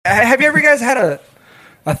have you ever guys had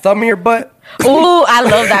a thumb in your butt? Ooh, I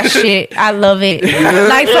love that shit. I love it.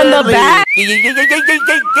 Like from the back.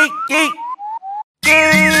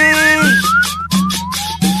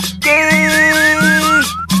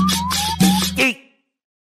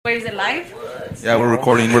 Wait, is it live? Yeah, we're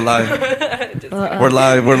recording. We're live. We're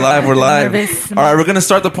live. Nervous. All right, we're gonna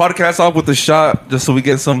start the podcast off with a shot, just so we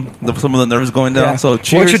get some of the nerves going down. Yeah. So We'll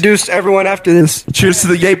cheers. introduce everyone after this. Cheers to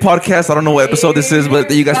the Yay podcast. I don't know what episode this is, but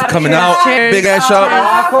you guys for coming out. Cheers. Big ass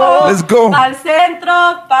shot. Let's go. Al centro,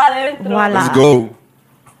 pa dentro. Voila. Let's go.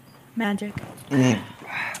 Magic.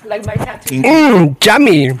 Like my tattoo. Kinky.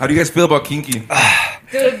 Jammy. How do you guys feel about kinky?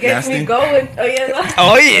 Dude, it gets Nasty. me going. Oh, yeah.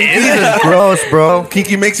 Oh yeah. Gross, bro.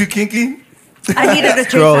 Kinky makes you kinky? I needed a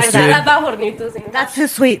Gross, drink. dude. That's too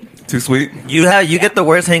sweet. Too sweet? You get the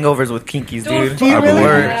worst hangovers with kinkies, dude. Do you I really?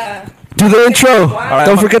 believe. Yeah. Do the intro.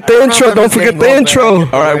 Don't forget the intro. Don't forget the intro. All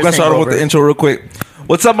right, we're gonna start off with the intro real quick.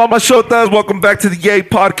 What's up, Mama Shotas? Welcome back to the Yay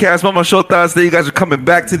Podcast. Mama Shotas, today you guys are coming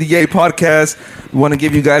back to the Yay Podcast. We want to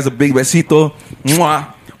give you guys a big besito.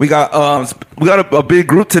 Mwah. We got a big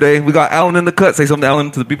group today. We got Alan in the cut. Say something, Alan,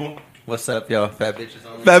 to the people. What's up, yo? Fat bitches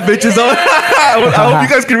on. Fat bitches only. I hope you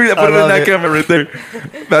guys can read that. Put it in love that it. camera right there.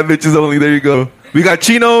 Fat bitches only. There you go. We got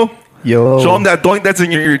Chino. Yo. Show him that doink that's in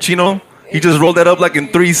your ear, Chino. He just rolled that up like in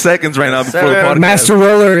 3 seconds right now before the Sir. podcast. Master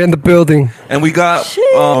roller in the building. And we got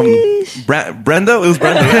Brenda. It was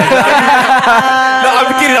Brenda. Right? No,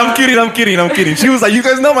 I'm kidding. She was like, "You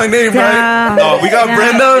guys know my name, right?" No, we got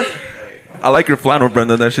Brenda. I like your flannel,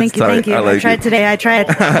 Brenda. That shit's Thank you. tight. I like tried it. today. I tried.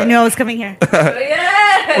 I knew I was coming here.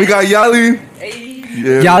 Yeah. We got Yali.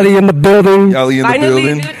 Yeah. Yali in the building. Yali in the Finally,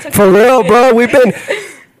 building. dude, took For real, bro.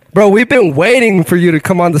 We've been waiting for you to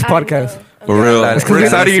come on this podcast. For real. That's We're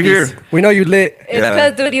excited you're here. We know you lit. It's Yeah.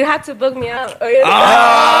 because, dude, you had to book me out. Oh,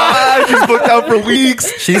 yeah. She's booked out for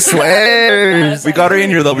weeks. She swears. We got her in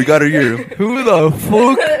here though. We got her here. Who the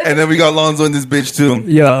fuck? And then we got Lonzo in this bitch too.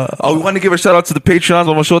 Yeah. Oh, we want to give a shout out to the Patreons.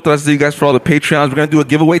 I'm gonna show you guys for all the Patreons. We're gonna do a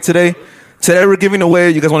giveaway today. Today we're giving away.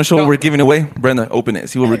 You guys want to show what we're giving away? Brenda, open it.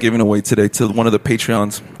 See what we're giving away today to one of the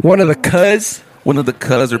Patreons. One of the cuz. One of the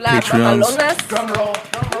cuz or Las Patreons. Ramalonas. Drum roll.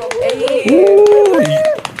 Hey.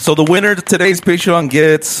 So the winner of today's Patreon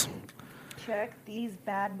gets Check these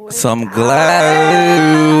bad boys. some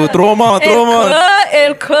glass. Throw them on.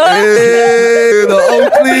 El cut. Hey, the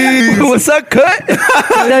Oakleys. What's up, cut?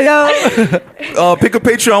 Pick a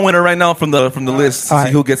Patreon winner right now from the list. All See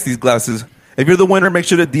right. who gets these glasses. If you're the winner, make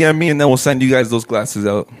sure to DM me and then we'll send you guys those glasses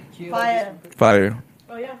out. Fire.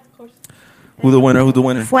 Oh, yeah, of course. Who the winner?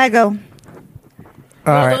 Fuego.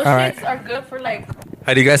 All right, Those all right. shits are good for, like,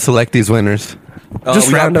 How do you guys select these winners? Just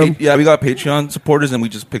we got random. Yeah, we got Patreon supporters and we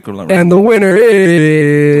just pick them. And the winner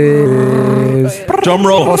is Drum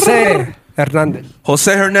roll. Jose Hernandez.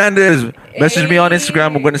 Jose Hernandez. Message me on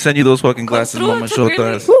Instagram. I'm going to send you those fucking glasses, through Mama to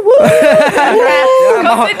Shotas. go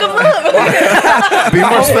pick them up. Be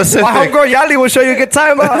more specific. My homegirl Yali will show you a good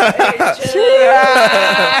time.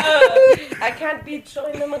 I can't be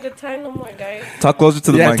showing them a good time no more, guys. Talk closer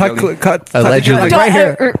to the Yeah, mic. tuck, Ellie. cut. Allegedly. Like right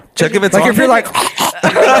here. Check if it's Like on. if you're like,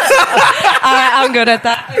 I'm good at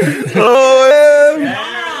that. Oh,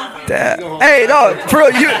 yeah. hey, no, for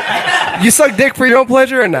real, you suck dick for your own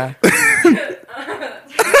pleasure or not?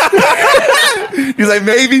 He's like,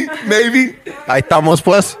 maybe. Ahí estamos,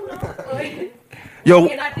 pues. Yo,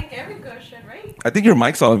 And I think every girl should, right? I think your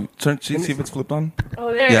mic's on. See if it's flipped on.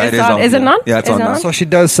 Oh, there. Yeah, It's it is on. on. Is it on? Yeah, it's Is on it now. So she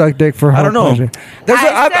does suck dick for her I don't know. pleasure.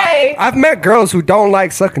 I've met girls who don't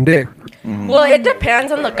like sucking dick. Well, it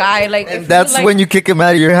depends on the guy. Like, if That's when you kick him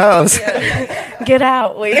out of your house. get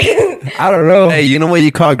out. Wait. I don't know. Hey, you know what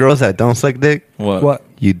you call girls that don't suck dick? What?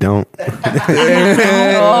 You don't.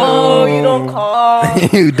 Oh, you don't call.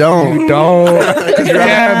 You don't. Don't.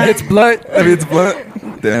 Damn, it's blunt. I mean, it's blunt.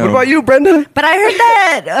 Damn. What about you, Brenda? But I heard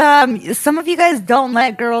that some of you guys don't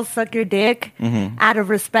let girls suck your dick out of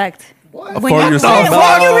respect. When For you, yourself.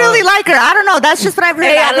 when you really like her. I don't know. That's just what I've heard.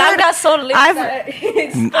 Hey, I've Alan heard- got so lit. I've-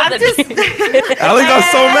 I'm just. Alan got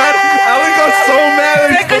so mad.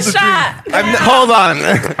 Take a shot. Hold on.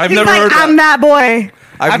 I've He's never like, heard I'm that. that boy.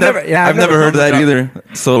 I've never heard that either.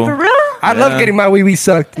 So For real? I love getting my wee wee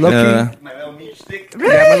sucked. Low yeah. key. Yeah, my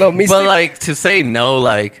little me But stick. like to say no,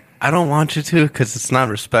 like I don't want you to, because it's not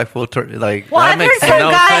respectful. To, like Well, that I've makes heard some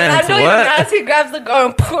no guys. I sense. know your What? guys. He grabs the girl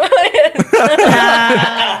and put it.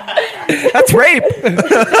 That's rape.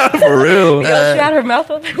 For real. She had her mouth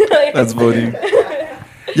open. That's funny.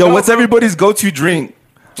 Yo, what's everybody's go-to drink?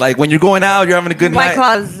 Like when you're going out, you're having a good White night.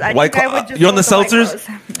 Claws. I White think I Claw- would just You're on go the with White seltzers?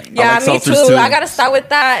 Claws. Yeah, like me seltzers too. too. I gotta start with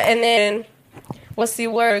that, and then we'll see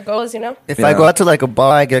where it goes, you know? If I go out to like a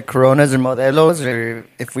bar, I get Coronas or Modelos, or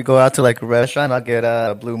if we go out to like a restaurant, I'll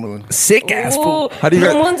get Blue Moon. Sick ass fool. How do you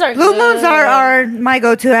Blue guys- moons are Blue good. moons are my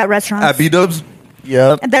go-to at restaurants. At B-Dubs?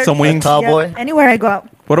 Yep. And they're- Some wings? Tall boy. Anywhere I go out.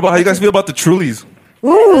 What about how you guys feel about the Trulies?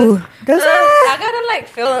 Ooh, those are. I gotta like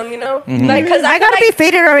feel them, you know? Like, cause I gotta be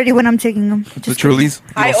faded already when I'm taking them. The Trulies?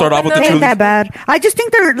 You I wanna start off open with the them. Ain't that Trulies? bad. I just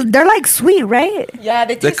think they're like sweet, right? Yeah,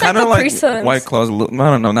 they They're taste like kind of Capri like Suns. White Claws. I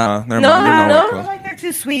don't know. Nah, never No, mind. They're not no. White I Claws. feel like they're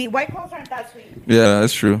too sweet. White claws aren't that sweet. Yeah,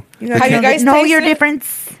 that's true. Have you guys know tasted your it?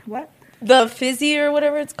 difference? What? The fizzy or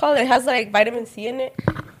whatever it's called, it has like vitamin C in it.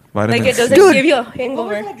 Vitamins. Like it doesn't Dude. give you a What was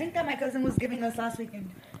hangover. that drink that my cousin was giving us last weekend?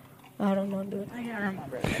 I don't know, dude. I can't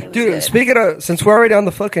remember. Dude, speaking of, since we're already on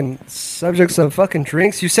the fucking subjects of fucking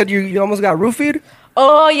drinks, you said you almost got roofied?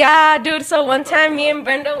 Oh yeah, dude. So one time, me and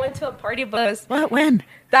Brenda went to a party bus. What? When?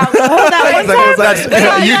 That one time.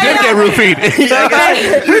 You did get roofied.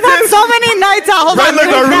 We've had so many nights out. Hold on. Brenda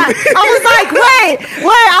got wait, that- I was like, wait.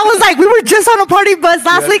 I was like, we were just on a party bus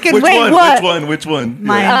last weekend. Which Wait, one? what? Which one?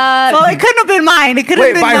 Mine. Yeah. Well, it couldn't have been mine. It could have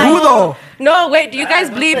Wait, been by mine. who though? No, wait. Do you guys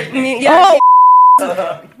believe me? Yeah.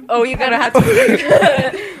 Oh, you're gonna have to.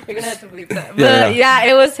 You're gonna have to believe that. But Yeah. yeah,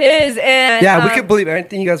 it was his, and Yeah, we can bleep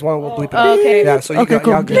anything you guys want. We'll bleep it. okay. Yeah, so you Okay, got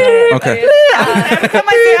cool. y'all good. Okay. Every time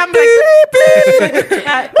I say, I'm like,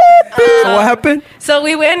 So what happened? So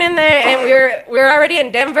we went in there and we were already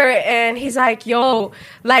in Denver, and he's like, "Yo,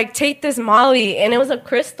 like take this Molly," and it was a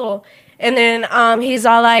crystal. And then he's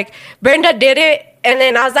all like, "Brenda did it," and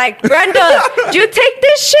then I was like, "Brenda, did you take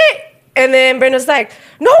this shit?" And then Brenda's like,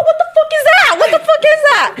 "No, what the fuck is that? What the fuck is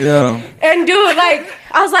that?" Yeah. And dude, like,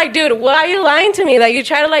 I was like, "Dude, why are you lying to me? Like, you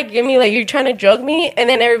try to like give me like you're trying to drug me." And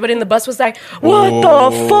then everybody in the bus was like, "What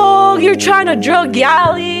the fuck? You're trying to drug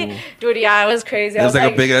Yali?" Dude, yeah, it was crazy. I It was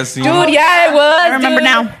like a big ass scene. Dude, yeah, it was. I remember dude.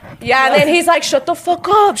 now. Yeah, and then he's like, "Shut the fuck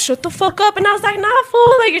up, shut the fuck up," and I was like, "Nah,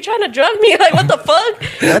 fool, like you're trying to drug me, like what the fuck?"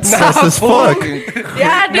 That's sus as fuck.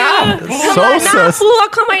 Yeah, dude. So Nah, sus. fool, I'll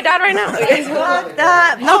call my dad right now.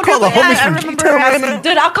 no, call the really, homies I from remember G-Town right asking-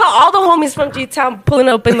 Dude, I'll call all the homies from G-Town pulling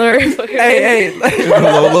up in their fucking Hey,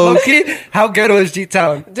 low key, how ghetto is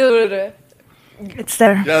G-Town? dude. It's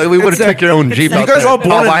there. Yeah, we would have took your own Jeep. You out guys there. all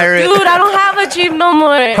born I'll in- wire it. Dude, I don't have a Jeep no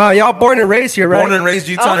more. Huh, y'all born and raised here, right? Born and raised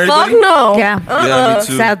G-Town, Oh, fuck everybody? no. Yeah. Yeah, me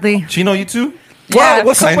too. Sadly. Chino, you too? Yeah.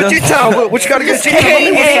 What's up with Kinda. G-Town? What you got against G-Town?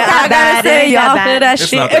 Hey, hey, I that gotta bad. say, It ain't y'all that feel bad. that It's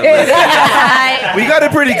shit. not that We got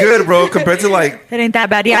it pretty good, bro, compared to like It ain't that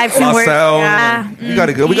bad. Yeah, I've seen worse. LaSalle. Yeah. We got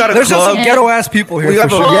it good. We got a There's just club. some ghetto ass people here. We got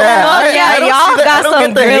for the- sure. Yeah, Oh, yeah, I don't y'all see that. got I don't some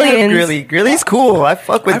get the hate of brilliance. Grilly. Grilly's cool. I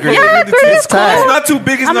fuck with Grilly. Yeah, Grilly's it's cool. It's not too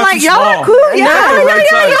big. It's I'm not like, too y'all small. are cool. Yeah, the right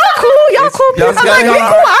size. y'all cool. Y'all cool. Y'all I'm gotta like, hang we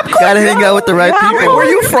out. cool. I'm cool. Gotta hang out with the right Yeah, people. Where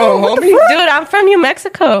you from, homie? Dude, I'm from New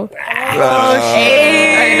Mexico.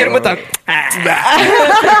 Hey, hit him with the.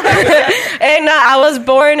 And I was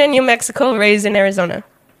born in New Mexico, raised in Arizona.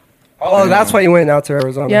 Oh, that's why you went out to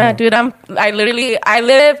Arizona. Yeah, dude, I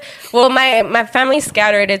live, well, my family's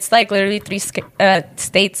scattered. It's like literally three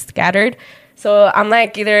states scattered. So I'm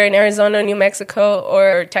like either in Arizona, New Mexico,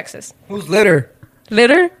 or Texas. Who's litter?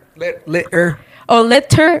 Litter? Litter. Oh,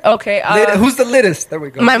 litter? Okay. Who's the littest? There we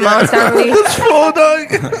go. My mom's family.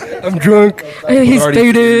 I'm drunk. He's Already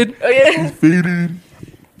faded. Oh, yeah. Faded.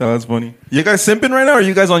 No, that's funny. You guys simping right now, or are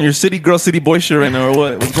you guys on your city girl, city boy shit right now, or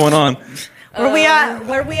what? What's going on? Where we at?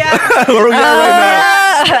 Where are we at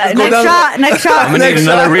right Next shot. Next shot. I'm gonna need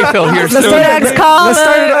another refill here Let's soon.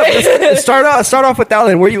 start it up. Start off with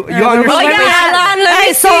Alan. Where you on your? Oh, yeah, Alan, let me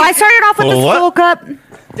Hey, so see. I started off with the What? school cup. Hold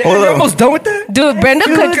You're on. almost done with that. Dude, Brenda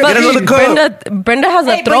could Get another cup. Brenda has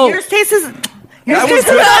a Hey, but throat. yours tastes is. Yours That was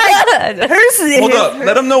tastes like hers. Hold up.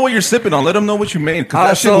 Let them know what you're sipping on. Let them know what you made, because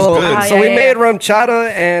that shit so was good. so yeah, we yeah. made rum chata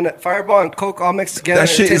and Fireball and Coke all mixed together. That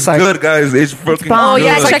shit It tastes is like- good, guys. It's fucking bomb. Oh, good.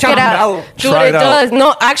 yeah, It's like check it out. champurrado. Dude, Try it it out. does.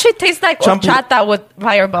 No, actually tastes like Champu- horchata with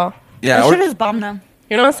Fireball. Yeah, That shit or, is bomb now.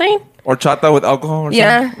 You know what I'm saying? or chata with alcohol or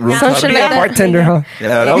Yeah. something. Room Some chata. shit Be a like that. bartender, huh?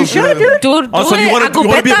 Yeah, that was should, good. Dude, Oh, do so you it. wanna be a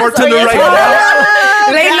Agupetas, bartender oye, right eso. now?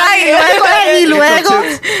 Late night. Y luego.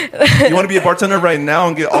 You want to be a bartender right now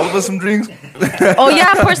and get all of us some drinks? Oh,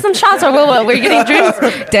 yeah, pour some shots or what? We're getting drinks?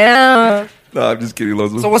 Damn. No, I'm just kidding,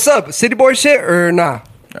 Lozo. So what's up? City boy shit or nah?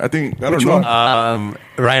 I think, I don't Which know. one?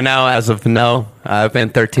 Right now, as of now, I've been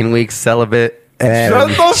 13 weeks celibate. And Shut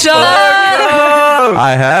the Shut fuck up. up!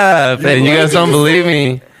 I have, and you guys don't believe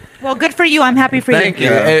me. Well, good for you. I'm happy for Thank you.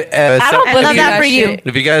 Yeah. I don't I believe love that for you. shit.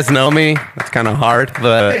 If you guys know me, it's kind of hard,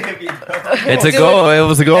 but it's a goal. It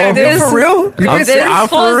was a goal. This- For real? You I'm, guys- This I'm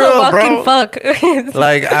fool's for a real, fucking bro. fuck.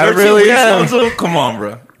 Like I 13 really weeks, am. Lonzo? Come on,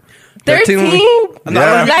 bro. 13?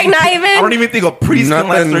 Yeah. Like not even. I don't even think a priest can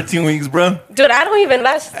last Nothing. 13 weeks, bro. Dude, I don't even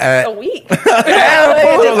last a week.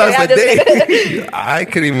 Last a day. I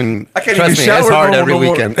could even. I can't trust even me, shower it's hard no every more.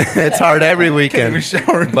 weekend. It's hard every weekend. even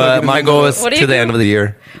shower. But my goal is What do to you the do? end of the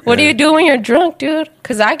year. What do you do when you're drunk, dude?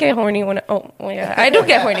 Because I get horny when. Yeah, I do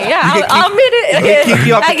get horny. Yeah, You get I'll admit it. get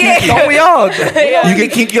kinky off the I get, kinky. Don't we all? You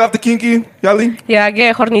get kinky off the kinky, Yali? Yeah, I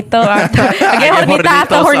get hornito. After, I get hornita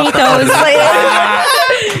after hornitos.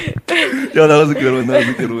 Yo, that was a good one. That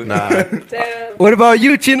was a good one. Damn. What about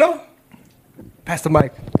you, Chino? Pass the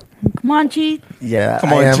mic. Come on, G. Yeah,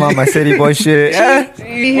 Come on, I am G. on my city boy shit. Yeah?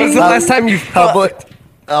 When's the last time you How fucked? about?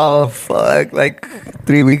 Oh fuck! Like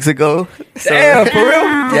 3 weeks ago. So, Damn, for real?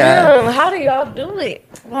 yeah. Damn, how do y'all do it?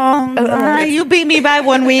 You beat me by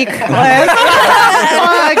 1 week. Fuck.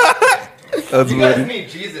 That's funny.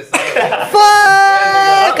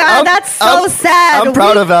 Fuck. God, that's so sad. I'm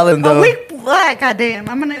proud of Alan A though. week. What? God damn.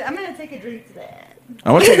 I'm gonna take a drink to that.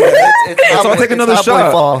 I want to take Let's all take another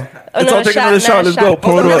shot. Let's all take another shot. Let's go.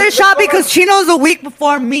 Pour it Another up. shot because Chino's a week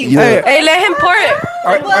before me. Yeah. Hey, let him pour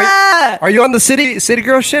it. What? Are you on the city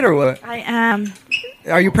girl shit or what? I am.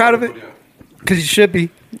 Are you proud of it? Because you should be.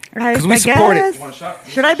 Because we I support it. guess.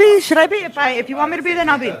 Should I be? Should I be? If you want me to be, then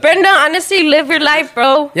I'll be. Brenda, honestly, live your life,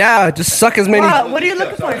 bro. Yeah, just suck as many. What are you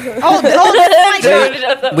looking for? Oh, that's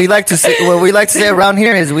my shot. We like to say what we like to say around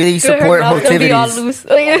here is we support Her mouth gonna be all activities.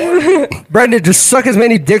 loose. Brendan, just suck as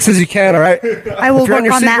many dicks as you can, all right? I will If you're on work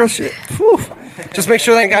your on city girl that. shit, whew, just make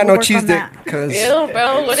sure they ain't got no Work cheese on dick. that. Because Ew,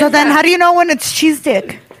 bro. What So is then, that? how do you know when it's cheese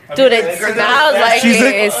dick? Dude, it smells like Cheese it.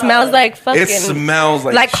 dick? It smells like fucking. It smells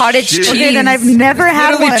like cottage shit. cheese. Okay, then I've never had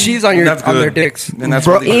literally one. cheese on That's on their good. dicks. And that's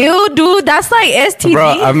Bro, really- Ew, dude, that's like STD.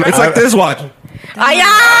 Bro, It's like this. Watch. I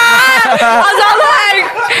was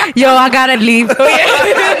all like, yo, I gotta leave.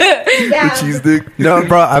 Cheese dick. No,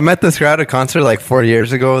 bro, I met this girl at a concert like 4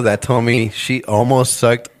 years ago that told me she almost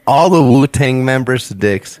sucked all the Wu-Tang members'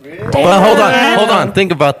 dicks. Well, hold on.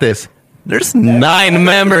 Think about this. There's 9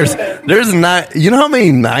 members. There's 9. You know how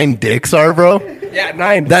many 9 dicks are, bro? yeah,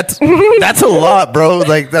 9. That's a lot, bro.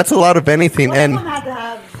 Like that's a lot of anything.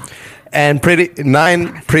 And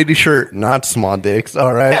pretty sure not small dicks.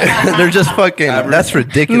 All right, they're just fucking. That's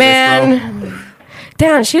ridiculous, bro. Man.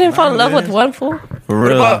 Damn, she didn't fall in love with one fool. For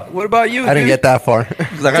real. What about you? I didn't get that far.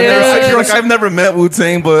 Like, Dude. I've never met Wu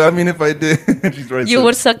Tang, but I mean, if I did, she's right. You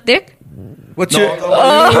would suck dick? What's your?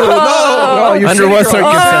 Oh. No, you're Under city what girl.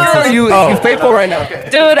 circumstances? You faithful right now?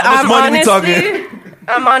 Dude, money we talking?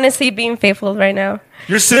 I'm honestly being faithful right now.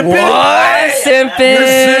 You're simping. Simping.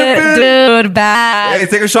 simping? Dude, bad. Hey,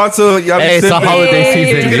 take a shot to Yali Hey, it's a simping. holiday Hey. Did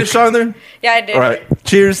you season. get a shot in there? Yeah, I did. All right.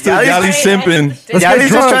 Cheers to Yali simping. Let's Yeah, get he's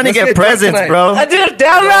drunk. just trying to Let's get get drunk presents, tonight. bro. Dude,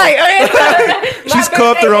 damn right. She's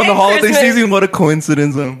cupped around the holiday season. What a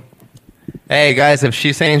coincidence. Hey guys, if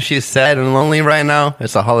she's saying she's sad and lonely right now,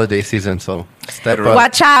 it's a holiday season, so step up.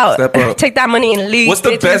 Watch out. Step up. Take that money and leave. What's the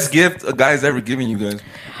bitches. best gift a guy's ever given you guys?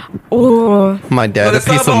 Ooh. My dad, But a it's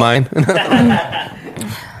not peace of about- mind.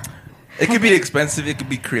 It could be expensive. It could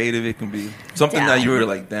be creative. It can be something Yeah. that you were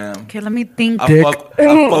like, damn. Okay, let me think. I Dick. fuck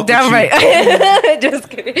with Damn you. right. Just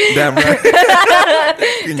kidding. Damn right.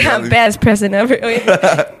 Damn, best present ever.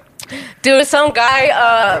 Dude, some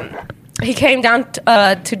guy, he came down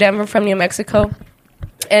to Denver from New Mexico,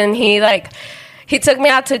 and he took me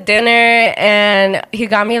out to dinner, and he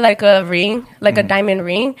got me like a ring, like a diamond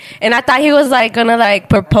ring, and I thought he was like gonna like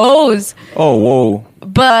propose, Oh, whoa.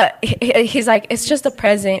 but he's like, it's just a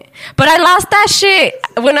present. But I lost that shit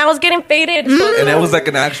when I was getting faded. And it was like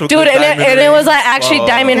an actual Dude, good and diamond it ring. was like actually Oh.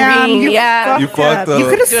 diamond Damn, ring. you Yeah. You fucked up. You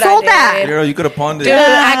could have Dude, I sold did. that. Girl, you could have pawned it. Dude,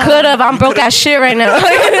 I could have. I'm broke as shit right now.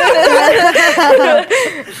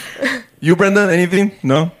 You, Brenda, anything?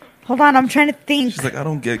 No? Hold on, I'm trying to think. She's like, I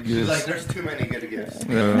don't get gifts. there's too many good gifts.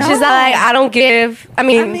 Yeah. She's like, I don't give. I I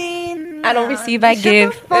mean, mean, I don't receive, I shut the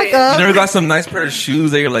give. fuck You up. never got some nice pair of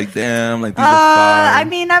shoes that you're like, damn, like these are fire. I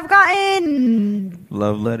mean, I've gotten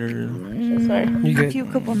Love letters. You a good? few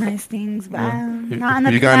couple nice things, but not in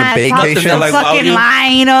the You gone on past. Talk vacation? some Like, fucking wow, you-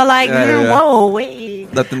 line, you know, like, Yeah, yeah. whoa,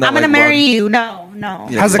 wait. Nothing that I'm gonna like marry wow. you. No.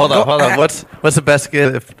 Yeah. How's it Hold go? on. What's the best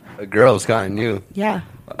gift a girl's gotten you? Yeah.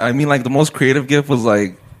 I mean, like the most creative gift was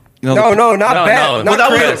like, you know, No, not No, bad. no. Not Well, that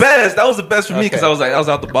was creative. the best. That was the best for me because Okay. I was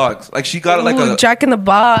out the box. Like she got like Ooh, a Jack in the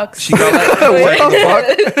Box. she got What the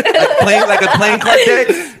fuck? a playing card deck,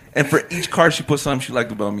 and for each card she put something she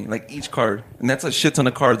liked about me. Like each card, and that's a shit ton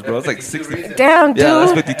of cards, bro. It's like 60. Damn, dude. Yeah,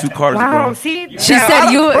 that's 52 cards, Wow. bro. See, She Yeah, said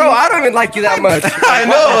I you. don't- Bro, I don't even like you that much. I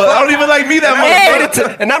know. I don't even like me that much. Hey.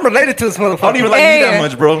 bro. And I'm related to this motherfucker. I don't even like Hey. me that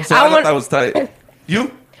much, bro. So I I thought want- that was tight.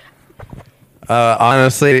 You?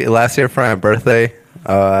 Honestly, last year for my birthday,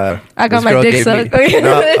 I got this my girl dick gave me- sucked.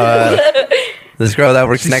 No, this girl that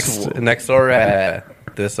works She's next door at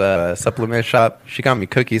this supplement shop, she got me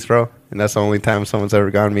cookies, bro. And that's the only time someone's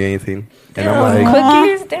ever gotten me anything. And I'm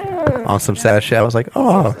like, Cookies down. on some sad shit. I was like,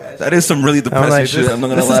 oh, That is some really I'm depressing like, shit. this, I'm not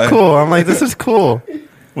gonna this lie. is cool. I'm like, this is cool.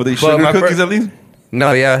 Were they Well, sugar my cookies fir- at least?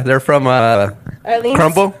 No, yeah, they're from Arlene's?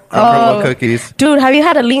 Crumble. Crumble cookies. Dude, have you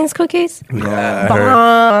had Aleen's cookies? Yeah, I heard.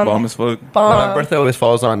 Bomb. Bomb as fuck. My birthday always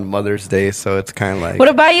falls on Mother's Day, so it's kind of like. What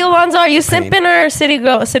about you, Alonzo? Are you simping or city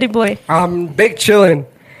girl, city boy? I'm big chilling.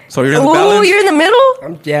 So you're in the Ooh, balance? you're in the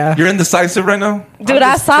middle? Yeah. You're indecisive right now? Dude,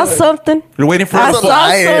 I saw something. You're waiting for I her to saw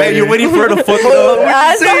fuck. Hey, something. you're waiting for her to fuck it up.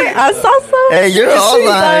 I saw something. Hey, you're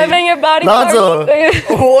online. Something in your body Lonzo. parts.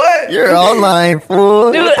 What? You're online,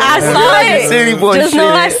 fool. Dude, I saw it. City boy Just know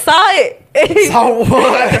I shit. saw it. So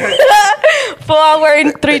what? Full on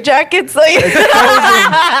wearing 3 jackets.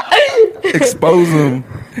 Expose them.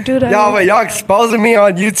 Dude, Y'all exposing me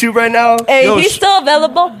on YouTube right now? hey, Yo, he's still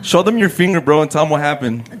available. Show them your finger, bro, and tell them what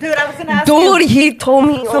happened. Dude, I was gonna ask Dude, you. he told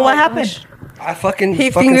me. So what happened? I fucking He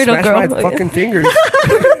fucking fingered a smashed girl. my fucking fingers.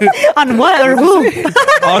 On what or who?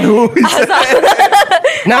 On who?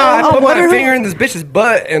 Nah, I put what my are- finger in this bitch's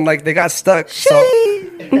butt and like they got stuck. So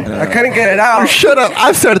I couldn't get it out. Shut up!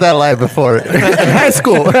 I've started that lie before in high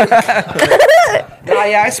school. Nah,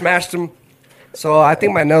 yeah, I smashed them. So I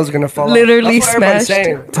think my nail's gonna fall off. Literally That's what everybody's smashed.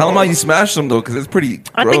 saying. Tell them how you smashed them, though, because it's pretty gross.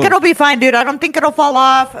 I think it'll be fine, dude. I don't think it'll fall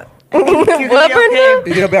off. I think you're gonna be What, okay. Brenda?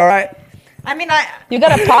 You gonna be all right? I mean, You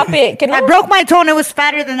gotta pop it. Can I broke my toe and it was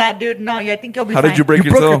fatter than that, dude. No, I think you'll be How fine. did you break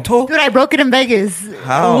You your broke toe? your toe? Dude, I broke it in Vegas.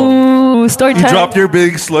 How? Ooh, story You time. dropped your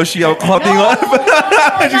big slushy alcohol thing on?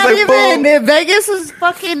 She's Not like, even. boom. Vegas was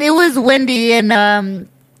fucking. It was windy, and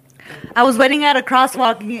I was waiting at a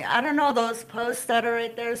crosswalk. I don't know those posts that are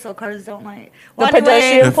right there, so cars don't like. The Well, anyway,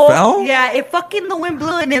 pedestrian It pole. fell? Yeah, it fucking the wind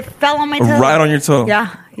blew and it fell on my toe. Right on your toe.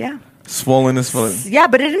 Yeah, yeah, Swollen as fuck. yeah.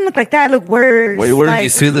 But it didn't look like that. It looked worse. Way worse? Like, You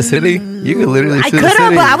sue the city? You could literally I sue could the have,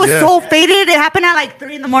 city. but I was Yeah. so faded. It happened at like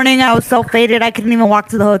 3 a.m. I was so faded. I couldn't even walk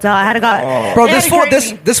to the hotel. I had to go. Bro, They this had to fool, carry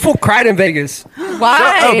this me. this fool cried in Vegas. Why?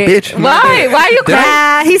 Shut up, bitch. Why? Why are you crying?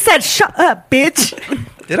 Yeah, he said, "Shut up, bitch."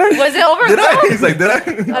 Did I? Was it over? Did I? He's like, did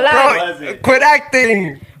I? Alive. Bro, quit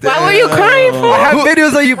acting. Why were you crying I for? have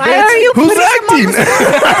videos of you, Why bitch. are you Who's putting acting?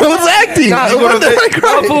 Who's acting? Nah, You what go to the- Vegas.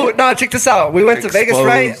 no, fool, no, check this out. We went to Vegas, Exposed.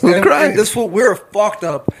 right? Who's And crying? this fool, we were fucked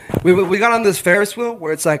up. We got on this Ferris wheel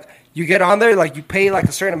where it's like you get on there, like you pay like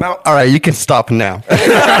a certain amount. All right, you can stop now.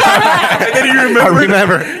 And then you I remember.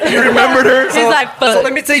 remember. You remembered her? He's like, fuck. So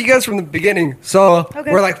let me tell you guys from the beginning. So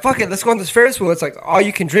we're like, fuck it, let's go on this Ferris wheel. It's like all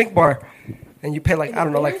you can drink bar, and you pay like I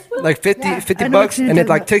don't know, like 50 I know what bucks, you're and it talking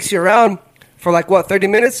like about. takes you around for like what 30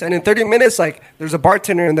 minutes, and in 30 minutes like there's a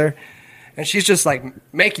bartender in there. And she's just like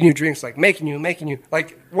making you drinks, like making you,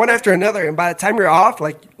 like one after another. And by the time you're off,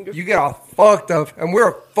 like you get all fucked up. And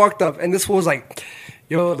we're fucked up. And this fool was like,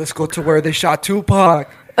 yo, let's go to where they shot Tupac.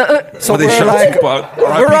 So Oh, they we're shot like, Tupac. we're,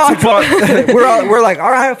 R.I.P. Tupac. we're like, all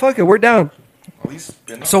right, fuck it, we're down. At least,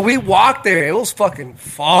 you know. So we walked there. It was fucking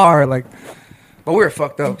far, like, but we were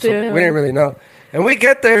fucked up. So Damn. we didn't really know. And we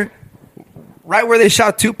get there, right where they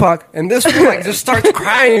shot Tupac, and this fool like just starts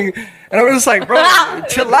crying. And I was just like, bro,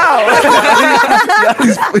 chill out.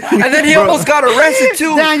 And then he almost got arrested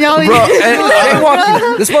too. Daniel, Bro, and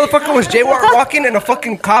jaywalking. This motherfucker was jaywalking, and a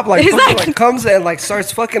fucking cop like, He's fucking, like- like comes and like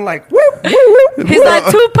starts fucking like whoop, whoop, whoop. He's like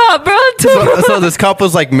Tupac, bro. Tupac. So this cop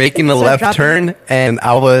was like making a left dropping. turn, and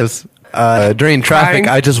I was during traffic. Crying.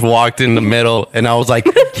 I just walked in the middle, and I was like,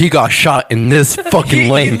 he got shot in this fucking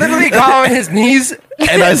He lane, literally got on his knees.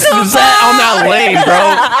 and I sat on that lane,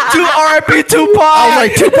 bro. R.I.P. Tupac. I was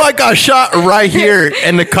like, Tupac got shot right here,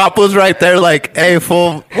 and the cop was right there, like, "Hey,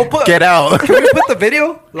 fool, We'll put- get out." Can we put the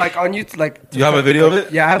video like on YouTube? Like, Do you have a video of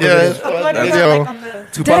it? yeah, I have Yeah, a video. video.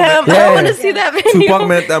 Tupac Damn, meant, I want to see that video. Tupac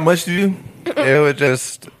meant that much to you? It was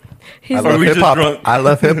just. He's, I like, love we just hip hop. drunk? I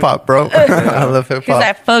love hip hop, bro. I love hip he's hop.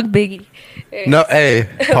 like, fuck Biggie. No, hey,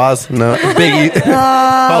 pause. No, Biggie.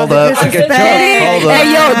 Hold up. disrespect. Hold up.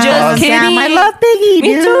 Hey, yo, just Damn, kidding. I love Biggie,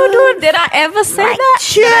 Me dude. too, dude. Did I ever say that?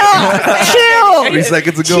 Chill. 3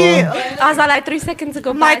 seconds ago. I was like 3 seconds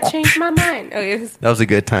ago, but I changed my mind. Okay. That was a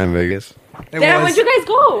good time, Vegas. Damn, where'd you guys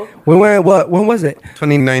go? We went. What? When was it,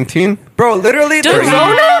 2019 bro? Literally, Dude, there-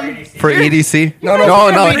 Rona? for EDC. No,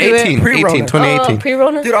 no, pre- 18, pre-Rona. 18, 2018.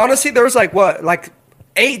 Pre-Rona? dude. Honestly, there was like what, like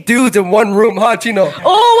 8 dudes in one room, huh, Chino?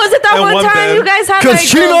 Oh, was it that And one one time bed. you guys had Because like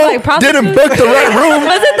Chino those, like, didn't prostitutes? book the right room.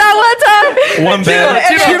 Was it that one time? One bed.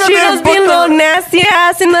 Chino's being a little nasty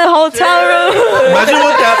ass in the hotel room. Imagine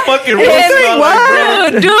what that fucking room smelled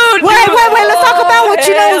like, bro. Dude, Wait. Let's talk about what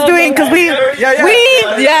Chino was doing because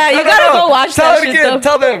Yeah. you gotta go watch Tell that it shit again. though.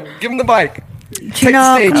 Tell them. Give them the mic.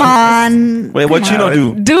 Chino, stage. come on. Wait, what Chino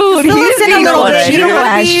do? Dude, Fill he's us in a little being bit. You don't want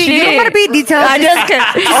to as be. You don't shit. want to be detailed. I just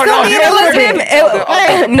can't. no, It he was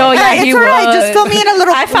was him. No, yeah, Hey, he it's all right. was. Just fill me in a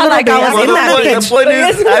little. I felt like little I was bit. in that the bitch. point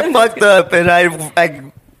is, I fucked up, and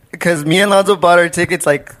I, because me and Lonzo bought our tickets.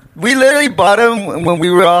 Like, we literally bought them when we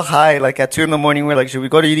were all high. Like at 2 a.m. We're like, should we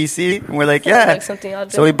go to EDC? And we're like, Sounds yeah. like something I'll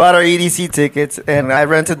do. So we bought our EDC tickets, and I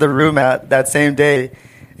rented the room out that same day.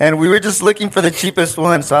 And we were just looking for the cheapest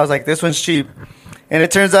one. So I was like, this one's cheap. And it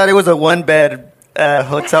turns out it was a 1-bed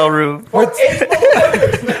hotel room.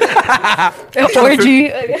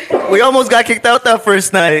 Orgy. We almost got kicked out that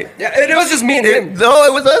first night. Yeah, and it was just me and him. No,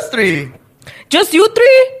 it was us three. Just you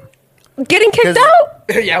three getting kicked 'Cause- out?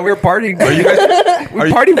 Yeah, we were partying. Are you guys? we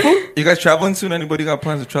partying, fool. You guys traveling soon? Anybody got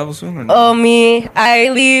plans to travel soon? Or no? Oh, me. I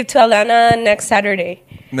leave to Atlanta next Saturday.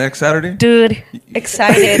 Next Saturday? Dude,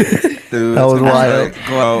 excited. Dude, That was it's gonna be wild. like,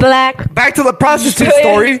 go out. Black Back to the prostitute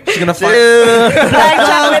story. She's gonna find. Black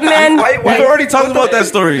chocolate man. We've already talked about that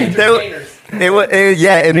story. It was,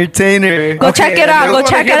 yeah, entertainer. Go check it out. Go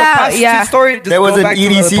check it out. Yeah. Story, just There was go an back to the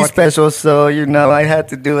EDC podcast. special, so I had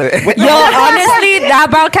to do it. Yo, honestly, that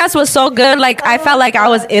broadcast was so good. Like, I felt like I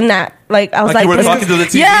was in that. Like, I was Like like, you were talking to the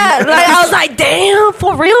TV? Yeah, like I was like, damn,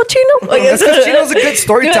 for real, Chino. That's 'cause Chino's a good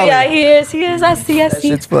storyteller. Yeah, he is. He is. I see.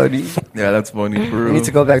 It's funny. Yeah, that's funny. For We real. need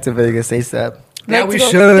to go back to Vegas ASAP. Yeah, Let's we go.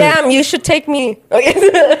 should. Damn, you should take me. We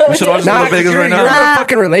should all just go Nah, to Vegas you're, right you're now. in a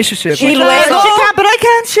fucking relationship. She Like, luego. She can't, but I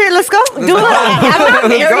can. Shit, let's go. Dude, I'm not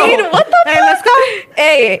married. What the Hey, let's go.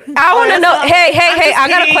 Hey, I want to know. Hey, I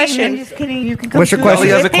got a I'm question. just kidding. You can come. What's your too. question?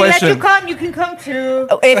 Ellie has a If they let question. you come, you can come too.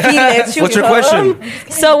 If he lets you What's your come. question?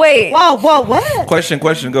 So wait. Whoa, what? Question,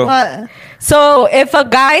 go. What? So if a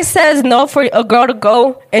guy says no for a girl to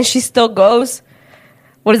go and she still goes,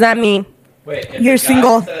 what does that mean? You're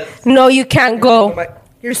single. No, you can't go.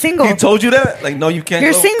 You're single. He told you that? Like, no, you can't.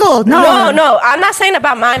 You're go? single. No, I'm not saying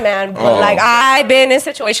about my man, but like I've been in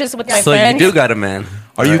situations with my So you friends. do got a man.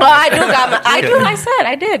 Are you? Oh, I do got my. I do. I said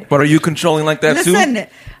I did. But are you controlling like that Listen. too?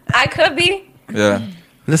 I could be, Yeah.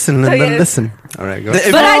 Listen, So, yeah. listen. All right, go.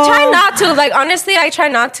 If- but I try not to. Like honestly, I try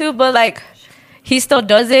not to. But like, he still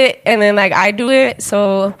does it, and then like I do it,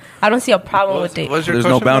 so I don't see a problem with it. What's your There's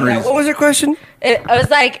no question? boundaries. what was your question? It was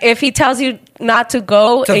like if he tells you not to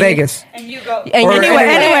go To and Vegas. and Or anywhere,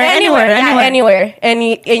 anywhere. anywhere, and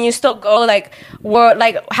you still go. Like,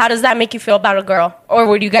 how does that make you feel about a girl? Or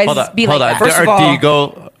would you guys Hold on, be hold like on. that? First of do all- you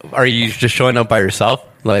go? Are you just showing up by yourself?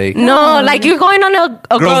 Like, No, like you're going on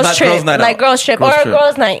a girls night- trip, girls' night like out. girls trip Girls or a trip.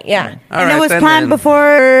 girls night. Yeah, all And right, it was then- planned then.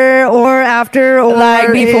 before or after or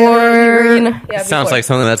like before. You know, yeah, Sounds before. like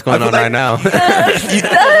something that's going I on feel right now.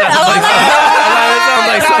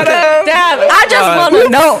 Damn, I just want to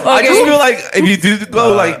know. I just Okay. feel like if you do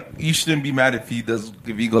go, like you shouldn't be mad if he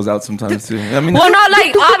goes out sometimes too. I mean, Well, no,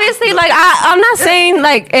 like obviously, like I'm not saying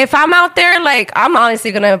like if I'm out there, like I'm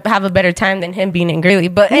honestly gonna have a better time than him being in Greeley.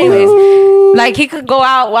 But anyways, like he could go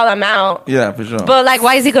out while I'm out. yeah, for sure. But like,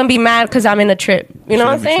 why is he gonna be mad because I'm in a trip? You know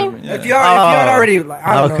what I'm saying? Yeah. If you had already, like,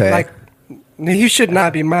 I don't Okay. know, like, you should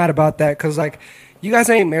not be mad about that because, like, you guys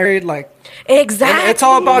ain't married. Like, Exactly. it's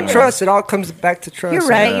all about trust. It all comes back to trust. You're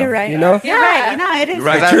right. You're right. You know? You're right. You know, it is.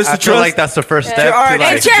 Right, I cheers to feel trust. like that's the first step. All right, to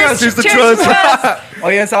like, cheers, Cheers to cheers to trust. trust. Oh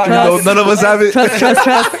yes, I No, none of us have it.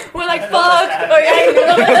 We're like, fuck. Okay.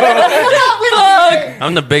 Fuck.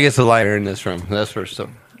 I'm the biggest liar in this room. That's first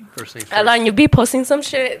thing. Alan, you be posting some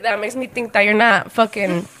shit that makes me think that you're not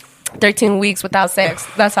fucking 13 weeks without sex.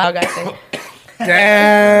 That's how guys think.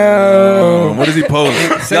 Damn. What does he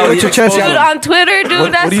post? Say it with your chest Dude, out. on Twitter, dude,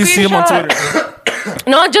 What that do you see him on screenshot. Twitter?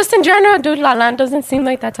 No, just in general, dude, Lalan doesn't seem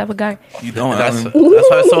like that type of guy. You don't. That's Alan.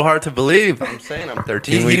 why it's so hard to believe. I'm saying I'm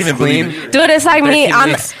 13 He weeks didn't clean. believe it. Dude, it's like me. 13 I'm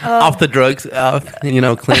weeks off the drugs, clean.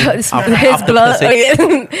 his off the blood.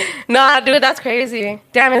 pussy. Nah, dude, that's crazy.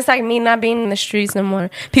 Damn, it's like me not being in the streets no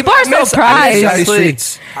more. People are I miss surprised. you on the Honestly.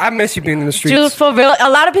 streets. I miss you being in the streets. Dude, for real. A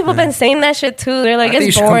lot of people been saying that shit too. They're like, I think you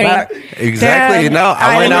it's should come boring. back. Exactly. Damn. No,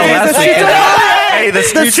 I went out know. last The week. streets Hey, the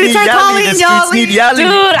streets streets need are Yali. calling, The streets Yali. need Yali.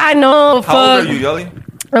 Dude, I know. How old Fuck. are you, Yali?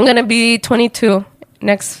 I'm gonna be 22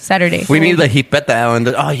 next Saturday. We need the Hipeta Island.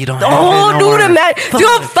 Oh, you don't have Oh, it no dude, more. Max. Dude,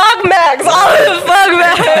 fuck Max. Oh, fuck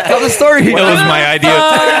Max. Tell the story. It was my idea.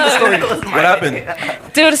 What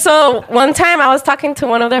happened? Dude, so one time I was talking to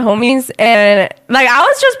one of their homies, and like I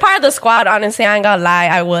was just part of the squad. Honestly, I ain't gonna lie,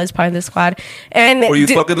 I was part of the squad. And Were you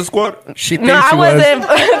dude- fucking the squad? She No, thinks I she was.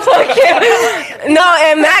 wasn't. No,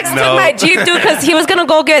 and Max took my Jeep, dude, because he was going to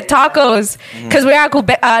go get tacos. Because we're at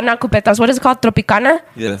not Cupetas. What is it called? Tropicana?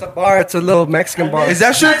 Yeah. It's a bar. It's a little Mexican bar. Is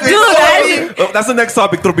that shit? That's the next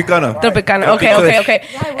topic, Tropicana. Tropicana. Okay.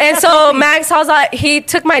 And so Max, he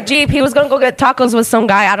took my Jeep. He was going to go get tacos with some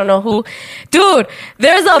guy. I don't know who. Dude,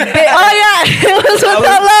 there's a big... Oh, yeah. It was with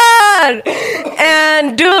the Lord.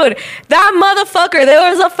 And, dude, that motherfucker, there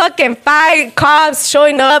was a fucking 5 cops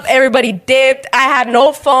showing up. Everybody dipped. I had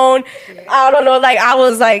no phone. I don't know. I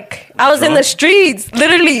was in the streets.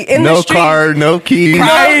 Literally in the streets. No car, no keys.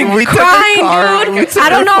 Crying, We took her car. dude. We took I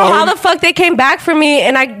don't her know phone. how the fuck they came back for me,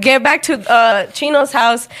 and I get back to Chino's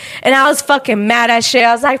house, and I was fucking mad at shit.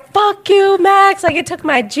 I was like, "Fuck you, Max!" Like, it took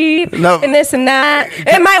my Jeep No. and this and that,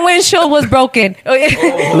 and my windshield was broken.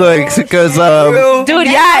 Look, because Dude,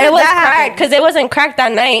 yeah, it was cracked because it wasn't cracked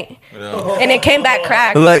that night, and it came back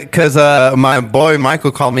cracked. my boy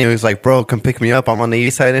Michael called me. He was like, "Bro, come pick me up. I'm on the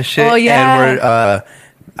east side and shit." Oh, yeah. And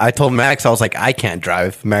I told Max, I was like, "I can't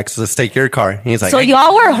drive. Max, let's take your car." And he's like, So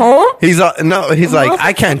y'all were home? He's like,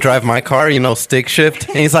 "I can't drive my car, stick shift."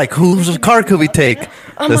 And he's like, "Whose car could we take?"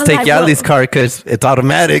 Let's take like, Yali's car because it's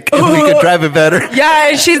automatic and we could drive it better. Yeah,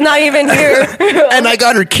 and she's not even here. And I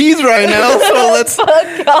got her keys right now, so let's.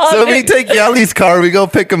 So we take Yali's car, we go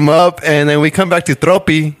pick him up, and then we come back to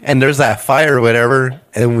Tropi, and there's that fire or whatever,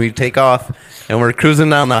 and we take off, and we're cruising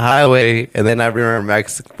down the highway, and then I remember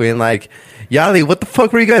Max being like, "Yali, what the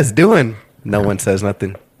fuck were you guys doing?" No one says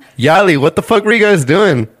nothing. "Yali, what the fuck were you guys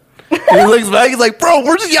doing?" And he looks back, he's like, "Bro,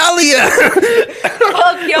 where's Yali at?"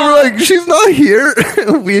 Fuck y'all. We're like, "She's not here."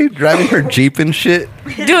 We driving her Jeep and shit.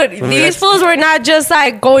 Dude, these fools were not just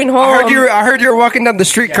like going home. I heard you were walking down the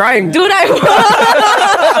street crying. Dude, I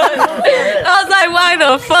was like, why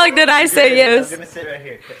the fuck did I say yes? I'm gonna sit right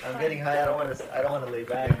here. I'm getting high. I don't want to lay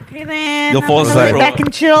back. Okay, then. You'll fall I'm gonna asleep, lay bro. back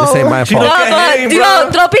and chill. This ain't my No, fault. but,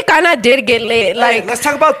 dude, Tropicana did get lit. Like, Like, let's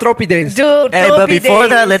talk about Tropi days. dude, Hey, but Tropi before days.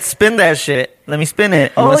 that, let's spin that shit. Let me spin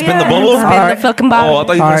it. Oh, spin the yeah. bubble? Spin the fucking Oh, I bubble. thought you were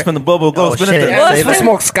going to Alright. spin the bubble. Go, Oh, spin shit. it. What? Let's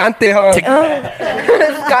smoke scante, huh? Hey,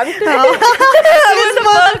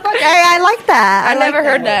 I like that. I never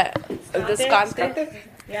heard that. Descante.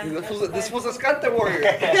 This was a scante warrior.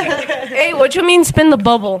 Hey, what you mean spin the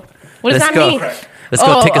bubble? What does Let's that go. mean? Let's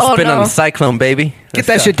go take a spin no. on the cyclone, baby. Get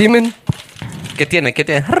that shit, demon. ¿Qué tiene? ¿Qué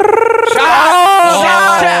tiene?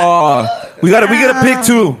 Oh, we gotta pick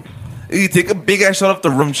two. You take a big ass shot off the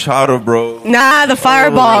rum chowder, bro. Nah, the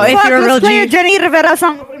fireball. If Fuck, you're a real let's play a G. Jenny Rivera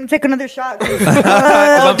song. We're gonna take another shot.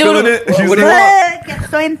 I'm feeling it. She's What do you like, want? Que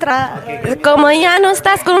estoy entrada. Como ya no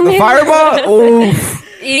estás conmigo. Fireball? Oof.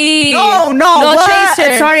 Y- No, No what?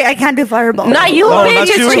 chaser. Sorry, I can't do fireball. Not you, No, bitch. not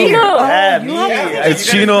It's you. Chino. it's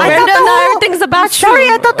Chino. I Brenda, thought the now whole- everything's about Sorry,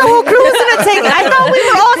 you. I thought the whole crew was gonna take it. I thought we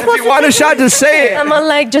were all supposed You want a shot? Just say it. I'm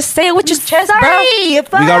like, just say it with your chest, bro. Sorry,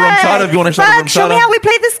 fuck. We got rum chata if you want a shot of rum Show me chata. how we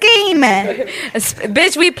play this game.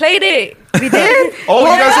 Bitch, we played it. We did? Oh, you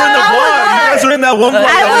guys are in the vlog. You guys are in that one vlog.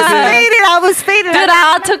 I was faded. Dude,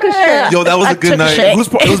 I took a shot. Yo, that was I a good took night. shit. It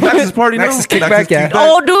was Max's party, no? Max's kickback, yeah.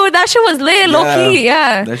 Oh, dude, that shit was lit, low key,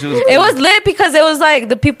 yeah. That shit was It was lit because it was like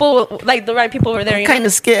the people, like the right people were there. You know? Kind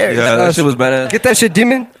of scared. Yeah, that shit was badass. Get that shit,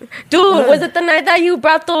 demon. Dude, was it the night that you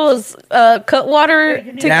brought those cut water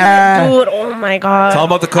tickets? Yeah. Dude, oh my god. Tell 'em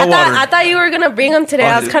about the cut water. I thought you were gonna bring them today.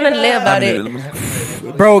 I was kind of lit about it.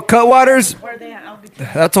 Bro, Cutwaters.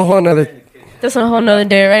 That's a whole nother. That's a whole nother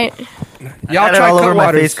day, right? Y'all Got it try all over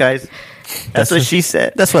my face, Cutwaters. guys. That's what she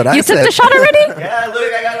said. That's what I You said. took the shot already? Yeah,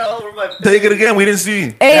 look, I got it all over my face. Take it again. We didn't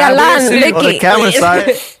see. Hey, Yeah, Alan, we lick Oh, the it. camera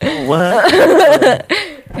side. What?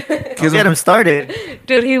 Get him started.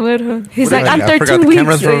 Dude, he would. He's like, I'm I forgot 13 the weeks.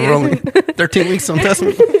 cameras were rolling. 13 weeks, don't test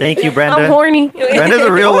me. Thank you, Brenda. I'm horny. Brenda's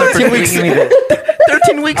a real one for bringing me this.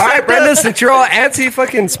 13 weeks. All right, Brenda, since you're all anti,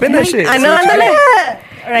 fucking spin that shit. I know.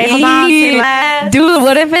 All right, hold on. Say less. Dude,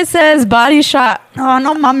 what if it says body shot? Oh,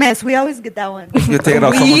 no mames. We always get that one. You take it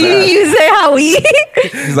off someone's ass. You say how we?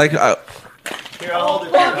 He's like, Here, I'll hold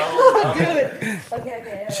it.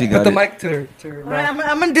 she Put got the it. mic to her. All right,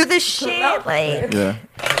 I'm gonna do this shit. Like, Yeah.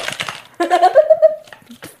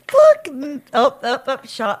 fuck. Oh,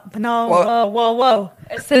 shot. No, whoa.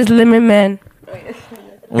 It says limit man.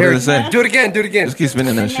 What did it say? Do it again. Do it again. Just keep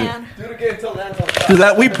spinning that shit.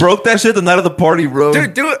 Dude, we broke that shit the night of the party, bro.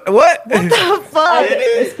 Dude, do it. What? Fuck.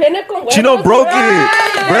 Chino broke it.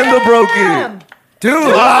 Brenda broke it. Dude.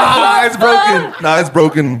 Ah, it's broken. Nah, it's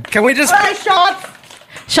broken. Can we just. Shots.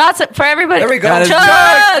 Shots for everybody. There we go. Got it.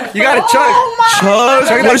 Chug. You gotta chug. Chug. Chug What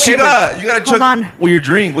that does she Cayman. got? You gotta chug on. with your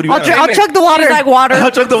drink. What do you got? I'll chug the water. Like water.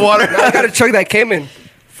 I'll chug the water. I gotta chug that Cayman.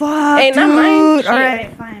 Fuck, Hey, not mine. dude. All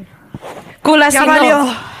right, fine. Cula Ya si no.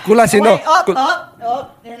 valió. Gula si no. Wait,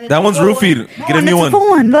 up. That one's roofied. Get a new It's a one. full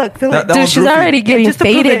one. Look, fill That it. one- Dude, was she's roofied. already getting Just to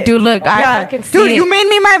prove faded, it. dude. Look, I Yeah. fucking see Dude, it. you made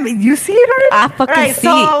me my. You see it already? I fucking Alright, see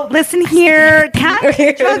so listen here. Can't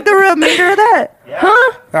chug the remainder of that. Huh?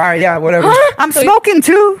 All right, yeah, whatever. Huh? I'm smoking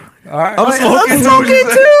too. All right. I'm smoking. I'm smoking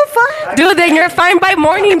too. Fuck. Dude, then you're fine by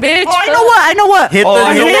morning, bitch. Oh, I know what. Hit Oh, the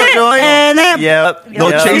I know hit what- the joint. And then Yep. No,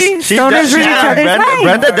 yep. chase- She Stoners does. read each other's Brenda, minds.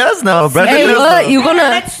 Brenda does know. Brenda Hey, does look, know. you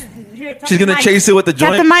gonna... She's gonna chase it with the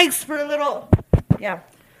Tap the joint. mics for a little. Yeah.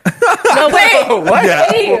 No, wait. What?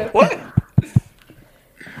 Hey. What?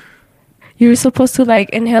 You were supposed to, like,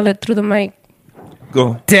 inhale it through the mic.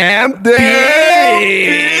 Go. Damn.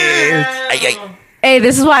 Hey,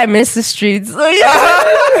 this is why I miss the streets. All right.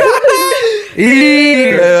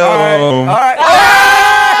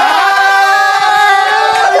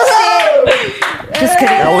 Just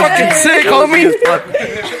kidding. Fucking sick, homie.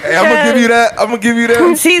 Hey, I'm gonna give you that. I'm gonna give you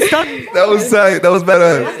that. See, stop. That was tight. That was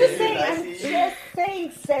badass. I'm just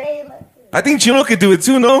saying. I think Chino could do it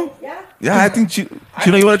too. No? Yeah, I think Chino.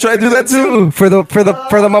 You want to try to do that too? For the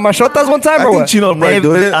mamashotas one time I or think what? Chino might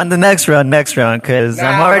do it. On the next round, because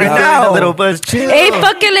I'm already no. feeling a little buzz. Chill. Hey,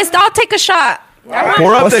 fuck it. Let's all take a shot.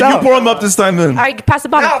 Pour up What's that. You up? pour him up this time then. All right, pass the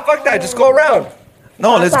bottle. Nah, fuck that. Just go around.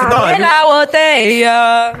 No, let's go. En No, la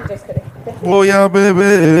botella. Just kidding. voy a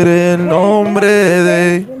beber en nombre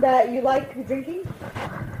de. That you like drinking?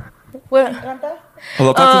 What? Hold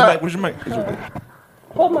on, talk to the mic. Where's your mic? Where's your mic?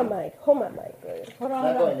 Hold my mic. Hold my mic.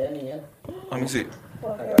 Let me see.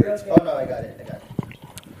 Oh, no, I got it.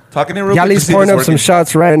 Talking in real quick. to Yali's see if pouring it's up some working.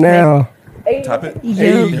 shots right now. Tap it. Yeah.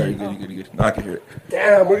 Hey, you good. No, I can hear it.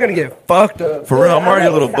 Damn, we're gonna get fucked up. For real, I'm already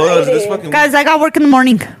a little buzzed. This fucking. Guys, I got work in the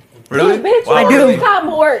morning. Really? Bitch, Wow, I really? do.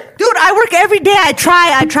 Time work. Dude, I work every day. I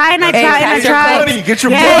try and I pass your try. Money, get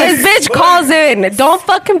your Yes. money. This bitch calls in. Don't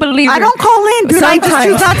fucking believe I her. don't call in, dude. I just Sometimes.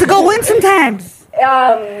 choose not to go in sometimes.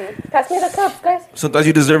 Pass me the cup, guys. Sometimes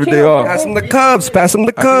you deserve a day off. Pass him the cups. Pass him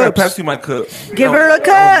the I think I cups. passed you my cup. Give her a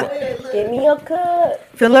cup. Give me a cup.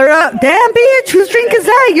 Fill her up. Damn, bitch. Whose drink is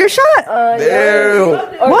that? Your shot. Damn.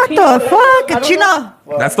 What the fuck? Chino.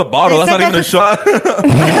 That's the bottle. That's not even a shot.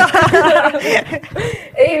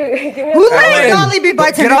 Hey, give me a Who's cup. letting Dolly be Get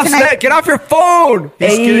bartender off, tonight? get off your phone.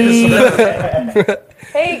 Hey,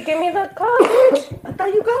 give me the cup, bitch. I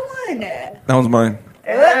thought you got one. That one's mine.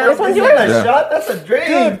 This one's yours. Yeah. Shot? That's a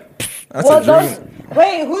drink. That's a drink.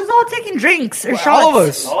 Wait, who's all taking drinks or shots? All of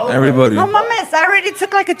us. Everybody. No mames, I already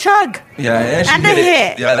took like a chug. Yeah, she And a hit it.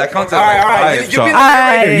 hit. Yeah, that counts as All right, like all right. five You be the shots.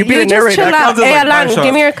 narrator. You be the just narrator. chill That out. counts as Hey, like Alan, five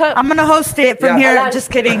give me your cup. I'm gonna host it from Yeah. here. Just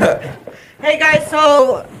kidding. Hey guys,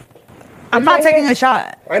 so I'm not taking a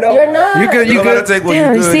shot. I know. You're not. You good? You You don't gotta good? take one.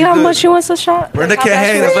 Damn, You you good, see you how good. much she wants a shot? Brenda can't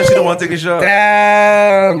hang. That's why she don't want to take a shot.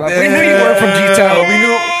 Damn. We knew you weren't from G-Town.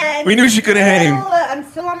 We knew she couldn't hang. I'm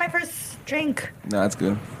still on my first drink. Nah, that's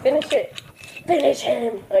good. Finish it. Finish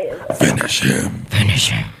him. Oh, yeah. Finish him. Finish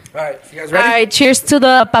him. All right, you guys All ready? right, cheers to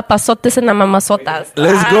the papasotes and the mamasotas.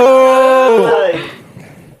 Let's go.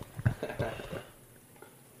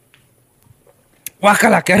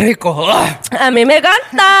 Guácala, qué rico. Ah. A mí me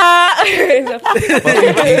encanta.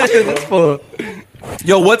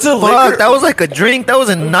 Yo, what's a Fuck, liquor? that was like a drink. That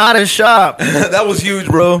was not a shot. That was huge,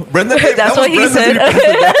 bro. Brenda. That's that what was he Brenda's said.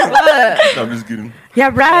 No, I'm just kidding.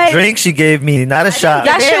 Yeah, right. Drink she gave me, not a shot.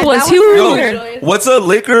 That shit was Yo, huge. what's a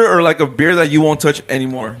liquor or like a beer that you won't touch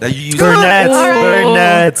anymore? That you use? Burnett's, Oh.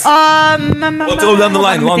 Burnett's. Let's go down the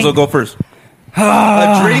line. Lonzo, go first.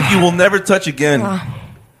 A drink you will never touch again.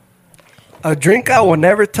 A drink I will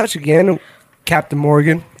never touch again. Captain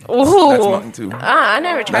Morgan. That's Ooh. mine too. I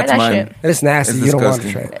never tried That's that mine. shit. It's nasty. It's You don't want to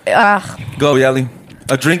disgusting. try it. Go, Yali.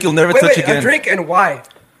 A drink you'll never Wait, touch wait. again. A drink and why?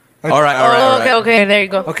 All right. Oh, okay, there you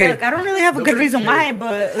go. Okay. Look, I don't really have a good reason why,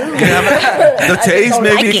 but The taste, don't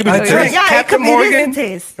maybe like it could be it. the A taste. drink. yeah, it Captain could be Morgan. the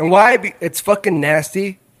taste. And why? It's fucking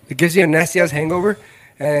nasty. It gives you a nasty ass hangover,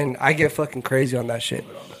 and I get fucking crazy on that shit.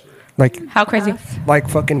 Like How crazy?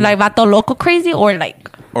 fucking Like vato loco crazy or like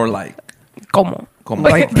Or like, como? como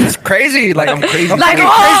like it's crazy. Like I'm crazy. Like, fucking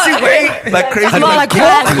oh! crazy way. like crazy, Smell like, like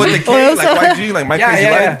crack. with the K, like YG, like my Yeah, crazy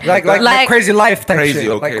yeah, life. yeah. Like Like- crazy life type crazy, shit.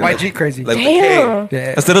 okay. Like YG crazy. Like the Damn. K.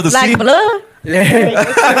 Yeah. Instead of the C. Like blood? Yeah.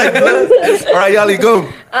 All right, Yali, go.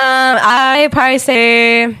 I probably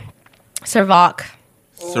say Servac.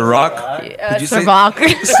 Ciroc. Did you say Servac.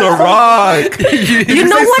 Ciroc? You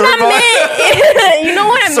know what I meant. You know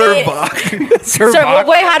what I meant. Ciroc.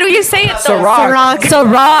 Wait, how do you say it? though? Ciroc.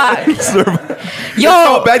 Ciroc. Yo,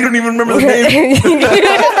 so bad you don't even remember the name.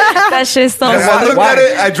 that shit's so I looked at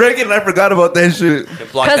it, I drank it, and I forgot about that shit.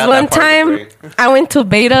 Because one time I went to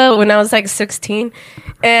beta when I was like 16.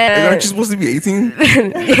 And Aren't you supposed to be 18?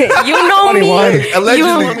 you know me.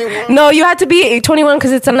 Allegedly. No, you had to be 21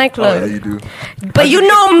 because it's a Oh, nightclub. yeah, you do. But you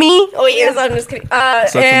know me. Oh, yes, I'm just kidding. Suck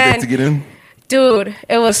some dick And to get in. dude,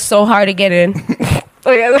 it was so hard to get in.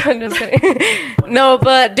 Oh, yeah, I'm just kidding. No,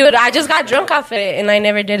 but dude, I just got drunk off it and I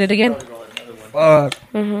never did it again.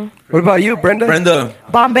 What about you, Brenda? Brenda.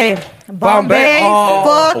 Bombay. Bombay?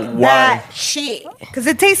 Fuck why? that shit. Because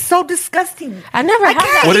it tastes so disgusting. I never I had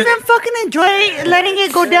that. can't even fucking enjoy letting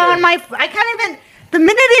it go down my... I can't even... The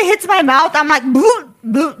minute it hits my mouth, I'm like... Blue,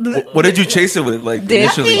 blue, blue. What did you chase it with, like, Dick.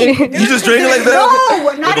 initially? You just drank it like that?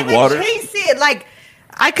 No, not With the even water? chase it. Like,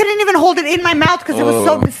 I couldn't even hold it in my mouth because it was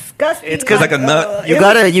so disgusting. It's 'cause Like a nut. You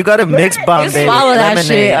gotta mix Bombay swallow with that lemonade.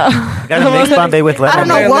 shit. You gotta mix Bombay with I don't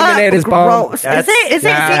lemonade. know what. Lemonade is bomb. Gross. That's Is it? See,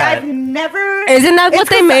 bad. I've never... Isn't that what It's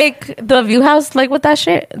they 'cause make the View House like with that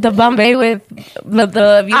shit? The Bombay with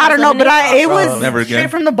the View I House don't know, but lemonade? it was Never again.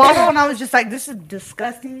 straight from the bottle, and I was just like, "This is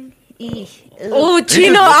disgusting." Eesh. Ew. Ooh,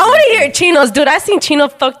 Chino. I want to hear Chino's. Dude, I've seen Chino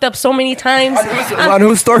fucked up so many times. On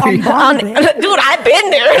whose story? Dude, I've been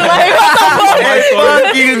there. Like, what the Hey, fuck?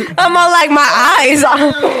 fuck you. I'm all like, my eyes.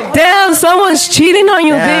 Damn, someone's cheating on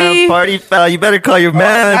you, Damn, babe. party foul. You better call your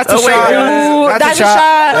man. That's a shot. Ooh, that's a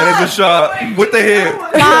shot. That is a shot. With the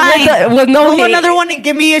hit. With no Pull hit. another one and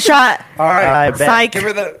give me a shot. All right. I bet. Psych. Give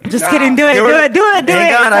her the. Just kidding. Do it. Give Do her it. Do it. Do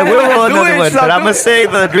Hang it. on, I will roll Do another it, one, son, but I'm do gonna it. say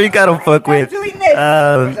the drink I don't fuck with. Doing this.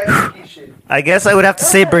 I guess I would have to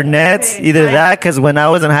say Burnett's. Either that, because when I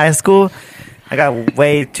was in high school, I got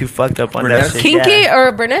way too fucked up on Burnett's? that shit. Kinky yeah.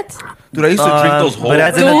 or Burnett? Dude, I used to drink those whole. But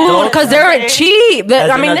as an Dude, adult, because they're cheap. as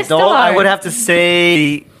I an mean, they still adult, are. I would have to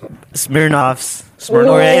say Smirnoffs. Or Ooh,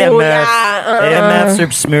 AMFs. yeah, AMFs or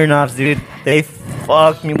Smirnoffs, dude. They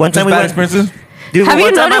fucked me. One time Just we bad went, experiences? dude. Have you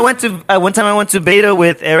One time noticed- I went to Beta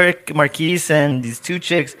with Eric Marquise and these two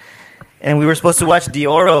chicks, and we were supposed to watch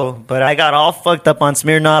Dioro, but I got all fucked up on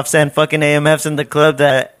Smirnoffs and fucking AMFs in the club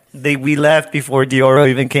that we left before Dioro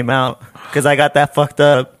even came out because I got that fucked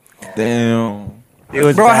up. Damn. It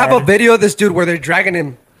was Bro, I have a bad. video of this dude where they're dragging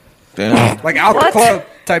him Damn. like out What? the club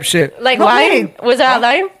type shit. Like, No why? way. Was that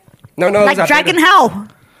lime? No, it was Like at dragging Beta. how?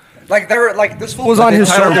 Like they were like this fool was on They his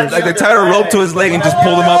tied a- shoulders. like they tied a rope to his leg and just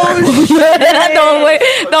pulled him out. Don't wait.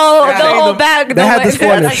 Don't hold back. They had this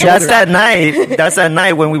one in his That's that night. That's that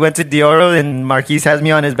night when we went to Dioro and Marquise has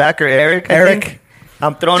me on his back, or Eric. I Eric. think.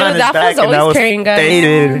 I'm thrown Dude, on his that back, fool's and that always was carrying guns. Oh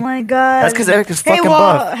faded. my god. That's 'cause Eric is Hey, fucking well,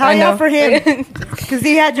 buff. hell I yeah know. for him. Because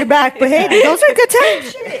he had your back. But hey, those are good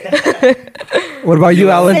times. Shit. What about you,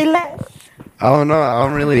 Say Alan? less. I don't know. I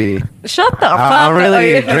don't really. Shut the fuck I don't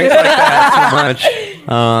really up. drink like that too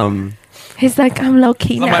much. He's like, I'm low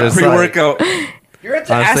key On now. my Just pre-workout. You're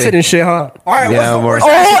into Honestly. acid and shit, huh? All right, Yeah, what's the more- worst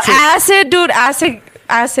Oh, acid trip? acid, dude. Acid.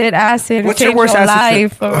 What's your Change worst acid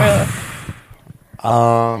life, for real.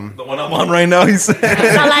 The one I'm on right now, he said.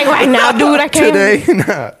 Not like right now, dude. I can't.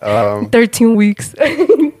 Today, 13 weeks.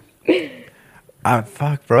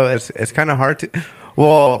 fuck, bro. It's kind of hard to.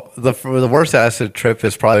 Well, the worst acid trip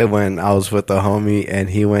is probably when I was with a homie and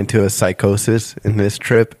he went to a psychosis in this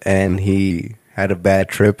trip and he had a bad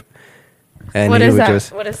trip. And What he is would that?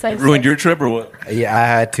 just What is that? Ruined your trip or what? yeah, I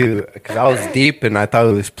had to because I was deep and I thought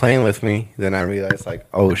he was playing with me. Then I realized like,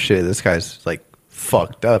 oh shit, this guy's like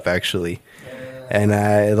fucked up actually. And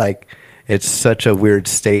I like it's such a weird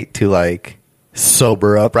state to like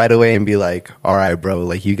sober up right away and be like, all right, bro,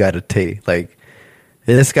 like you got to take like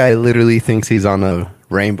this guy literally thinks he's on a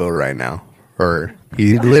rainbow right now, or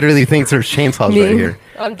he literally thinks there's chainsaws Me? right here.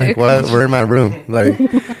 I'm Like dick. what? We're in my room, like,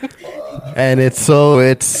 and it's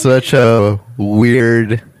such a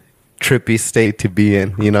weird, trippy state to be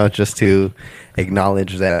in, you know, just to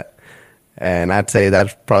acknowledge that. And I'd say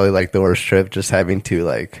that's probably like the worst trip, just having to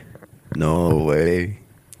like, no way,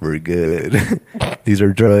 we're good. These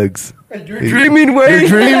are drugs. You're dreaming, way. You're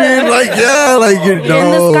dreaming, like yeah, like you're in the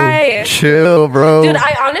no, sky. chill, bro. Dude,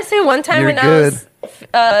 I honestly, one time You're when good.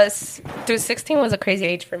 I was, dude, 16 was a crazy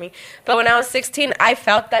age for me. But when I was 16, I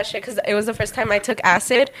felt that shit because it was the first time I took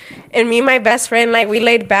acid. And me and my best friend, like, we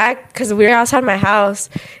laid back because we were outside my house.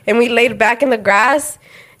 And we laid back in the grass.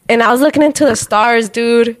 And I was looking into the stars,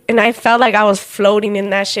 dude. And I felt like I was floating in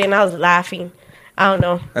that shit. And I was laughing. I don't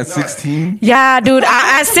know. At 16? Yeah, dude.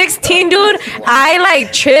 At 16, dude, I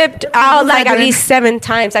like tripped out like at least 7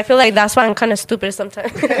 times. I feel like that's why I'm kind of stupid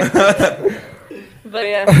sometimes. But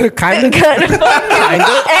yeah. Kind of.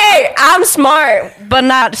 Hey, I'm smart, but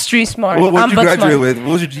not street smart. What I'm did you book graduate smart. with? What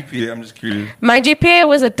was your GPA? I'm just curious. My GPA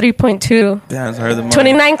was a 3.2. Damn, it's higher than mine.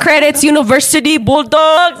 29 credits, University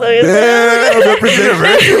Bulldogs. Yeah, represent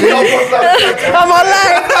I'm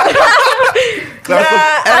online.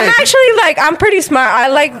 Yeah, I'm actually like, I'm pretty smart. I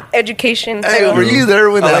like education. Hey, so- were you there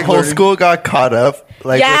when that like whole learning. school got caught up?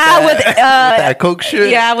 Like Yeah, with, with that coke shit?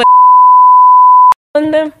 Yeah, with on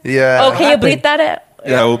them. Yeah. Oh, can you bleep that out?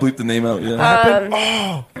 Yeah, we'll bleep the name out.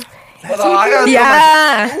 Yeah.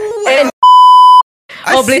 Yeah. And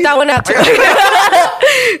bleep that one out too.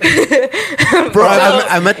 Bro,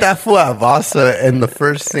 I met that fool at Vasa, and the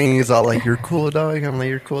first thing he's all like, "You're cool, dog." I'm like,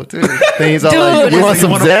 "You're cool too." Then he's all like, Dude. "You want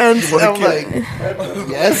some Zans?" I'm like,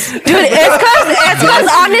 "Yes." Dude, it's cause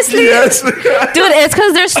honestly, dude, it's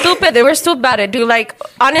cause they're stupid. They were stupid about it, dude. Like,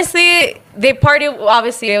 honestly, they partied,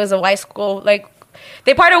 obviously it was a white school. Like,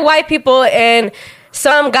 they partied with white people, and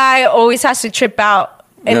some guy always has to trip out.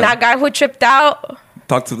 And Yeah. that guy who tripped out,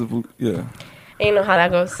 Talk to the yeah. you know how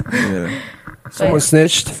that goes. Yeah. Someone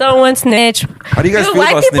snitched. Someone snitch. How do you guys Dude, feel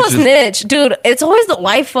white about people snitches? snitch. Dude, it's always the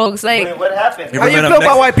white folks. Like, What happened? How you feel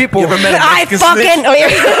about white people? You ever met a I Mexican fucking. snitch? Oh, yeah.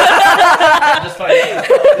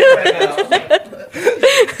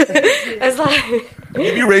 It's like,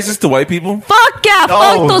 You be racist to white people? fuck yeah,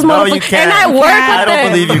 fuck those no, motherfuckers. you can't. And I work I with don't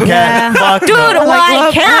them. believe you can. Fuck Dude, no. well,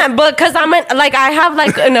 I can't, but because I have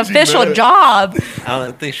like an official job. I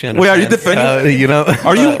don't think she Wait, are you understands. defending- You know?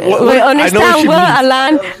 Are you? What, Wait, what understand she what, means.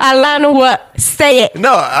 Alan? Alan, what? Say it.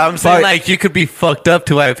 No, I'm saying Like- like you could be fucked up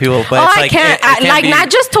to white people, but Oh, it's I like can't. it can't Like, be- not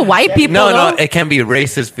just to white people. No, though. it can be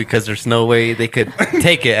racist because there's no way they could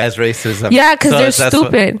take it as racism. Yeah, because So they're that's what-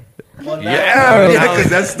 stupid. yeah, because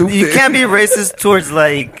that's stupid. You can't be racist towards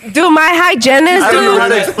like. Dude, my hygienist, I don't know how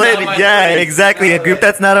dude. to explain it. Yeah, exactly. A group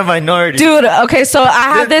that's not a minority. Dude, okay, so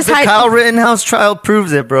I have this the Kyle Rittenhouse trial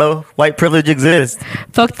proves it, bro. White privilege exists.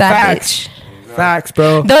 Fuck that Facts. bitch. Facts,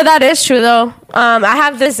 bro. Though that is true, though. I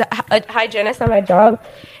have this hygienist at my job.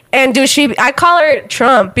 And dude, I call her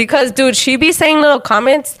Trump because dude, she be saying little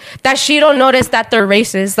comments that she don't notice that they're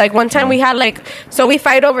racist. Like one time we had so we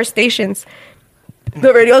fight over stations.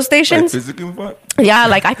 The radio Like stations. physically what? Yeah,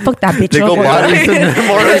 like I fucked that bitch They go over. bodies in the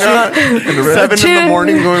morning, 7 in the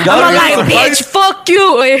morning going I'm bodies. like, bitch, fuck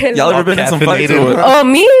you. Y'all ever been in some fights or what? Oh,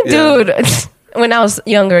 me? Yeah. Dude. When I was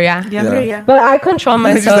younger, yeah. Younger, Yeah. yeah. But I control She's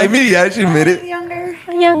myself. like me. Yeah, she admit it.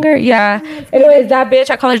 Younger, yeah. Anyways, that bitch,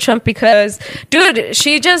 I call her Trump because, dude,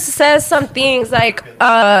 she just says some things like,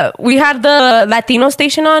 we had the Latino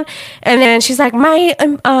station on, and then she's like,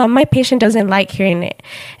 my patient doesn't like hearing it,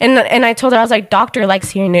 and I told her, I was like, doctor likes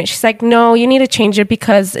hearing it. She's like, no, you need to change it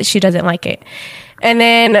because she doesn't like it, and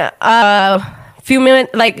then few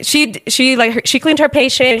minutes, like she cleaned her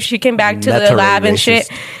patient, she came back to That's the already lab and shit,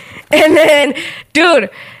 racist. and then, dude.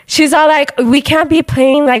 She's all like, we can't be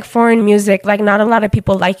playing like foreign music. Like, not a lot of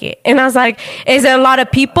people like it. And I was like, is it a lot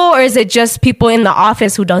of people or is it just people in the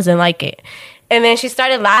office who doesn't like it? And then she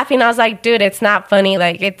started laughing. I was like, dude, it's not funny.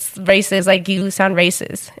 Like, it's racist. Like, you sound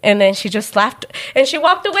racist. And then she just laughed and she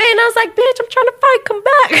walked away. And I was like, bitch, I'm trying to fight. Come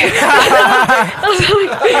back.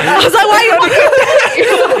 I was like, why you walking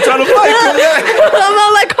Trying to fight. I'm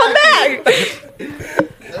all like, come back.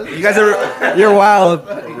 You guys ever? You're wild.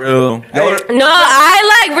 Real. No,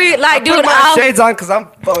 I like, dude, Put my I'll- shades on because I'm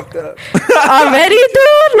fucked up. already,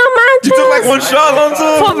 dude. No man. You took like one shot,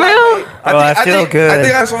 Lonzo. For real. I feel good. I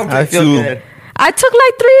think I saw him I take feel two. good. I took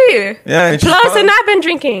like 3. Yeah, and she's Plus, fine. and I've been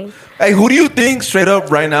drinking. Hey, who do you think straight up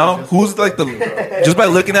right now? Who's like just by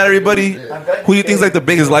looking at everybody? Who do you think is like the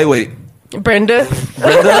biggest lightweight? Brenda.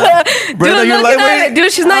 Brenda, Dude, you're look at her. lightweight.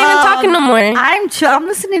 Dude, she's not even talking no more. I'm chill. I'm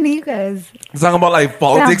listening to you guys. Talking about like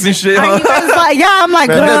politics and shit. Are Huh? you guys like, yeah, I'm like,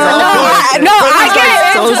 girl. I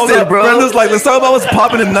get it. Toasted, bro. Brenda's like, let's talk about what's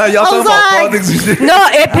popping tonight. Y'all I talking was about like- politics and shit. No,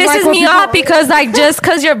 it pisses like, me well, off because like just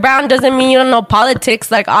because you're brown doesn't mean you don't know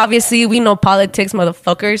politics. Like obviously we know politics,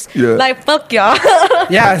 motherfuckers. Yeah. Like fuck y'all.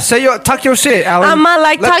 Yeah, talk your shit, Alan. I'ma,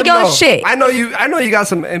 like, Let talk them your know. shit. I know you got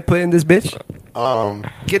some input in this bitch.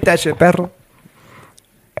 Get that shit, perro.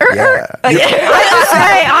 Honestly,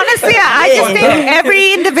 I just think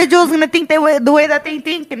every individual is gonna think the way that they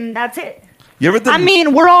think, and that's it. You ever think? I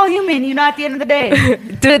mean, we're all human, you know. At the end of the day,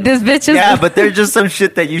 Dude, this bitch is Yeah, but there's just some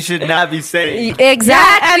shit that you should not be saying.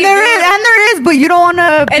 exactly. and there is, but you don't want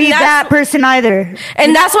to be that's- that person either.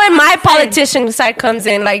 And that's why my politician side comes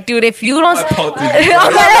in. Like, dude, if you don't, politician.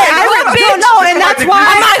 I'm like, bitch. No, and that's why.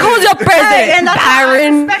 I'm like, who's your president? And that's why I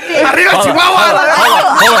Byron. respect it. Arriba, Chihuahua.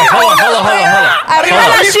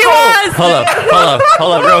 Arriba, she was. Hold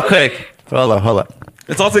up, real quick. Hold up.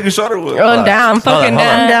 It's all taking a shot or what? Oh, down, fucking hold on.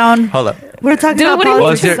 down. I'm down. Hold up. We're talking Dude, about what do you-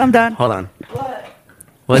 politics. I'm done. Hold on.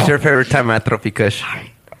 What's your favorite time at Tropikush?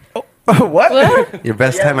 What? Your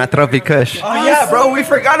best time at Tropikush? Oh yeah, bro, we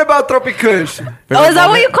forgot about Tropikush. Oh, is that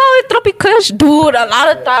what you call it, Tropikush? Dude, a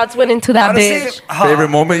lot of thoughts went into that bitch. Favorite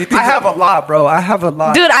moment? You think I have a lot, bro. I have a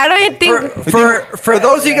lot. Dude, I don't even think. For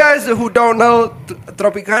those of you guys who don't know,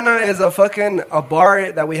 Tropicana is a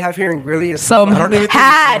bar that we have here in Greeley. It's Some don't even think-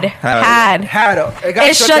 had. It got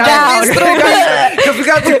It shut down. because we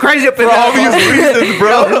got too crazy up in For there. obvious reasons,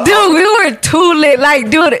 bro. Dude, we were too lit. Like,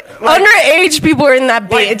 dude, underage people were in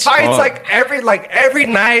that Like bitch. fights every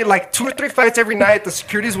night, like 2 or 3 fights every night. The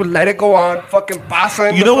securities would let it go on, fucking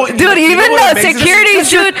passing. You know what? Dude, you know even what the amazes me? security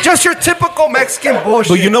dude. Just your typical Mexican bullshit.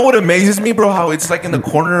 But you know what amazes me, bro? How it's like in the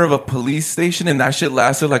corner of a police station, and that shit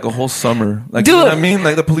lasted like a whole summer. Like, you know Dude. what I mean?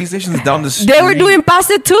 Like the police station's down the street. They were doing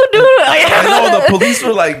pasta too, dude. I know the police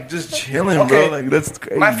were like just chilling, Okay. bro. Like that's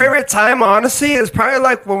crazy. My favorite time, honestly, is probably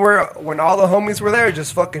like when all the homies were there,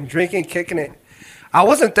 just fucking drinking, kicking it. I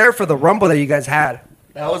wasn't there for the rumble that you guys had.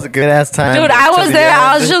 That was a good ass time. Dude, I was To be there. I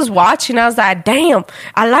honest. was just watching. I was like, damn,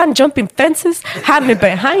 Alan jumping fences, had me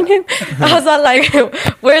behind him. I was all like,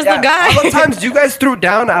 where's the guy? All the times you guys threw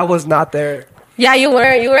down, I was not there. Yeah, you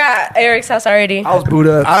were. You were at Eric's house already. I was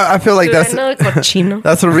Buddha. I feel like Dude, that's I know, cochino.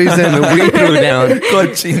 that's the reason we threw down.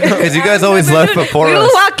 Because you guys always left before We would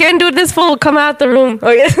us. walk in, dude. This fool would come out the room. Oh,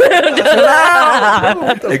 yeah.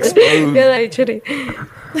 Exposed. You're like, chitty.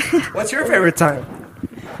 What's your favorite time?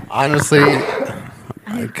 Honestly,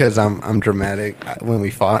 because I'm dramatic when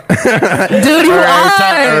we fought. Dude, you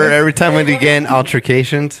are. Every time we begin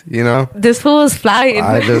altercations, you know, This fool was flying.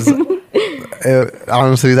 I just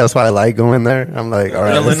honestly that's why I like going there. I'm like, all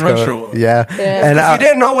right, Adrenaline let's rush go. or what? Yeah, Yeah. and You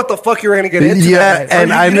didn't know what the fuck you were gonna get into. Yeah, that night. and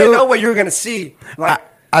you I didn't knew- know what you were gonna see. Like,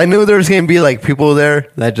 I knew there was gonna be like people there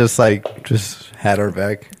that just had our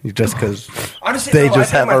back, just because honestly, they no,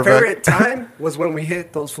 just I have think our my favorite back. time was when we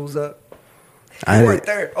hit those fools up. I You weren't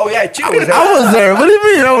there. Oh yeah, Chico was there. I was there. What do you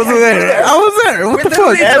mean I wasn't there? I was there. What the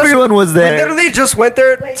literally fuck? just- Everyone was We there. literally just went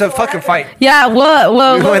there to fucking fight. Yeah, what We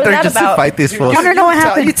was went there that just to about? fight these fools. I don't know what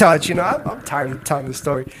happened. You tell it. You know, I'm tired of telling this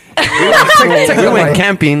story. We went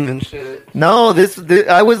camping and shit. No, this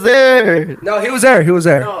I was there. No, he was there. He was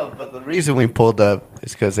there. No, but the reason we pulled up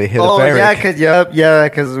is because they hit Oh a yeah,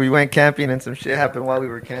 barrack. cause we went camping and some shit happened while we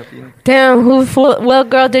were camping. Damn, what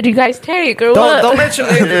girl did you guys take? Or what? Don't mention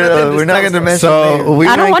names. We're not gonna mention. So names. we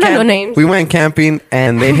I don't went wanna know names. We went camping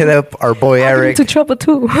and they hit up our boy I got Eric. into trouble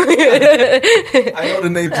too. I know the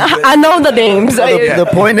name. I know the names. The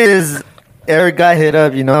point is, Eric got hit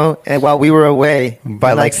up, you know, and while we were away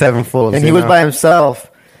By like 7 fools. and he you was know? by himself,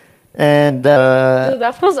 and Dude,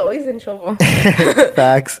 that fool's always in trouble.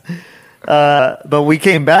 facts. But we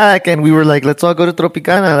came back and we were like, let's all go to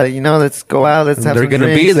Tropicana, like, you know, let's go out, let's have They're some gonna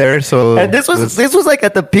be drinks. there, so And this was like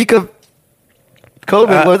at the peak of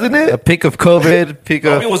COVID, wasn't A it? peak of COVID, peak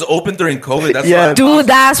of. It was open during COVID. That's Yeah. why. Dude,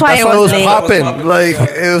 that's why That's it why it was was late. popping. Like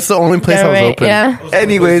it was the only place Yeah, that was right, open. yeah.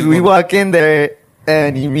 Anyways, we walk in there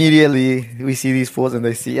and immediately we see these fools and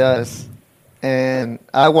they see us. And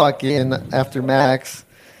I walk in after Max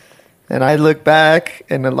and I look back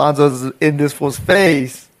and Alonso's in this fool's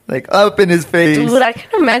face, like up in his face. Dude, I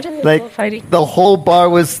can imagine this Like fool fighting. the whole bar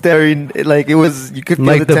was staring, like it was, you could feel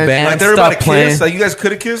Like the the tension. band. Like everybody Stop playing. kissed. Like you guys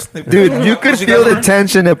could have kissed. Dude, you could feel the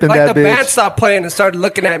tension up in Like that the band bitch. stopped playing and started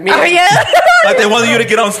looking at me. Oh, yeah. Like they wanted you to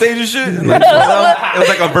get on stage and shit. And like, it was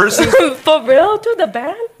like a versus. For real, to the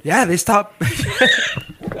band? Yeah, they stopped.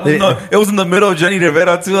 It was in the middle of Jenny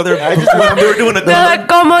Rivera too. They were doing a. They're like,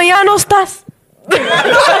 como ya no estás.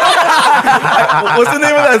 What's the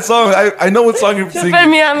name of that song? I know what song you're singing. Ven,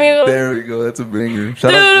 mi amigo. There we go. That's a banger.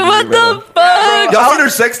 Shout out Dude, to what Jenny Rivera. the fuck? Y'all seen her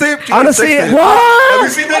sex tape? She got a Honestly, sex tape. What? Have you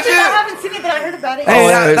seen that I shit? haven't seen it, but I heard about it. Hey,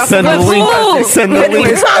 yeah, that's send a the good link. fool. Send the link.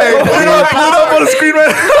 Anyways, Hey, pull it up on the screen right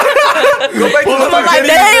now. Go back to the Like,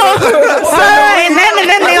 Jenny- And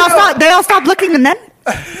then they all stopped looking, and then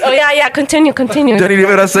Oh, yeah, continue. Jenny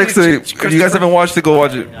Rivera sex tape. If you guys haven't watched it, go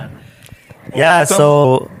watch it. Yeah,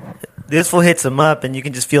 so this fool hits him up, and you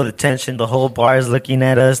can just feel the tension. The whole bar is looking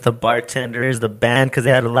at us. The bartenders, the band, because they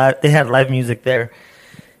had live music there,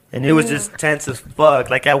 and it was just tense as fuck.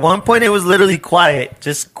 Like at one point, it was literally quiet,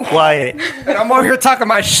 just quiet, And I'm over here talking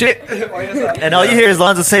my shit. and all you hear is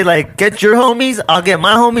Lonzo say like, "Get your homies, I'll get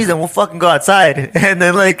my homies, and we'll fucking go outside." And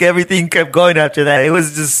then like everything kept going after that. It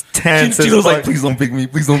was just tense. as Chino's like, fuck. please don't pick me.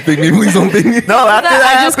 Please don't pick me. Please don't pick me. No, after I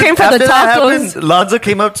that, just happened- came for the after that tacos. happened, Lonzo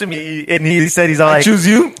came up to me and he said, "He's all like, Choose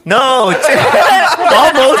you. no, almost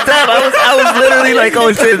that. I was literally like,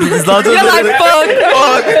 oh shit, is Lonzo You're like, literally-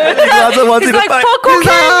 fuck. Lonzo wants He's you to like, fight. fuck,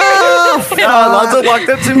 okay. off. Alonzo walked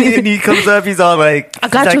up to me and he comes up. He's all like, I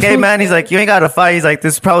got he's you, like, hey fool." man, he's like, you ain't got to fight. He's like,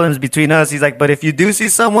 this problem's between us. He's like, but if you do see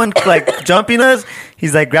someone like jumping us,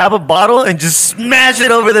 he's like, grab a bottle and just smash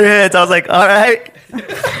it over their heads. I was like, all right.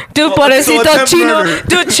 Dude, pobrecito Chino.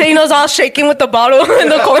 Dude, Chino's all shaking with the bottle in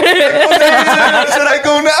the corner. Should I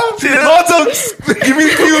go now? Lonzo, give me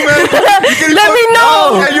the cue, man. Let me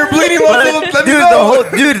know. Yeah, you're bleeding, Lonzo. Let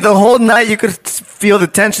me Dude, know. the whole night you could feel the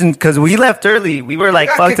tension because we left early. We were like,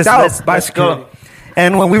 got fuck kicked this, out let's by go. security.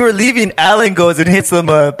 And when we were leaving, Alan goes and hits them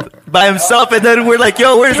up by himself. And then we're like,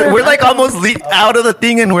 yo, we're like almost out of the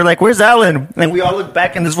thing. And we're like, where's Alan? And we all look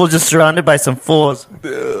back and this fool's just surrounded by some fools.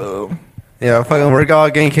 Yeah, fucking, we're all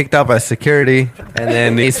getting kicked out by security, and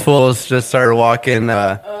then these fools just started walking,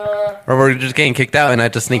 or we're just getting kicked out, and I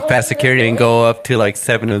just sneak past security and go up to like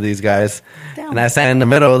 7 of these guys, and I stand in the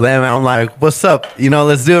middle of them, and I'm like, "What's up? You know,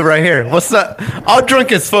 let's do it right here. What's up?" All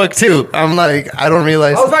drunk as fuck too. I'm like, I don't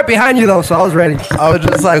realize. I was right behind you though, so I was ready. I was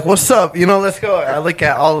just like, "What's up? You know, let's go." I look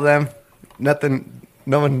at all of them, nothing.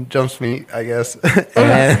 No one jumps me, I guess,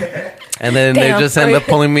 and then they Damn, just end up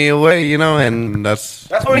pulling me away, you know, and that's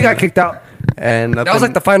when we got kicked out. and nothing, That was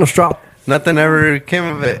like the final straw. nothing ever came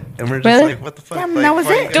of it, and we're just Really? like, what the fuck? Damn, Like, that was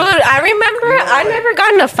why you it? Dude, guys- I remember I never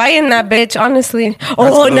got in a fight in that bitch, honestly.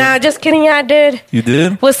 Oh, cool. nah, just kidding. Yeah, I did. You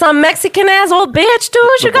did? With some Mexican ass old bitch, dude.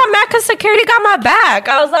 She got mad because security got my back.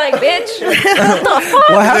 I was like, bitch, what the fuck?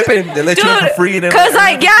 What happened? They let you in for free. And Because,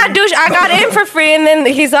 like, yeah, dude, I got in for free. And then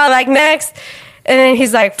he's all like, next. And then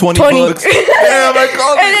he's like, 20 bucks. Yeah, I'm like,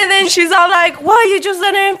 oh, And then she's all like, why you just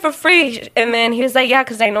let her in for free? And then he was like, yeah,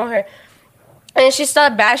 because I know her. And she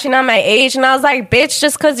started bashing on my age. And I was like, bitch,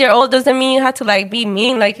 just because you're old doesn't mean you have to, like, be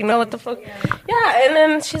mean. Like, you know what the fuck? Yeah. And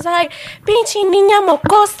then she's like, pinche niña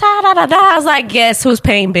mocosa, da da da. I was like, guess who's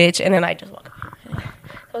paying, bitch? And then I just walked away.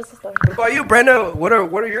 That was the story. What about you, Brenda? What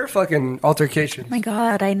are your fucking altercations? Oh my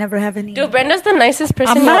God, I never have any. Dude, Brenda's the nicest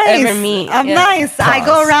person I'm you'll nice. ever meet. I'm Yeah. nice. I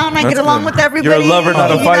go around. I That's get along good. with everybody. You're a lover, not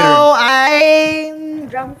a You fighter. know, I'm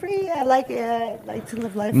drama free. I like it. I like to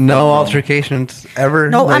live life. No altercations ever.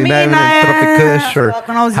 No, I Like, mean, not even Tropic Kush or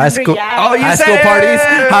when I was high younger, school, yeah. Oh, you high said- school parties,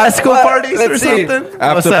 high school What? parties or Let's see. something.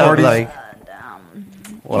 After What's up? parties? Like,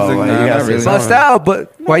 well, He's like, you nah, gotta not say really. something. Bust out,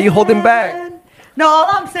 but why you holding back? No, all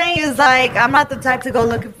I'm saying is like I'm not the type to go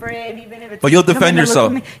looking for it, even if it's. But you'll coming defend to look yourself.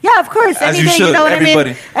 for me. Yeah, of course. As you Anything, should, know what everybody.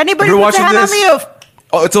 I mean? Anybody If you're puts a watching hand this- on me,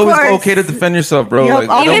 Oh, it's always course. okay to defend yourself, bro. Yep, Like, it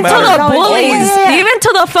always. don't Even to matter. the Always. bullies. Yeah. Even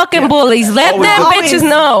to the fucking bullies. Let Always. them Always. bitches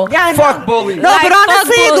know. yeah, I know. Fuck bullies. No, Like, but fuck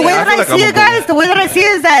honestly, the way bullies. I that feel I like see I'm a it, guys, the way that I see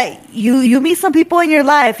it is that you meet some people in your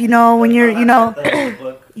life. You know, when you're,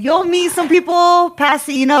 you'll meet some people past,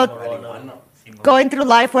 going through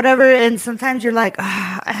life, whatever, and sometimes you're like,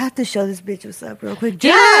 I have to show this bitch what's up real quick.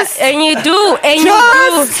 Yeah, and you do. And you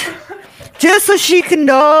Just, do. just so she can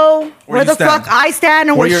know where you the stand. fuck I stand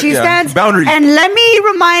and Where where you're- she yeah, stands. boundaries. And let me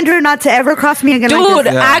remind her not to ever cross me again like Dude,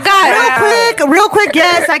 this. I got Real quick,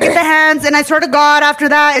 yes, I get the hands, and I swear to God, after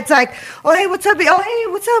that, it's like, oh, hey, what's up? Oh,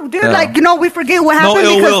 hey, what's up, dude? Yeah. Like, we forget what No happened.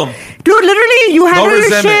 ill because, will. dude, literally, you handle your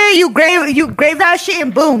resentment. shit, you grave that shit,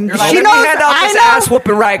 and boom. Like, She let knows, me hand out I this know. ass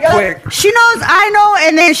whooping right quick. She knows, I know,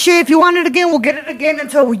 and then shit, if you want it again, we'll get it again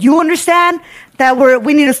until you understand that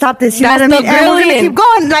we need to stop this. You That's know what I the mean? And we're gonna brilliant. keep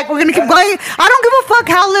going. Like, we're gonna keep going. I don't give a fuck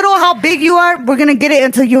how little, how big you are. We're gonna get it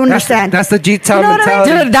until you understand. That's the G-Town You know what I mean?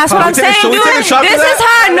 mentality. Dude, that's what I'm saying, Should we dude. take a shot to This that? is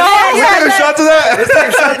how I know. Can we take a shot to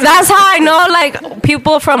that? That's how I know, like,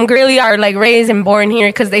 people from Greeley are, like, raised and born here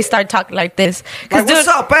because they start talking like this. 'Cause, Like, what's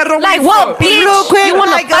up, perro? Like, What's what, up? bitch? Real quick, You want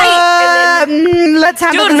to like, fight? And then- let's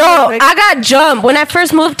handle Dude, this real no, quick. I got jumped. When I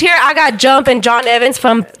first moved here, I got jumped and John Evans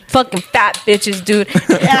from fucking fat bitches, dude.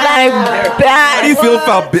 Like, How bad. do you feel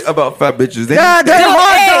about fat bitches? They, Yeah, they're Dude,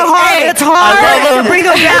 hard. hey, They're hard. hey. It's hard to bring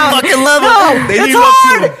them down. Fucking love No, them. They it's need love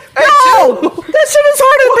hard. too. No, that shit is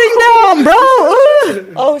hard to bring down, bro.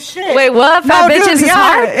 Ugh. Oh shit. Wait, what? Fat No, bitches dude, is yeah,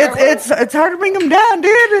 hard? It's hard to bring them down,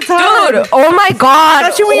 dude. It's hard. Dude, oh my God.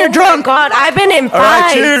 Especially when you're Oh drunk. my God, I've been in All right,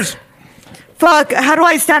 fights. cheers. Fuck. How do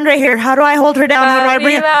I stand right here? How do I hold her down? How do I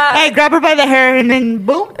bring her? Arriba. Hey, grab her by the hair and then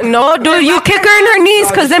boom. No, dude, you kick her in her knees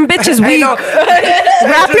because them bitches Hey, weak. no,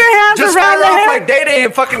 Wrap your hands just around start the off hair. like Day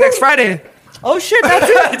and fucking next Friday. Oh shit, that's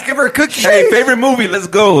it. Give her a cookie. Hey, favorite movie? Let's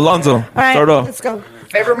go, Lonzo. All right, Start off. let's go.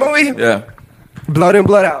 Favorite movie? Yeah, Blood In,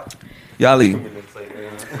 Blood Out. Yali.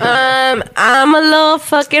 I'm a little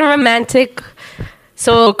fucking romantic.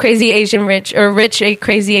 So crazy Asian rich or rich a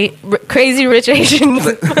crazy rich Asians.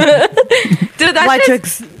 Dude, that's White just,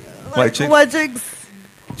 chicks. White chick. White chicks.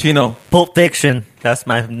 Chino. Pulp Fiction. That's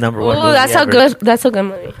my number one. ooh, movie that's ever. a good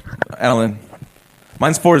movie. Alan.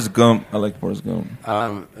 Mine's Forrest Gump. I like Forrest Gump.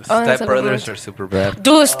 that's Step a Brothers good are super bad.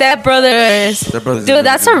 Dude, Step Brothers. Step Brothers is Dude, really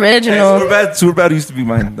that's good. original. Hey, Super Bad used to be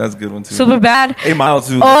mine. That's a good one too. Super bad. 8 Mile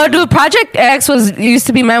too. Oh, dude, Project X used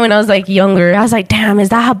to be mine when I was like younger. I was like, damn, is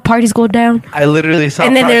that how parties go down? I literally saw.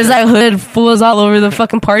 And then there's like hood fools all over the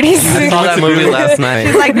fucking parties. I saw that movie last night.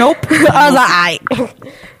 He's like, nope. I was like,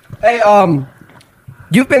 aight. Hey,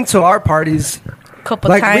 you've been to our parties. Couple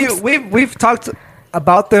Like times. we've talked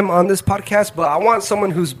about them on this podcast, but I want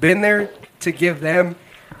someone who's been there to give them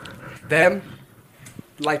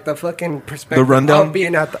like the fucking perspective The rundown? of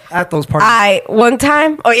being at those parties. One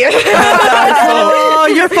time. Oh yeah. Oh,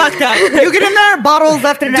 you're fucked up. You get in there, bottles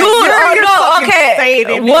left and right. Dude, You're oh no, fucking okay.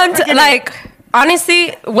 faded. One like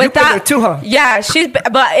honestly, with been that there too, huh? Yeah,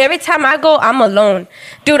 but every time I go, I'm alone.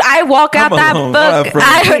 Dude, I walk out I'm that alone. I fuck.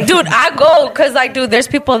 have friends. Dude, I go because like, dude, there's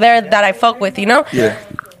people there that I fuck with, you know. Yeah.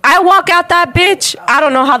 I walk out that bitch. I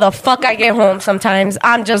don't know how the fuck I get home sometimes.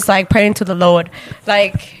 I'm just like praying to the Lord.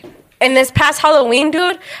 Like, in this past Halloween,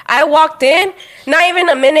 dude, I walked in, not even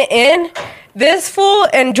a minute in, this fool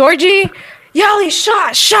and Georgie yelling,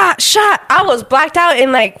 shot, shot, shot. I was blacked out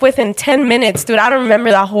in like within 10 minutes, dude. I don't remember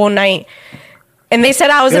that whole night. And they said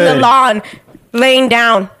I was in the lawn, laying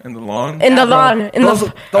down. In the lawn. In the lawn. In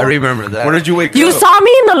the, I remember that. Where did you wake you up? saw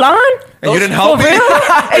me in the lawn? And you didn't help me.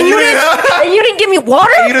 And you didn't give me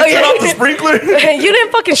water? You didn't turn off the sprinkler. You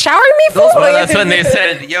didn't fucking shower me, fool? Well, that's when they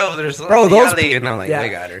said, "Yo, there's Bro, those- Yali," and I'm like, yeah. "I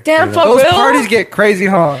got her." Damn, for Those real? parties get crazy,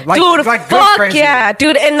 huh? Like, Dude, like good fuck crazy. yeah,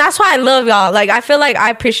 dude, and that's why I love y'all. Like, I feel like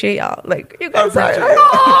I appreciate y'all. Like, you guys are.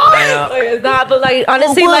 Like, nah, but like,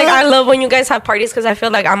 honestly, like, I love when you guys have parties because I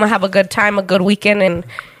feel like I'm gonna have a good time, a good weekend, and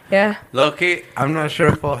yeah, Loki, I'm not sure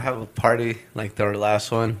if we'll have a party like our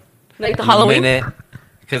last one. like the Halloween.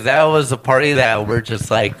 Because that was a party that we're just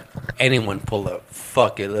like, anyone pull up.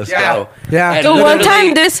 Fuck it, let's Yeah. go. Yeah. And Dude, one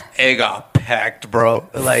literally, time it got packed, bro.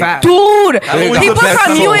 Like, Fat. Dude, Halloween's people the best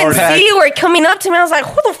from so hard. UNC were coming up to me. I was like,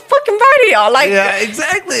 who the fucking party y'all? Like, yeah,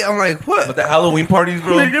 exactly. I'm like, what? But the Halloween parties,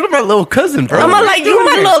 bro. You're my little cousin, bro. I'm like, you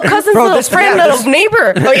my little cousin's Bro, little this- friend, yeah, little this-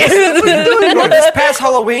 neighbor. Oh, yeah. Bro, this past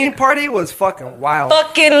Halloween party was fucking wild.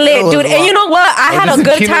 Fucking lit, was dude. And wild. you know what? I had a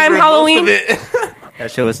good time Halloween.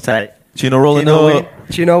 That shit was tight. Chino rolling Chino up.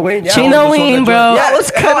 Chino Wayne, yeah. Chino Ween, bro. Yeah, it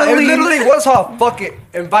was kind of. It literally was all fuck it.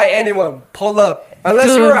 Invite anyone. Pull up. Unless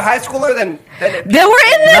you Dude. were a high schooler, then They were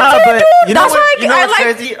in there Nah, too, but dude. you know That's what? why You know I what's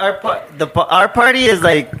like. crazy? Our party is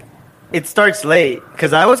like, it starts late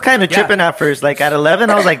because I was kind of tripping at first. Like at 11,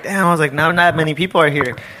 I was like, damn. I was like, not many people are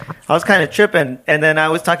here. I was kind of tripping, and then I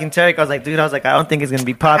was talking to Eric. I was like, dude, I was like, I don't think it's gonna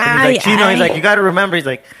be popping. He's like, Chino. He's like, you got to remember. He's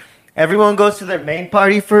like, everyone goes to their main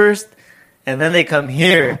party first, and then they come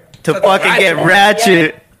here to fucking get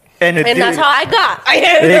ratchet. And And that's how I got.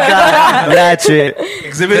 it got ratchet.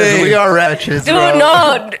 Exhibit Because A. we are ratchets, Dude, bro.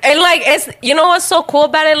 no, and like it's you know what's so cool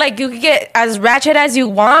about it? Like you can get as ratchet as you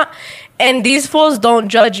want, and these fools don't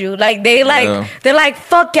judge you. Like they like Yeah. they're like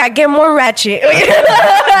fuck yeah, get more ratchet. Dude,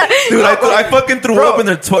 I fucking threw up in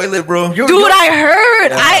their toilet, bro. Dude, I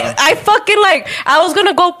heard. I fucking like I was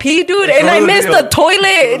gonna go pee, dude, and I missed the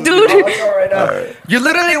toilet, dude. You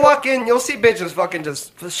literally walk in, you'll see bitches fucking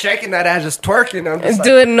just shaking that ass, just twerking. I'm just like,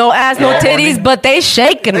 Dude, no ass, no titties, but they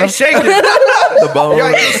shaking they them. shaking. The bone. Yeah,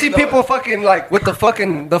 you see people fucking like with the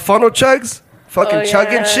funnel chugs, fucking Oh,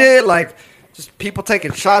 chugging yeah. shit, like just people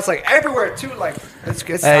taking shots like everywhere too. Like it's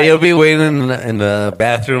Hey, you'll be waiting in the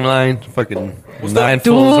bathroom line. Fucking 9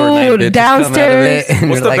 fools or 9 Dude, bitches downstairs. come out of it, and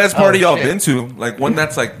What's you're the like, best party oh, y'all shit. been to? Like one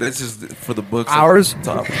that's like this is for the books. Ours?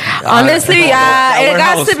 Top. Honestly, yeah, it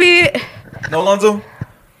warehouse. has to be. No, Alonzo.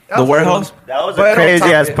 The warehouse. That was But a I don't crazy top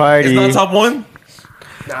ass it. party. It's not top one.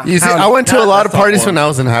 You see, I went to a lot of that's parties top one. when I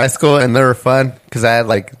was in high school, and they were fun because I had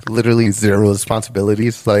like literally zero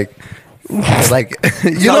responsibilities. Like you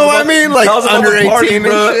know what I mean? Like That was about under the party, 18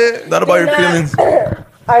 bro. and shit. Not about your feelings.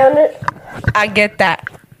 I get that.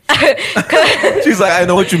 She's like, I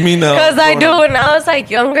know what you mean now. Because I do. When I was like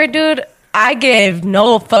younger, dude, I gave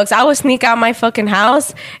no fucks. I would sneak out my fucking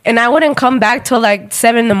house and I wouldn't come back till like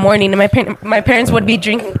 7 in the morning. And my parents would be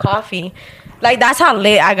drinking coffee. Like, that's how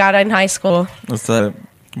late I got in high school. What's that?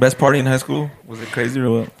 Best party in high school? Was it crazy or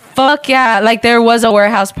what? Fuck yeah. Like, there was a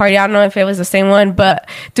warehouse party. I don't know if it was the same one, but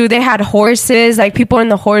dude, they had horses. Like, people in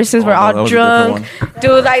the horses were no, that all was a different drunk.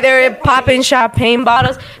 Dude, like, they were popping champagne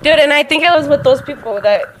bottles. Dude, and I think it was with those people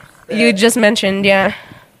that you just mentioned, yeah.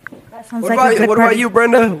 That sounds What like a about good what party. about you,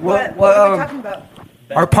 Brenda? What are we talking about?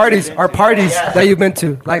 our parties that you've been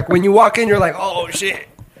to? Like when you walk in, you're like, oh shit.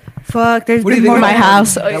 Fuck, there's What do you been think? more My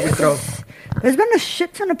house. Oh, That we throw. There's been a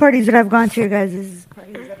shit ton of parties that I've gone to, guys.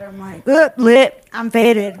 Parties that I'm like, lit. I'm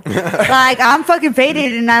faded. Like, I'm fucking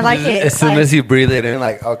faded, and I like it. As soon like, as you breathe it in,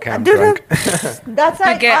 like, okay, I'm dude, drunk. that's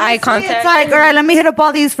like, get eye honestly, contact. It's like, all right, let me hit up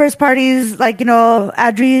all these first parties. Like, you know,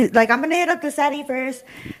 Adri, like, I'm gonna hit up the Sadie first.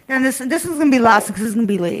 And this is gonna be last because it's gonna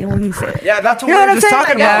be late. When you say it. Yeah, that's what You know we were what I'm just saying?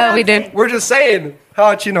 talking Like, about. Yeah, we did. We're just saying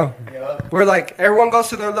how it's, you know, we're like, everyone goes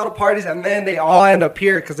to their little parties and then they all end up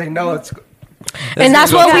here because they know it's. And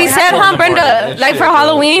that's what we said, huh, Brenda? Like for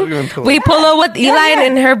Halloween, we pull up with Eli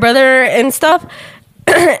and her brother and stuff.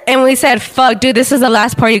 And we said, fuck, dude, this is the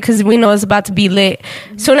last party because we know it's about to be lit.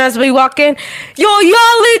 Soon as we walk in, yo,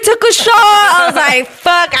 Yali took a shot. I was like,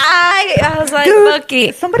 fuck, I was like, Dude, fuck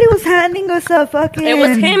it. somebody was handing us a fucking. It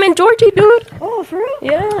was him and Georgie, dude. Oh, for real?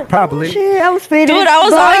 Yeah. Probably. Shit, I was faded. Dude, I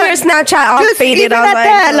was But on your Snapchat all just faded. even I was at like,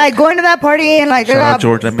 that, like going to that party and like Shout out, I got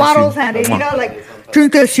George, I miss bottles you. handed, you know, like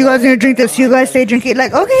drink this, you guys gonna drink this, you guys stay drinking.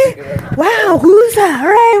 Like, okay, wow, who's that? All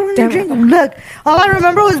right, we're gonna drink. Look, all I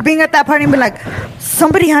remember was being at that party and being like,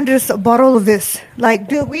 somebody handed us a bottle of this. Like,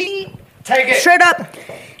 dude, we Take it. straight up,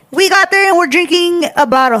 we got there and we're drinking a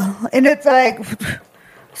bottle, and it's like,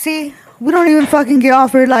 see. We don't even fucking get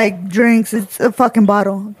offered like drinks. It's a fucking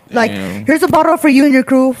bottle. Like, here's a bottle for you and your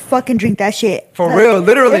crew. Fucking drink that shit. For Like, real,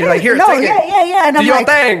 literally, it like, is. here, no, take yeah, it. yeah. And Do I'm your like,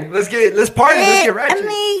 thing. Let's party. Let's get ratchet. I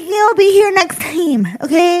mean, he'll be here next time.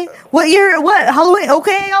 Okay, what year? What Halloween?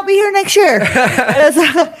 Okay, I'll be here next year.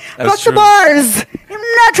 Fuck true. the bars. I'm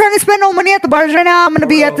not trying to spend no money at the bars right now. I'm gonna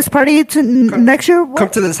be at this party next year. What? Come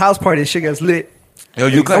to this house party. Shit gets lit. Yo,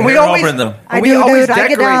 you cut And we hair always, over them. I we do, always dude. I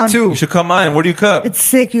get down. decorate too. You should come on. Where do you cut? It's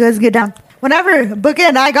sick. You guys get down. Whenever book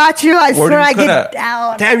in, I got you. I Where do swear you I cut get at?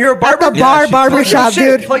 down. Damn, you're a At barber. the bar she- barber Plug your shop,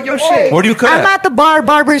 shit. dude. Plug your shit. Where do you cut I'm at? at the bar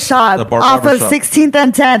barber shop The bar off of barber shop. 16th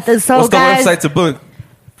and 10th. And so, What's the guys, website to book?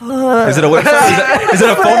 Is it a website? Is it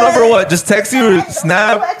a phone number or what? Just text you or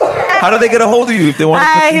snap? How do they get a hold of you if they want to?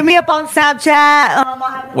 hit me up on Snapchat. I'll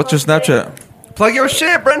have What's your Snapchat? Plug your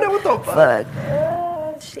shit, Brenda. What the fuck?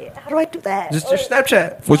 shit. How do I do that? Just your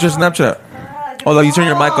Snapchat. What's your Snapchat? Oh, no, you turn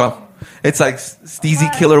your mic off. It's like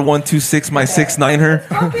Steezy Killer 126 my 69 her.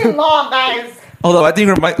 fucking long, guys. Hold on, I think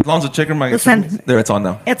her mic. Lonzo, check her mic. Listen. There, it's on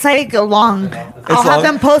now. It's like long. I'll It's have long.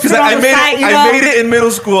 them post it 'Cause on I the made site. it. You I know? made it in middle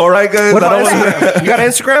school. All right, guys. What I about don't wanna- Instagram? You got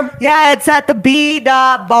Instagram? Yeah, it's at the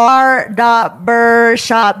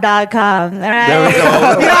b.bar.burshop.com. All right. There we go.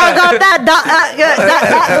 You know, I got that.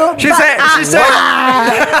 She said. Wait,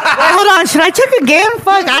 hold on. Should I check again?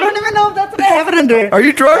 Fuck, I don't even know if that's what I have it under. Are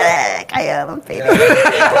you drunk? Heck, I am. I'm faded.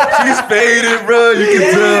 She's faded, bro. You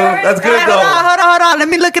can tell. That's good Hold though. on. Let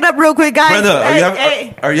me look it up real quick, guys. Brenda,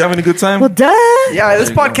 Hey. are you having a good time? Well, duh. Yeah, this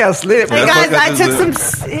podcast lit, Hey bro. Yeah. guys, I podcast took is some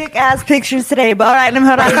sick ass pictures today, but all right, let me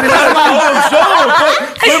hold on. Oh,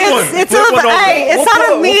 flip one. It's Flip a, one over. hey, it's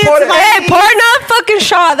not of me. we'll put It's my Hey, pour another fucking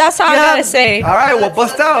shot. That's all I Yeah. gotta say. All right, well,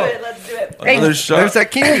 bust out. Another shot. There's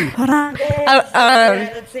that king. Hold on.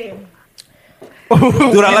 Let's see.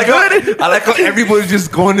 Dude, I like how everybody's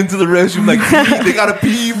just going into the restroom like they gotta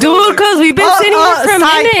pee. bro. Dude, because we've been sitting here for a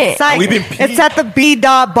minute. Psych. We've been It's at the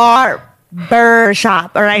b.bar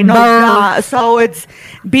shop. All right, no. So it's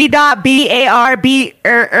b.barb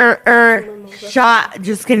shot.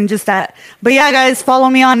 Just kidding, just that. But yeah, guys, follow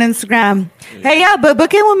me on Instagram. Hey, yeah, but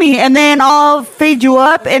book in with me, and then I'll fade you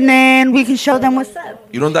up, and then we can show them what's up.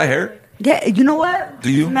 You don't dye hair? Yeah, you know what?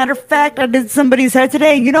 Do you? Matter of fact, I did somebody's hair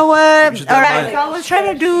today. You know what? should All dye right, mine. so I was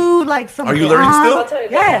trying to do like some. Are you learning still?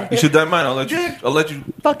 Yeah. You should dye mine. I'll let you.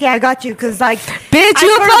 Fuck yeah, I got you. Cause like, Bitch, I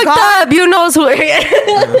you swear to fucked God- up. You knows who.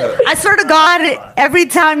 I swear to God, every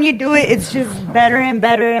time you do it, it's just better and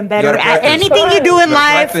better and better. gotta At practice. anything you do in You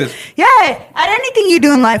gotta life, practice. yeah, at anything you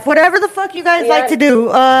do in life, whatever the fuck you guys like to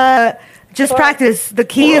do, just practice. The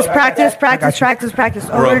key is practice,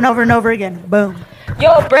 over and over and over again. Boom.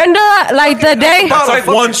 Yo, Brenda, like the day. That's like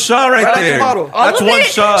one shot right Right, there. bottle. That's one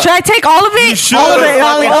shot. Should I take all of it? You should. All of it.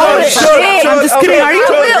 Shit, I'm just kidding. Are you?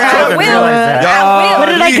 I will. What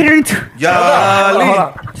did I get into?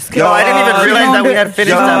 Yali. Yo, I didn't even realize that we had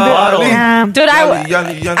finished that bottle. Yeah. Dude, I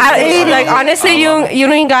like honestly, you don't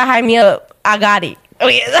even gotta hype me up. I got it. Oh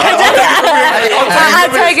yeah, I'll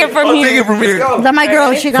take it from I'll take here. it from here. Is that my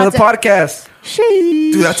girl? She For got the podcast.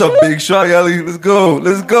 She. Dude, that's a big shot, Yali. Let's go.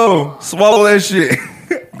 Let's go. Swallow that shit.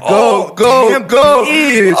 Go. Oh,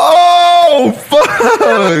 fuck.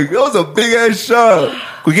 That was a big ass shot.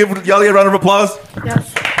 Can we give Yali a round of applause?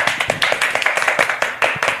 Yes.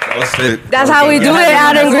 That was sick. That's how we do it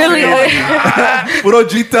out in Greeley. Puro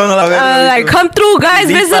G-Town a la verga. Like, come through, guys,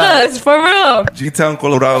 visit us for real. G-Town,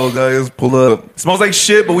 Colorado, guys. Pull up. Smells like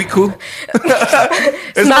shit, but we cool.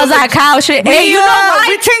 Smells like cow shit. Hey, you know what?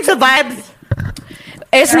 We changed the vibes.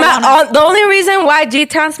 It the only reason why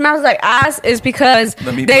G-Town smells like ass is because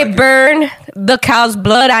Let me they back it. burn the cow's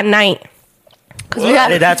blood at night.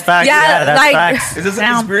 Hey, that's facts. Yeah, Yeah, that's like- facts. Is this a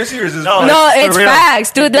conspiracy or is this? No, No, for it's real.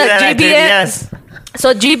 facts, dude. The Do that at GBS.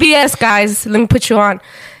 So GBS, guys, let me put you on.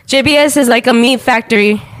 JBS is like a meat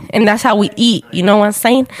factory, and that's how we eat. You know what I'm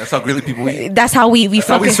saying? That's how really people eat. That's how we That's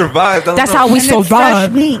how we fucking survive. That's how we And it's fresh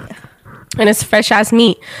survive, meat. and it's fresh ass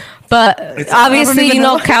meat. But obviously, even you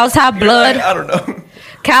know, know. cows have blood. I don't know.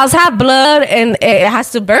 Cows have blood, and it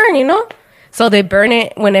has to burn. You know, so they burn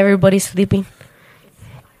it when everybody's sleeping.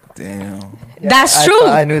 Damn. That's true.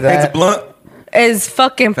 I knew It's that. blunt. It's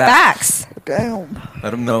fucking facts. Damn.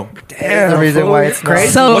 Let them know. That's the reason why it's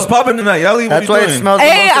crazy. So, What's popping tonight, Yali? What That's are why you it doing? smells. the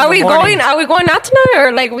hey, most in are the we morning. going? Are we going out tonight,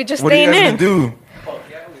 or like we just What are you staying guys gonna in? do?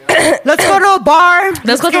 Let's go to a bar.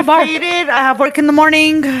 Let's go to get a bar. faded. I have work in the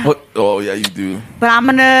morning, What? Oh yeah, you do. but I'm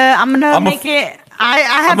gonna make it. I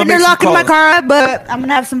have I'ma an make some lock in my calls. car, but I'm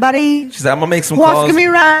gonna have somebody She said, "I'm gonna make some who wants to calls." give me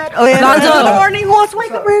a ride. Oh yeah, Lonzo. in the morning. Who wants to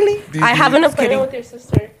wake up early? I have an appointment with your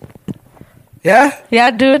sister. Yeah?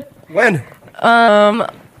 Yeah, dude. When?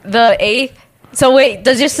 The 8th. So wait,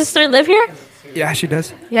 does your sister live here? Yeah, she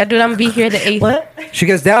does. Yeah, dude, I'm gonna be here the 8th. What? She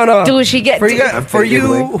gets down. Dude, she get- for you, for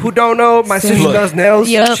you who don't know, my sister Look. does nails.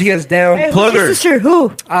 Yup. She gets down. Hey, Plug who's your her. sister? Who?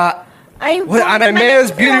 What, on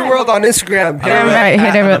Amaya's Beauty World on Instagram. Yeah, right,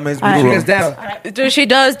 hit her up. She gets down. Dude, she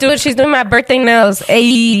does. Dude, she's doing my birthday nails.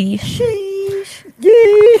 Ayy. Sheesh.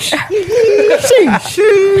 Yeesh.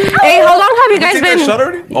 Sheesh. Hey, how long have you guys Take that been? shot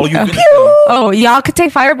already? Oh, you. Oh, y'all could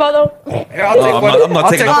take Fireball though. Here, I'll take one. I'm not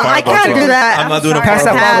I'll taking take a one. I fireball. can't do that. I'm not I'm doing a sorry. Pass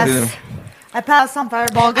that fireball. bottle. dude. I passed on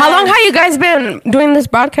Fireball. How long have you guys been doing this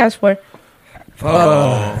broadcast for?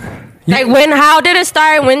 Like when? How did it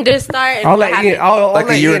start? When did it start? And I'll what let happened? you. I'll Like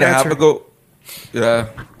let a year Ian and a half answer. ago. Yeah,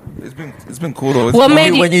 it's been cool though. It's What fun.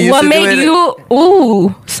 made you? when you used What to do made it- you?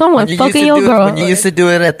 Ooh, someone fucking your girl. When you used to do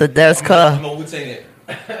it at the desk, No, we're saying it.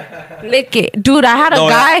 Lick it, dude. I had a No,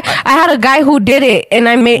 guy. I had a guy who did it, and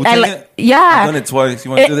I made. I Wu-Tang like. it? I've Yeah. done it twice.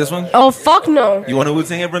 You want to do this one? Oh fuck no! You want to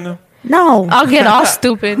Wu-Tang it, Brenda? No. I'll get all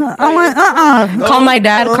stupid. I went, Call my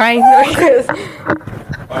dad crying. All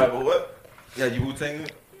right, but what? Yeah, you Wu-Tang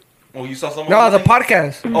it? Oh, you saw someone? No, the Wu-Tang?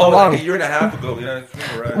 podcast. Oh, long. like a year and a half ago. Yeah, it's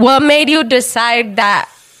been right. What made you decide that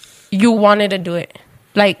you wanted to do it?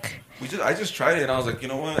 Like, I just tried it and I was like, you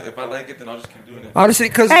know what? If I like it, then I'll just keep doing it. Honestly,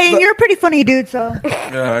 because Hey, you're a pretty funny dude, so.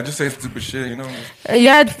 Yeah, I just say stupid shit, you know.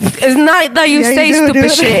 yeah, it's not that you Yeah, you say do, stupid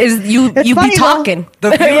dude. shit. Is you It's you be funny, though. talking. the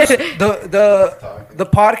views, the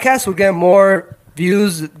podcast will get more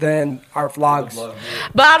views than our vlogs.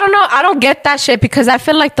 But I don't know. I don't get that shit because I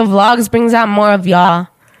feel like the vlogs brings out more of y'all.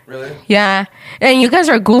 Really? Yeah, and you guys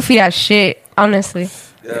are goofy as shit, honestly.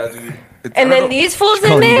 Yeah, dude. And then these fools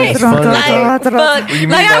in there, Calling you like, guys fuck. What do you mean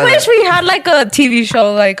Like by I wish that? we had like a TV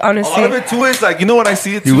show. Like A lot of honestly, it too is like, you know what I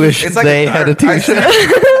see it too? You wish it's like they had a diary.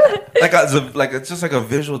 TV like it's just like a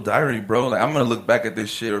visual diary, bro. Like I'm gonna look back at this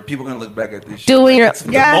shit, or people gonna look back at this shit. Doing your- It's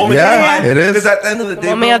the Yeah. moment Yeah, in time. it is. Because at the end of the day,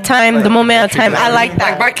 moment bro, of time. The moment of time. I like Like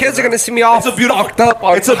that. my kids are gonna see me all It's a beautiful- fucked up.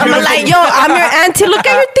 On it's a I'm beautiful, like, yo, I'm your auntie. Look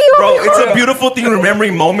at your tío. bro. It's a beautiful thing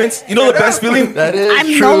remembering moments. You know the best feeling. That is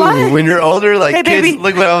I'm no true. lie. When you're older, like Hey, kids, baby.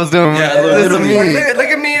 look what I was doing. Yeah, This is literally. me. Look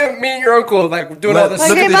at me and your uncle like doing all this. Look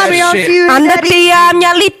Like, hey, at this mommy, I'll shit. see you. I'm the Daddy. tia, I'm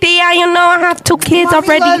your tia. You know I have 2 kids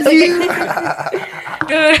Mommy loves already. you.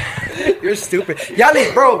 Dude. You're stupid.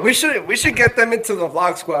 Yali, bro, we should get them into the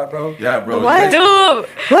vlog squad, bro. Yeah, bro. What? Dude,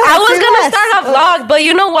 What? I was Say gonna less. start a vlog, but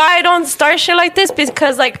you know why I don't start shit like this?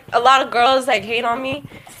 Because like a lot of girls like hate on me.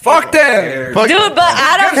 Fuck them. Fuck- Dude, but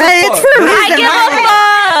I don't. Hey, it's for a I reason, give right? a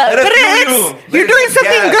fuck. Let us But do it's, you. you're doing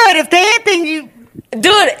something Yeah. good. If they ain't think you.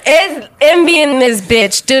 Dude, it's envy in this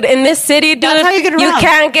bitch. Dude, in this city, dude, That's how you get around.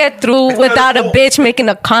 can't get through without a cool. bitch making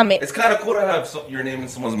a comment. It's kind of cool to have your name in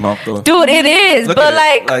someone's mouth, though. Dude, it is, Look but at it.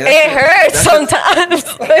 like, Like, it that's- hurts sometimes.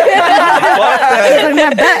 Fuck that. Bring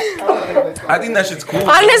that back. I think that shit's cool.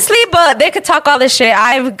 Honestly, but they could talk all this shit.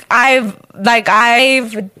 I've done.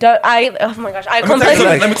 Oh my gosh, I Let me tell you something.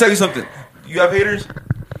 completely. Let me tell you something. You have haters?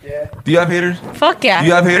 Yeah. Do you have haters? Fuck yeah. Do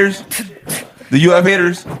you have haters? Do you have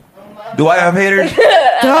haters? Do I have haters?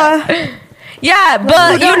 Yeah,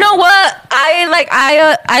 but you know what?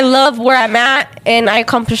 I love where I'm at, and I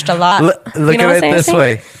accomplished a lot. Look You know at what it I'm this saying?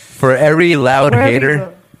 way: for every loud For every hater,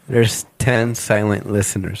 girl. there's 10 silent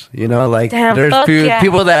listeners. You know, like Damn, there's fuck yeah.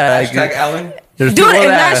 people that Hashtag Alan. There's Dude, people and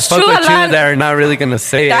that that's fuck true with a you lot. that are not really gonna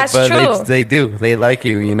say That's it, but true. they do. They like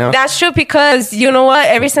you, you know. That's true because you know what?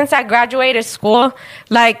 Ever since I graduated school,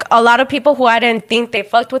 like a lot of people who I didn't think they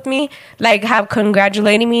fucked with me, like have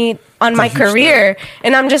congratulated me on my career,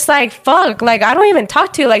 and I'm just like, fuck, like I don't even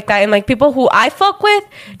talk to you like that, and like people who I fuck with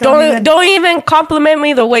don't even compliment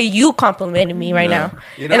me the way you complimented me right now,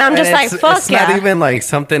 You know, and I'm just like, fuck it's yeah. not even like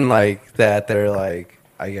something like that. They're like,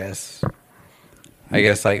 I guess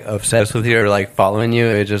like obsessed with you or like following you.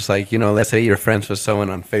 It's just like, you know, let's say you're friends with someone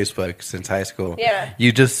on Facebook since high school. Yeah.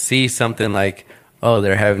 You just see something like, oh,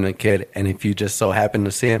 they're having a kid, and if you just so happen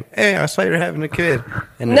to see him, hey, I saw you're having a kid,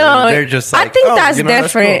 and No, they're just like, I think oh, that's you know,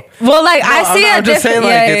 different. cool. Well, like I see I'm it just saying,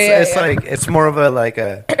 different. like Yeah, it's yeah. like it's more of a like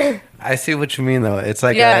a. I see what you mean though. It's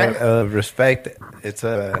like Yeah. a respect. It's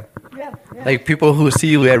a like people who see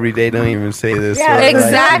you every day don't even say this. Yeah, or, like,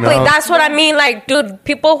 exactly. you know? That's what I mean. Like, dude,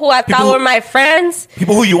 people who I thought People- were my friends.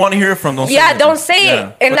 People who you want to hear from don't say Yeah, anything. don't say Yeah.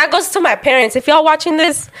 it. And that goes to my parents. If y'all watching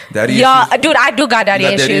this, Daddy y'all, issues? dude, I do got daddy, You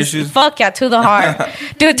got issues. daddy issues? Fuck yeah, to the heart.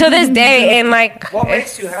 Dude, to this day, and like, What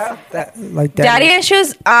makes you have that? Like that? daddy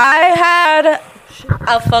issues, I had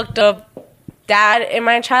a fucked up dad in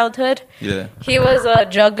my childhood. Yeah. He was a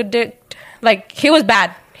drug addict. Like, he was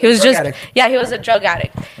bad. He was Drug just, addict. yeah, he was a drug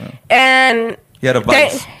addict. And, He had a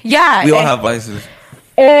vice. yeah. We all and- have vices.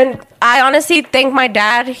 And I honestly thank my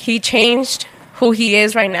dad. He changed who he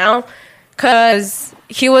is right now because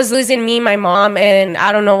he was losing me, my mom, and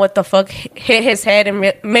I don't know what the fuck hit his head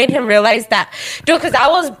and made him realize that, dude, because I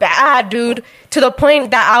was bad, dude, to the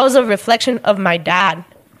point that I was a reflection of my dad.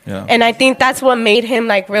 Yeah. And I think that's what made him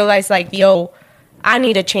like realize, like, yo, I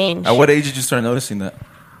need to change. At what age did you start noticing that?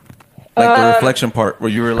 Like the reflection part, where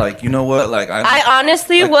you were like, you know what? Like I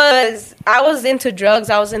honestly like- I was into drugs.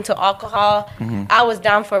 I was into alcohol. Mm-hmm. I was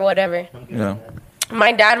down for whatever. Yeah.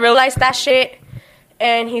 My dad realized that shit,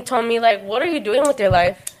 and he told me, like, what are you doing with your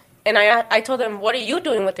life? And I told him, what are you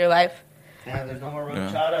doing with your life? Yeah, there's no more Yeah.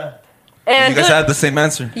 horchata. And You guys dude, had the same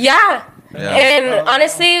answer. yeah. Yeah. And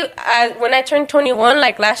honestly, when I turned 21,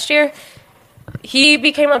 like last year, he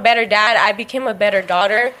became a better dad. I became a better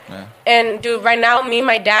daughter. Yeah. And dude, right now, me,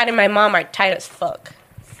 my dad, and my mom are tight as fuck.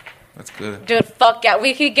 That's good. Dude, fuck yeah.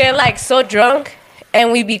 We could get like so drunk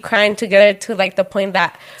and we be crying together to like the point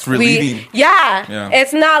that It's relieving. Yeah.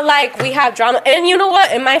 It's not like we have drama. And you know what?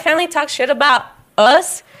 And my family talks shit about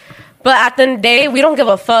us, but at the end of the day, we don't give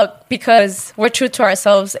a fuck because we're true to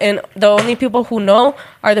ourselves. And the only people who know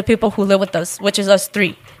are the people who live with us, which is us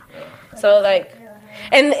three. So like,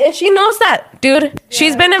 and she knows that, dude.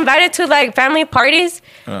 She's been invited to like family parties,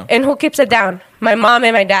 Yeah. and who keeps it down? My mom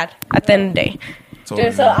and my dad. At the end of the day. Totally.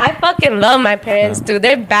 Dude, so I fucking love my parents, dude.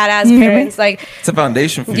 They're badass parents. Like, It's a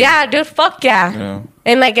foundation for you. yeah, dude, fuck yeah. Yeah.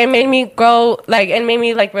 And like, it made me grow, like, it made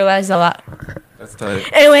me like realize a lot. That's tight.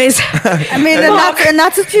 Anyways, I mean, and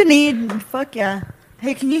that's what you need. Fuck yeah.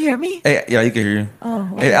 Hey, can you hear me? Hey, yeah, you can hear you. Oh,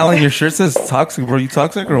 Hey, Alan, your shirt says toxic, bro. You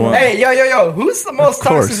toxic or what? Hey, yo, who's the most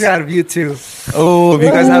course. toxic out of you two? Oh, if you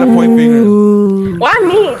guys had a point finger. why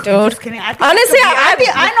me, dude? Just kidding. I think Honestly,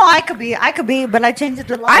 I know I could be, but I changed it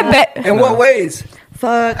to lie. I bet. In what ways?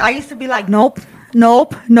 Fuck, I used to be like, nope,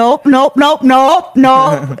 nope, nope, nope, nope, nope,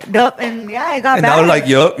 nope, nope, and yeah, it got And bad. now like,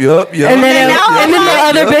 yup. And then, and then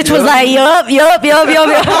the other bitch was like, yup.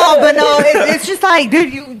 No, but no, it's just like,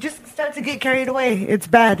 dude, you just start to get carried away. It's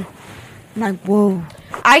bad. I'm like, whoa.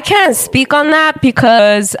 I can't speak on that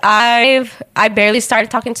because I barely started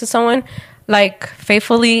talking to someone like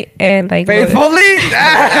faithfully and like Faithfully?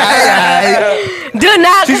 dude,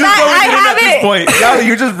 not She's because just rubbing I it in at this haven't. point. Yeah,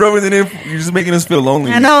 you're just rubbing it in. You're just making us feel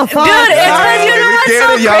lonely. I know, fuck. Dude, it's because you know we what's get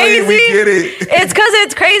so it, y'all. crazy? We get it. It's because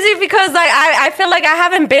it's crazy because like I feel like I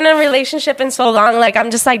haven't been in a relationship in so long. Like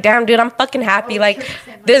I'm just like, damn, dude, I'm fucking happy. Like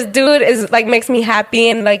this dude is like makes me happy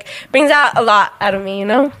and like brings out a lot out of me. You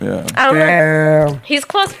know? Yeah. I don't know. Damn. He's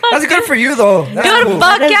close. Fuck, That's good dude. for you, though. That's Dude, cool.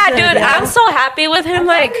 fuck That is yeah, good, dude. yeah. I'm so happy with him.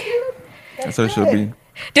 Like, That's what it should be.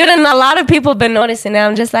 dude, and a lot of people been noticing that.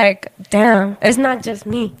 I'm just like, damn, it's not just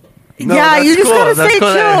me. No, yeah, that's you just cool. gotta That's stay cool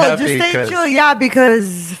that you're chill. happy Just stay 'cause- chill. Yeah,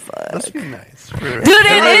 because That's be nice. Dude, it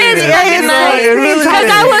is Yeah, fucking it's nice. it really Because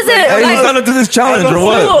I wasn't Hey, who's down like, to do this challenge or ooh,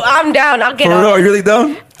 what? I'm down. I'll get For real, up. are you really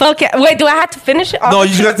down? Fuck yeah. Wait, do I have to finish it? No, you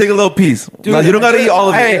just gotta take a little piece. No, you don't gotta eat all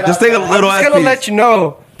of it. Hey, Just take a I'm little just ass gonna piece. let you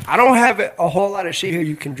know, I don't have a whole lot of shit here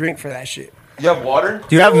you can drink for that shit. You have water?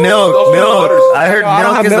 Do you have milk? Those are Milk. waters. I heard No, I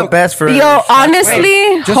don't milk have is the milk. best for. Yo,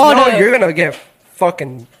 honestly, Just hold know on. you're gonna get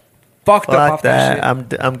fucking fucked up Fuck off that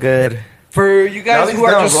that. shit. I'm good. For you guys who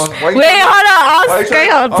are just Wait, hold on. Why I'll you stay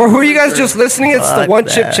trying- on. for who you guys just listening, it's the Fuck one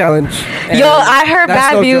chip that. challenge. Yo, I heard That's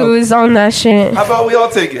bad no joke. views on that shit. How about we all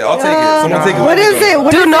take it? I'll take it. Someone take it. what is it?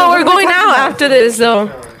 What Dude, is no, it? we're going out after this, though.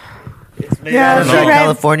 It's made Yeah, out of she that read-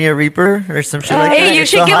 California Reaper or some shit like Hey, that. you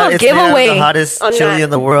It's should the give a hot- it's made out of giveaway the hottest on chili that. in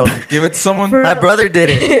the world. Give it to someone. My brother did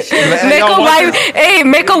it. Make a white, hey,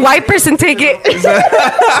 make a white person take it.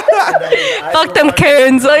 Fuck them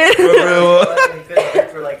Karens.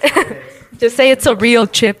 Just say it's a real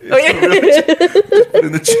chip. Put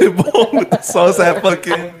in the chip bowl with the sauce at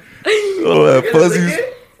fucking. Oh, that fuzzies.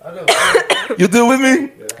 You do it with me?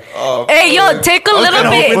 Hey, yo, take a little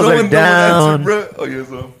bit. Those are down. Oh, yeah,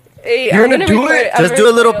 so. Hey, You're I'm gonna do record it? Just do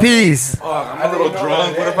a little piece. Oh, I'm a little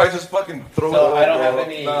drunk. What if I just fucking throw it So I don't away, have bro?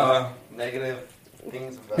 any Nah. negative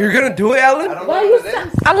things about You're gonna do it, Alan? Why you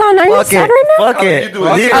sad? Alan, are you Fuck sad it. right now? Fuck it. You do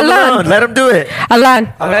it. Leave him Alan. alone. Let him do it.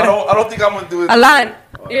 Alan, I don't think I'm gonna do it. Alan,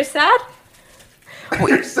 you're sad?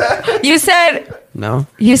 You're sad. You said No.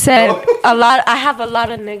 a lot. I have a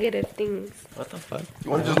lot of negative things. What the fuck?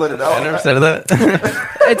 You want to just let it I out? never said that.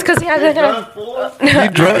 It's because he hasn't had.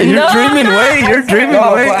 You're No, dreaming no, way. You're dreaming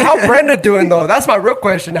No, way. but how Brenda doing though? That's my real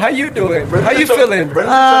question. How you doing? How you feeling?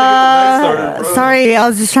 Sorry, I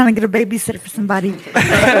was just trying to get a babysitter for somebody.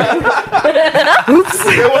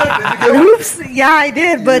 Oops. Yeah, I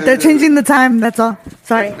did, but they're changing the time. That's all.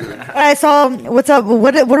 Sorry. All right. So, what's up?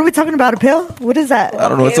 What are we talking about? A pill? What is that? I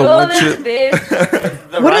don't know. It's a one chip. What is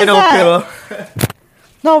Rhino that? pill.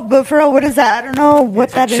 No, but for real, what is that? I don't know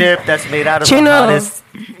what that is. Chip that's made out of Chino. the hottest.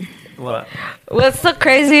 What? What's the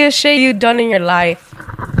craziest shit you done in your life?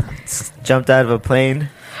 Jumped out of a plane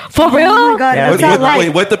For real? Oh my god, Yeah, what's With, that with, like? wait,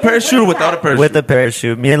 with the parachute or without a parachute? with a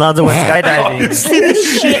parachute. Me and Lonzo went skydiving.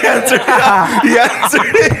 He answered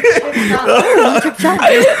it.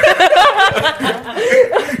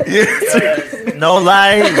 No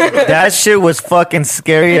lie, that shit was fucking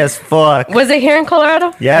scary as fuck. Was it here in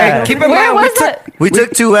Colorado? Yeah. Keep in Where mind, was it? We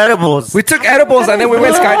took 2 edibles. we took edibles and then we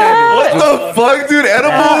went skydiving. What the fuck, dude?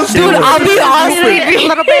 Edibles? Dude, I'll be honest with A you.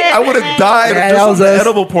 little bit. I would have died Yeah, just that on was the us.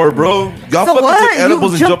 edible part, bro. Y'all So fucking what? took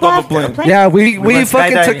edibles and You jumped off a plane. Yeah, we went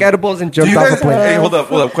fucking took skydiving. edibles and Do jumped you off guys? a plane. Hey, hold up.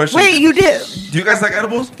 Question. Wait, you did? Do you guys like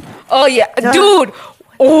edibles? Oh, yeah. Dude.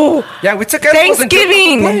 Oh, Yeah, we took edibles and jumped off a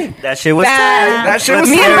Thanksgiving. plane. That shit was Bad. That shit was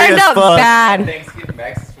Me and scary Brenda, as fuck. bad. Thanksgiving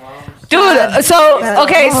Max's mom. Dude, so,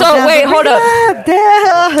 okay, Oh, so damn, wait, but hold up.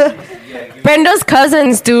 damn. Brenda's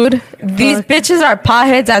cousins, dude. These bitches are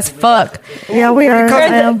potheads as fuck. Yeah, we are. I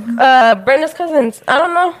am. Brenda's cousins. I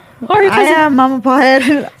don't know. Who are your I cousins? am. I'm a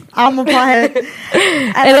pothead. I'm a pothead.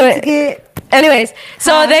 I Anyway. like to get. Anyways,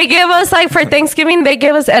 so they gave us like for Thanksgiving, they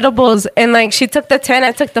gave us edibles, and like she took the 10,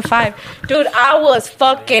 I took the 5. Dude, I was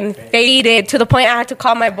fucking faded to the point I had to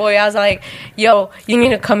call my boy. I was like, "Yo, you need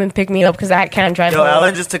to come and pick me up because I can't drive." Yo, home."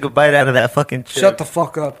 Alan just took a bite out of that fucking chip. Shut the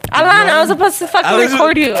fuck up. Alan, I was supposed to fucking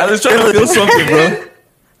record you. I was trying to feel something, bro.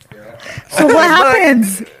 So what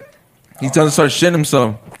happens? He's trying to start shitting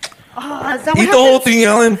himself. Oh, is that what Eat the whole happens? thing,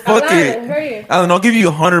 Alan. Fuck Alan, it. hurry. Alan, I'll give you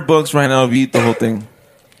 $100 right now if you eat the whole thing.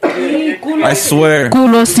 I swear.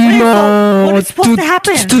 What is supposed to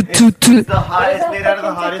happen? The hottest, made out of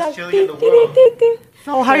the hottest chili in the world.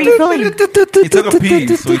 So how are you feeling? He took a pee,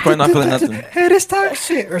 so he's probably not feeling nothing. Hey, this talk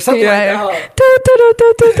shit or something Yeah. like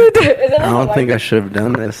that. I don't think I should have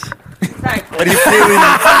done this. What are you feeling?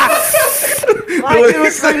 Why, dude,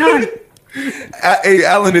 what's going on? Hey,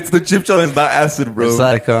 Alan, it's the chip challenge, not acid, bro. It's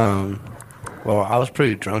like, well, I was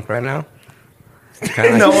pretty drunk right now.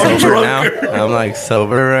 Kind of No, like I'm sober drunker. now. I'm like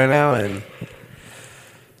sober right now, and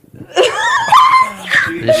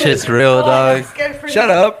this shit's real, dog. Shut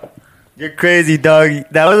up. You're crazy, dog.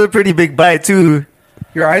 That was a pretty big bite, too.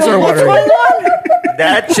 Your eyes are watering.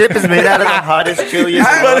 That chip is made out of the hottest chili in the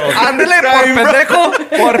world. Ándale, por pendejo.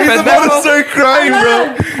 Por He's about to pendejo. start crying,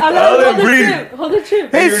 bro. Hold the breathe. chip. Hold the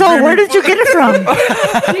chip. Hey, so where did you get it from?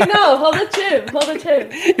 No, hold the chip. Hold the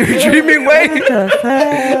chip. You're dreaming way.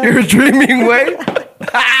 You're dreaming way.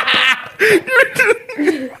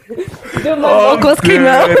 Dude, my vocals came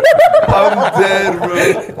out. I'm dead, bro.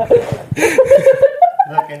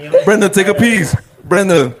 Brenda, take a piece.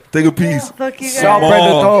 Brenda, take a piece. Fuck you guys. No,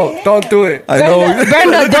 Brenda, don't do it. I know.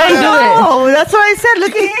 Brenda, don't do it. Oh, that's what I said.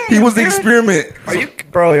 Look at him. He was the experiment. Are you,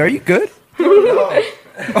 bro? Are you good?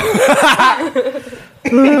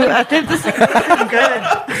 I think this is good.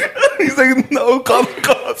 He's like, no, call the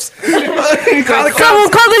cops.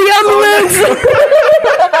 Someone call the ambulance.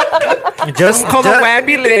 Just, Call the just,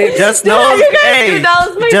 ambulance. just know, You guys hey, do, that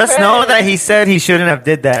was my just friend. know that he said he shouldn't have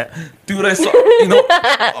did that. Dude, I saw, you know,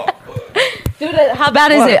 Dude, how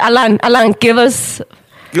bad is it? Alan, give us.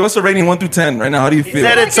 give us a rating 1 through 10 right now. How do you He feel?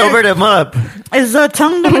 said it sobered him up. Is the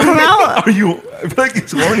tongue gonna come out? Are you, I feel like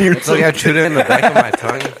it's horny or It's like I something. chewed it in the back of my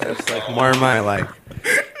tongue. It's like more of my like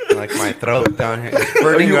my throat down here. It's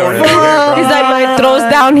burning you over on- here, He's like, my throat's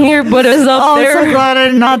down here, but it's up Oh, I'm so there. glad I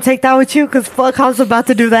did not take that with you, because fuck, I was about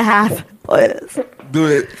to do the half. Do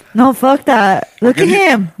it. No, fuck that. Look at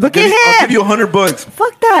him. Look at I'll give him. you $100.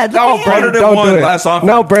 Fuck that. Look No, at him. Brenda, 101 don't do it. last offer.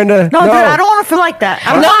 No, Brenda. No, dude, I don't want to feel like that.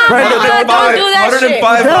 I don't, No, Brenda, don't do that shit.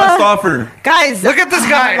 105 last Duh. offer. guys, Look at this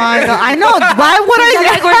guy. oh my God, I know. Why would I?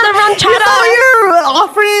 Like, where's the ranchada? You're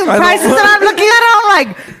offering I know. prices and I'm looking at it. I'm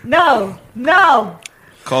like, no.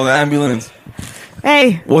 Call the ambulance.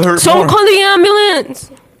 Hey, What hurt So more? call the ambulance.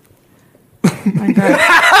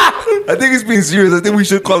 I think he's being serious. I think we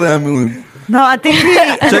should call the ambulance. no, I think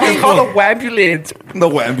Check his Call phone. the ambulance.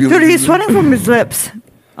 No ambulance. dude, he's sweating from his lips.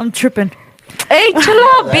 I'm tripping. Hey, chill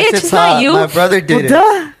out, bitch. Shit's It's not hot. you. My brother did it.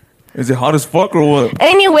 Duh. Is it hot as fuck or what?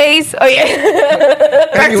 Anyways, oh yeah.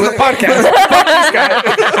 Back to the podcast. Fuck this guy.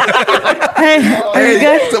 Hey, are you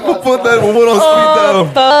good? Someone put that one on speed Oh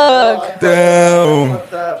fuck. down. Damn.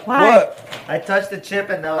 What's up? Why? I touched the chip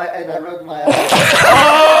and now I rubbed my eye.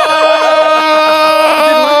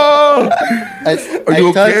 Are you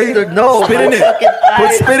okay? No, Spit in my it. fucking Put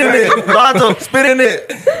eye. spit in it. Lonzo, spit in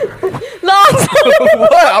it. Lonzo.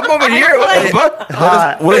 What? I'm over here. What the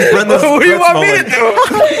fuck? What is Brenda's What do you breath want me to smell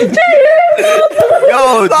like? do?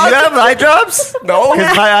 Yo, do you have eye drops? No.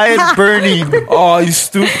 Because my eye is burning. Oh, you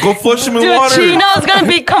stupid. Go flush him in Dude, water. Chino's gonna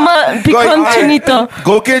become Alright. Chinito.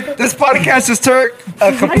 Go get This podcast is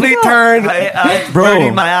a complete turn. I'm Bro.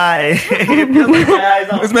 burning my eye. My eye's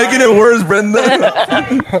on It's making it worse,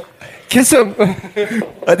 Brenda. Kiss him.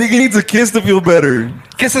 I think he needs a kiss to feel better.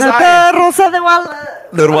 Kiss his La eye. Rosa de Guadalupe.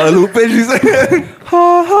 Little Guadalupe, she said.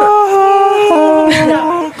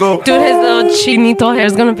 Go. Dude, his little Chinito hair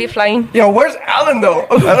is gonna be flying. Yo, where's Alan though?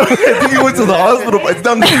 I think he went to the hospital, but it's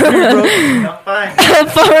down the street, bro. I'm fine.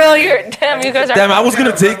 For real, you guys are. Damn, I was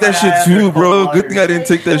gonna take that shit too, bro. Good thing I didn't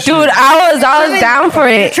take that shit. Dude, I was down for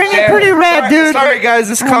it. Turning pretty red, dude. Sorry guys,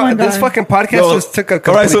 this my this God. fucking podcast Yo, just took a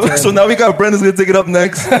all right, complete turn. so now we got Brenda's gonna take it up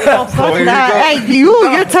next. Fuck that. Hey,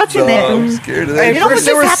 you're touching I'm it. scared of Hey, that. You know what first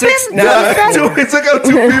there were just six. happened? Now It took out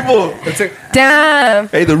 2 people. it's a- Damn.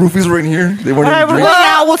 Hey, the roofies were in here. They weren't All right, in the we're drink. going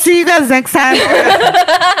out. We'll see you guys next time.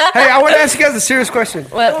 Hey, I want to ask you guys a serious question.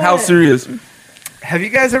 What? How serious? Have you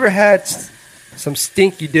guys ever had some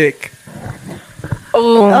stinky dick?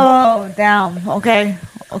 Ooh. Oh, damn. Okay.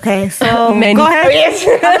 So Many. go ahead.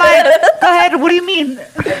 I'm like, go ahead. What do you mean?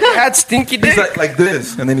 Had stinky dick? He's like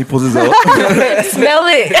this, and then he pulls his out. Smell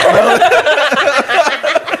it.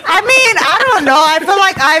 I mean, I don't know. I feel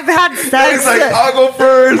like I've had sex. He's like, I'll go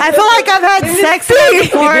first. I feel like I've had sex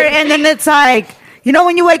before, and then it's like, you know,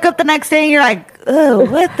 when you wake up the next day and you're like, oh,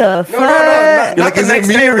 what the fuck? No. You're Not like, the is it next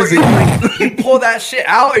me day or is where it you pull that shit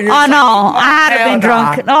out and you're Oh just no, I had to hell been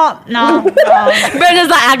nah. drunk. No. Brenda's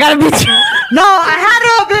like, I gotta be drunk. No, I had to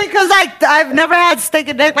have been because like I've never had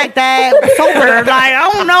stinking dick like that sober. Like,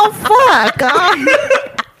 oh no, fuck.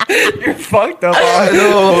 you're fucked up. I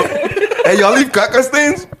know. Hey, y'all leave caca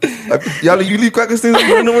stains? You leave caca stains on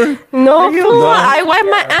your underwear? No, fool, I wipe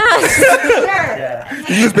my ass.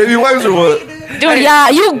 You use baby wipes or what? Dude, yeah,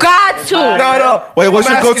 you got to. No. Wait, what's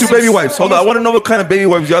I'm your go-to asking baby wipes? Hold on, I want to know what kind of baby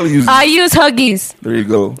wipes y'all use. I use Huggies. There you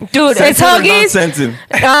go. Dude, it's Huggies. Scented.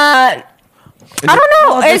 I don't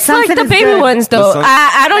know. Oh, the It's like Sunset the is baby good. ones, though. Sun-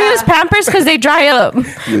 I don't use Pampers because they dry up.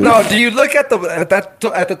 No, do you look at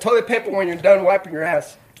the toilet paper when you're done wiping your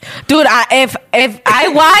ass? Dude, if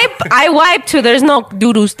I wipe too. There's no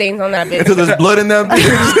doo-doo stains on that Until bitch. there's blood in them.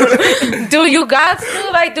 Dude, you got to.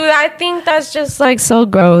 Like, dude, I think that's just like so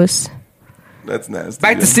gross. That's nasty.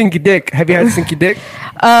 Back to stinky dick. Have you had stinky dick?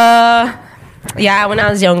 Yeah, when I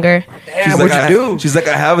was younger. Damn, what'd you do? She's like,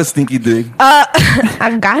 I have a stinky dick.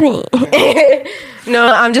 I got it. No,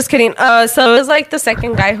 I'm just kidding. So it was like the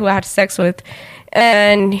second guy who I had sex with,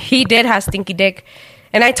 and he did have stinky dick.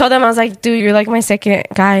 And I told him, I was like, dude, you're like my second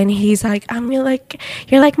guy. And he's like,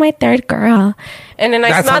 you're like my third girl. And then I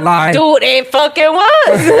That's a smelled, lie. dude, it fucking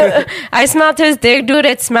was. I smelled his dick, dude.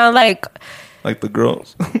 It smelled like, Like the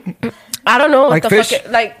girls. I don't know. Like what the fish?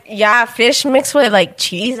 fuck like, yeah, fish mixed with like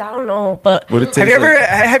cheese. I don't know. But, What it tastes Have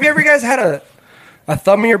like. you ever guys had a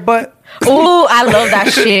thumb in your butt? ooh, I love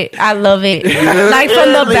that shit. I love it. Like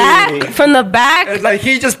from the back. Like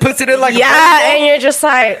he just puts it in like Yeah, and you're just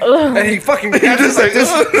like, ugh. and he fucking You're just like this.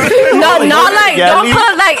 No, not like, Yeah, don't me-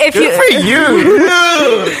 put like, if you, You.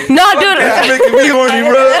 no, dude, It's making me horny,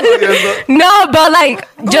 bro. no, but like,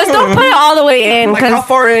 just don't put it all the way in, like how cause,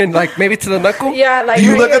 far in? Like maybe to the knuckle? yeah, like, Do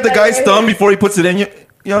you right look here, at the like, guy's right thumb before he puts it in you?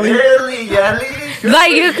 Yali? Really, Yali? here.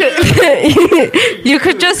 Like you could, you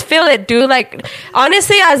could just feel it, dude. Like,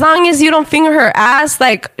 honestly, as long as you don't finger her ass,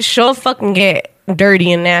 like, she'll fucking get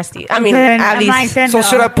dirty and nasty. I mean, Then at I'm like, least, then So no.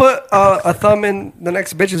 should I put a thumb in the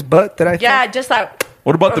next bitch's butt that I yeah, just like,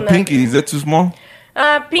 What about the From the- pinky? Is that too small?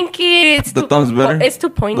 pinky, it's The too, thumb's better? It's too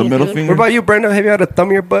pointy, The middle dude. finger? What about you, Brenda? Have you had a thumb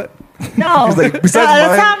in your butt? No. He's like, besides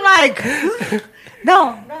that's mine. how I'm like,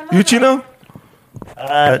 no. You Chino?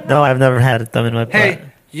 No, I've never had a thumb in my butt. Hey,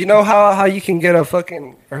 you know how you can get a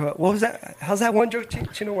fucking, or what was that? How's that one joke,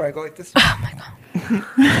 Chino, where I go like this? Oh my god.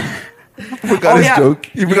 Forgot Oh, his yeah.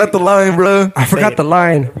 joke. You forgot the line, bro. I forgot the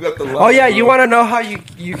line. Forgot the line, Oh yeah, you bro. want to know how you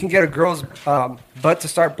can get a girl's butt to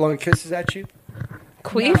start blowing kisses at you?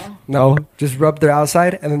 Queef? No, just rub their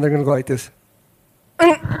outside, and then they're gonna go like this.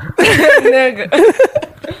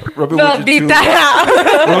 Rub it No, with your beat tooth. that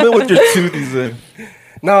out. Rub it with your tooth, he said.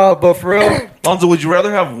 No, but for real, Lonzo, would you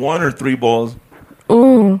rather have 1 or 3 balls?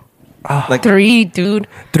 Ooh, Like 3, dude.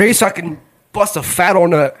 3 so I can bust a fat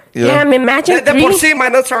on nut. Yeah, imagine De por 3. sí, my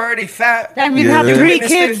nuts are already fat. Damn, you Yeah. have 3 Yeah.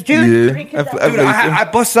 kids, dude. Yeah. 3 kids. Dude, I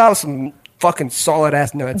bust out some fucking solid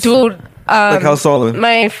ass nuts. Dude, Like how solid?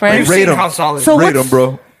 my friend. You've rate seen 'em. how solid. So Rate what's- them,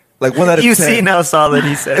 bro. Like 1 out of 10. You've seen how solid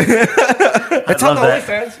he said. it's on the love that.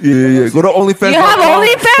 OnlyFans. Yeah. Go to OnlyFans. You have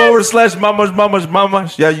OnlyFans?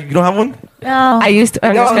 /mamas. Yeah, you don't have one? No. I used to.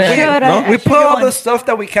 I'm No, just gonna. Should No? I We should put get all one. the stuff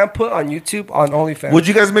that we can't put on YouTube on OnlyFans. Would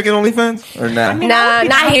you guys make an OnlyFans or not? Nah,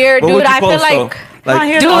 not here, What dude. would you I feel post, though? like, Not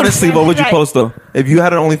here, Like, dude. honestly, what would you Right. post though? If you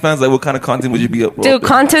had an OnlyFans, like, what kind of content would you be up? dude,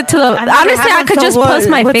 content to the. I never Honestly, I haven't, could so just what? post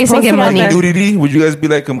my What's face and get posted on money. there? Nudity? Would you guys be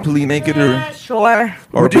like completely naked or Sure.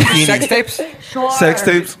 Would you do bikini? sex tapes? Sure. Sex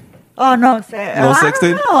tapes? Oh, no. No sex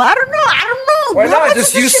tape? I don't know. Why not? What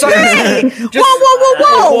Just is use this something. shit? Just-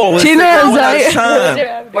 Whoa. let's Chino take is one at a like-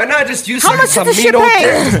 time. Why not just use How some, much some does the mean shit old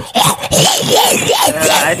pay? dick?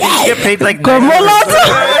 I think you get paid like Como 90% Lonzo?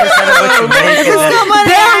 of what you make.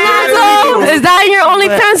 Damn, Lonzo. Is that in your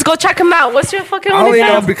OnlyFans? Go check him out. What's your fucking I only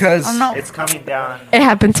know OnlyFans? because No. It's coming down. It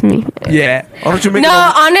happened to me. yeah. Why don't you make No,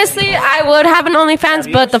 it? honestly, I would have an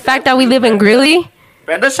OnlyFans, but the fact that we live in Greeley,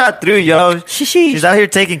 Brenda shot through, yo. She's out here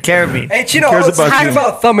taking care of me. Hey, Chino, cares let's about talk you?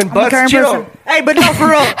 about thumb and I'm a butts. current Chino, person. Hey, but no, for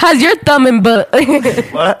real. how's your thumb and butt?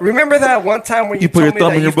 What? remember that one time when you, You put your told me thumb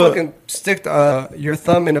that in you your butt? fucking sticked your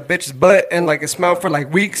thumb in a bitch's butt and like it smelled for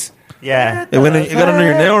like weeks? Yeah. It went in, you got under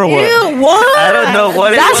your nail or what? Ew, what? I don't know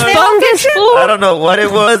what it That's was. fungus, I fool. don't know what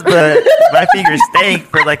it was, but my fingers stank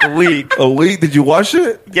for like a week. Oh wait, did you wash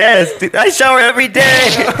it? Yes, dude, I shower every day.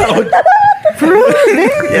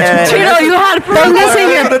 Yeah. Chino, you had fungus in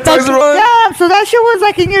your The tongues fucking run? Yeah, so that shit was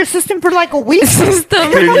like in your system for like a week.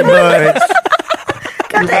 system. Pretty much.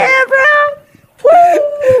 Goddamn, bro.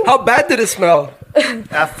 How bad did it smell?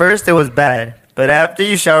 At first, it was bad. But after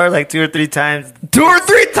you shower like 2 or 3 times, 2 or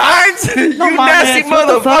 3 times? You nasty man, what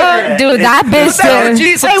the motherfucker. Dude, that bitch What's that? did.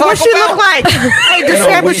 Jeez, Hey, what Taco she Bell. look like? Hey,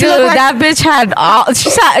 describe what she Dude, look like. that bitch had all. She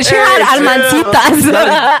had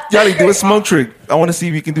almantitas. Yali, do a smoke trick. I want to see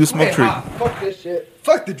if you can do a smoke Hey, trick. fuck this shit.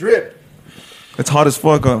 Fuck the drip. It's hot as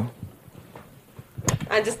fuck, huh?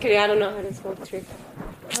 I'm just kidding. I don't know how to smoke trick.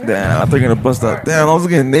 Damn, I thought you're gonna bust out. Damn, I was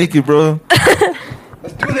getting naked, bro.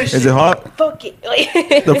 Let's do this Is shit. it hot? Fuck it.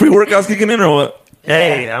 The pre-workout's kicking in or what?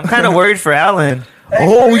 hey, I'm kind of worried for Alan.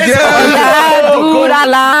 Oh yeah. Yeah, dude,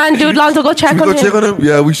 Alan. Dude, Lonzo, go check We on go him. check on him.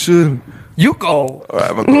 Yeah, we should. You go. All right,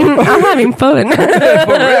 I'm gonna go. I'm having fun. For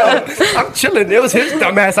real. I'm chilling. It was his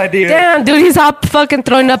dumbass idea. Damn, dude, he's all fucking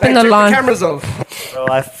throwing up in Hey, the check the lawn. cameras off. Bro,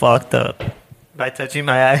 I fucked up by touching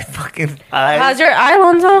my fucking eye. How's your eye,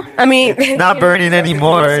 Lonzo? I mean, Not burning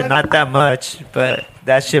anymore, not that much, but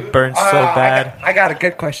that shit burns so bad. I got a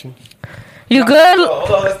good question. you good? Hold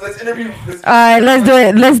on, let's interview. Let's All right, let's do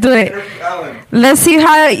it. Let's do it. interview Alan. Let's see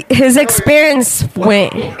how his experience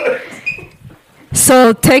went.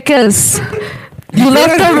 So take us. You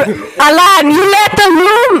left the Alan. You left the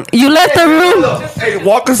room. You left the room. Hey,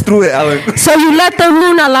 walk us through it, Alan. So you left the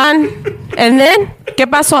room, Alan. And then, ¿qué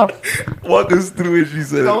pasó? Walk us through it. She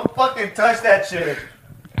said. Don't fucking touch that shit.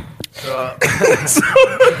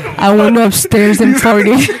 I went upstairs and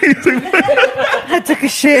farted. I took a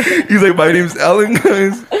shit. He's like, my name's Alan,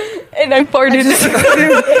 guys. And I farted.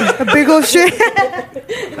 A big old shit.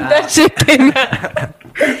 That shit came out.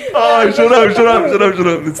 Oh, shut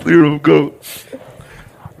up. Let's clear him. Go.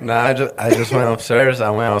 Nah, I just went upstairs. I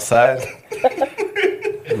went outside.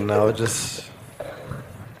 No, just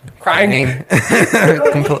Crying.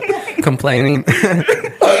 complaining.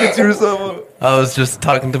 Talking to yourself. I was just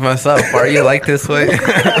talking to myself. Why are you like this way?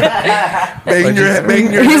 Banging your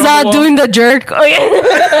head. He's all doing the jerk. Oh,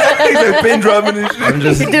 yeah. He's like pin dropping and shit. I'm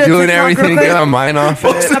just did a doing TikTok everything to real quick. get my mind off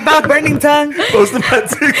it. About burning tongue. Posting my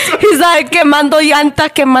TikTok. He's like, quemando llanta,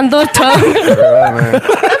 quemando tongue. Man.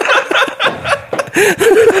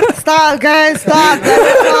 Stop, guys. Stop.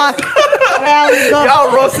 Stop. Yeah, let's go.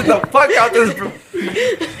 Y'all roasted the fuck out this.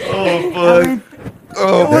 Oh, fuck.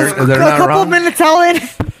 Oh, They're A not couple wrong. minutes all in.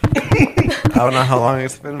 I don't know how long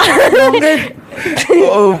it's been.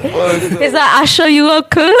 oh, fuck. He's like, I'll show you a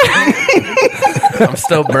cook. I'm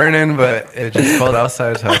still burning, but it just cold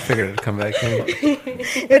outside, so I figured it'd come back in.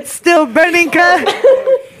 It's still burning, cut.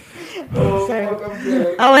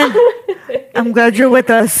 Alan, I'm glad you're with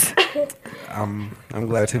us. I'm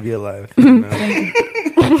glad to be alive. You know?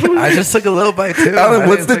 I just took a little bite too. Alan,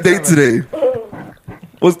 what's the date today?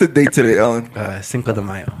 What's the date today, Alan? Cinco de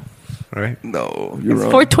Mayo. All right. No, you're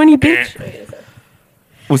wrong. 420, bitch.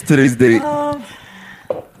 What's today's date?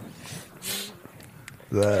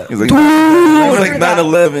 He's like, it's like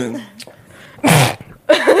 9/11.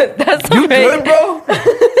 That's You good, bro?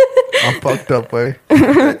 I'm fucked up, boy.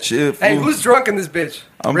 Chill. Hey, who's drunk in this bitch?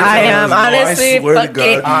 I am, honestly. I swear to fuck God.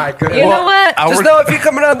 it. All right, good. You know what? Just know if you're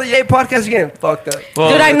coming on the Yay podcast again, fucked up.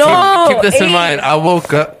 Well, Dude, I know. Keep this in Hey. mind. I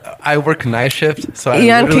woke up. I work night shift, so I Ian,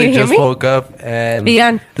 can literally you hear just me? woke up, and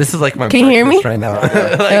Ian, this is like my can you hear breakfast me? right now. Like,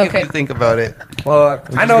 if Okay. you think about it, Well,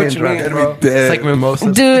 I know what being you mean, drunk. bro. It's like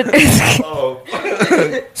mimosas. dude.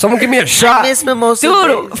 Someone give me a shot. Miss Mimosa.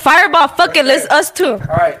 Dude, Fireball, fuck it. Let's us two. All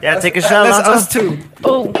right. Yeah, take a shot, That's Alonso. us too.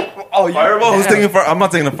 Oh, Oh, you Fireball? Who's taking fire? I'm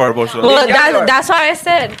not taking a fireball shot. well, Yeah, that's why I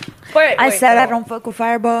said. Wait, I wait, said no. I don't fuck with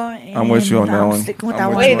Fireball. I'm with you on and that I'm one. sticking with I'm that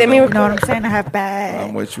with one. you Wait, let me You record. know what I'm saying? I have bad.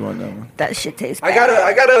 I'm with you on that one. That shit tastes I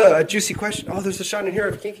bad. got a juicy question. Oh, there's a shot in here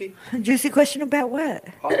of Kinky. Juicy question about what?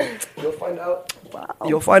 Oh, you'll find out.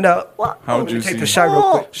 You'll find out. How Let me juicy? take the shot real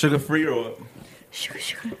quick. Sugar free or what? Sugar,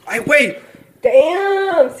 sugar. Hey, wait.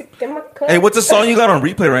 Damn. Hey, what's the song you got on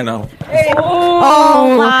replay right now?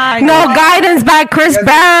 Oh my No God. Guidance by Chris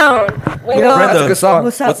Brown. Wait, Yo, no. that's a good song.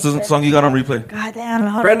 What's up? What's the song you got on replay? God damn.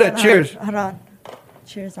 Hold Brenda, on, hold cheers. On, hold on.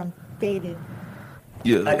 Cheers. I'm faded.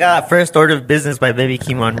 Yeah. I got First Order of Business by Baby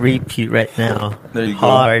Keem on repeat right now. There you go.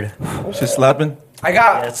 Hard. She's slapping? I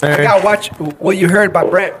got. Yes, sir. I got. Watch what you heard by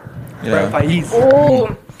Brent. Yeah. Brent Faiz.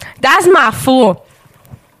 Ooh, that's my fool.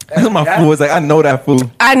 My fool is like, I know that fool.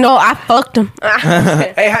 I know. I fucked him.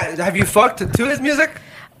 Hey, have you fucked to his music?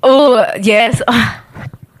 Oh yes.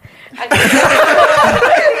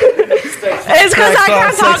 It's because I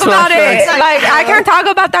can't talk about it. Like I can't talk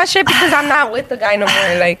about that shit because I'm not with the guy no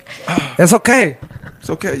more. Like, It's okay. It's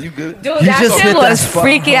okay. You good? dude, that just shit hit that was spot.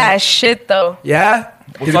 freaky ass shit though. Yeah.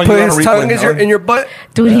 Did he song put you his wanna tongue replay, in your butt?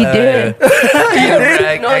 Dude, he did. No,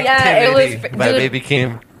 yeah, it was- by dude. Baby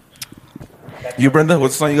Keem. You, Brenda?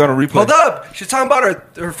 What's the song you got on replay? Hold up. She's talking about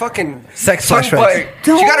her fucking Sex tongue flashbacks. bite.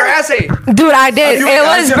 She got her ass ate. Dude, I did. you- It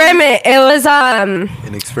was have you- Bremen. It was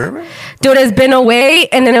An experiment? Dude, it's been away,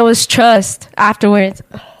 and then it was trust afterwards.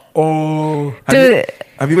 Oh. Dude,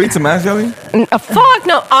 Have you ate some ass, Jelly? fuck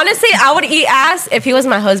no. Honestly, I would eat ass if he was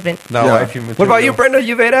my husband. No, Yeah. wife, you What about you, Brenda?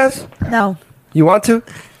 You've ate ass? No. You want to?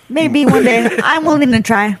 Maybe one day. I'm willing to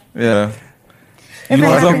try. Yeah. If You it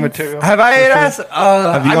want some? happens. Have I ate ass? Have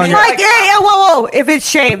you I gone mean, your- Like, yeah, whoa. If it's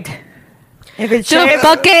shaved. If it's Dude, shaved.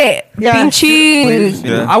 fuck it. Yeah. Pinchy.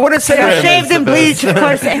 Yeah. I wouldn't say I Shaved and bleached, of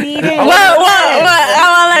course, and eaten. What?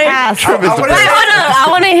 I Ass. I wouldn't, I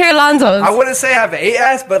want to hear Lonzo's. I wouldn't say I have ate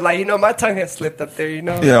ass, but like my tongue has slipped up there,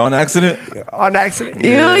 Yeah, on accident? on accident.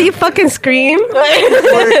 You fucking scream.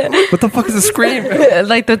 What the fuck is a scream?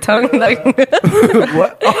 Like the tongue, like, like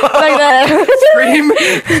What? that. Scream?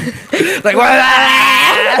 Like what?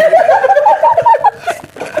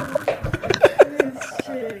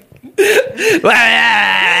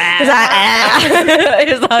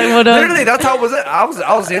 It's like, what up? Literally, that's how it was.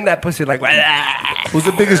 I was in that pussy like. Who's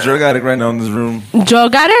the biggest drug addict right now in this room?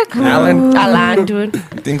 Drug addict? Alan, dude. You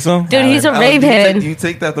think so? Dude, he's a Alan, rave do you head. take- do you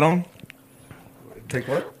take that throne? Take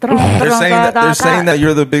what? They're saying that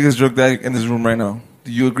you're the biggest drug addict in this room right now.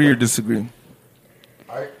 Do you agree or disagree?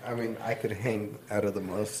 I mean, I could hang out of the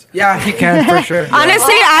most. Yeah, he can for sure.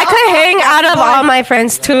 Honestly, I could hang out of all my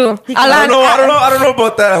friends too. I don't know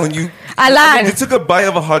about that. When you Alan. you took a bite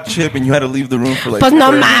of a hot chip and you had to leave the room for like. Pues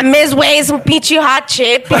no 30 mames, güey, es un pinche hot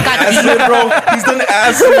chip. Acid, bro. He's done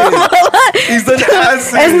acid. He's done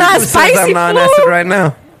acid. It's not Who says spicy I'm not on food. acid right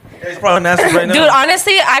now? He's probably on acid right now. Dude,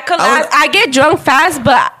 honestly, I get drunk fast,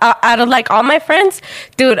 but out of like all my friends,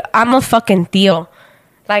 dude, I'm a fucking Theo.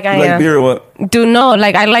 Like I You like am. beer or what? Dude, no,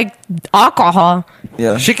 like I like alcohol.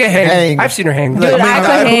 Yeah. She can hang. Hang. I've seen her hang. Dude, I could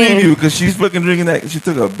I believe hang. you because she's fucking drinking that. She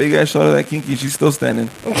took a big ass shot of that kinky. She's still standing.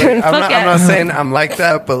 Fuck I'm yeah. not saying I'm like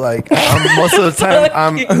that, but like most of the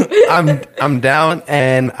time I'm down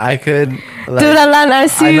and I could. Like, Dude, Alan, I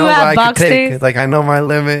see I know you what at I could box take. days. Like I know my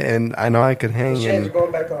limit and I know I could hang, Shades are and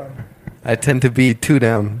going back on. I tend to be too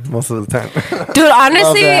down most of the time. Dude,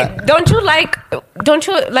 honestly, that. don't you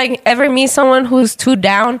like ever meet someone who's too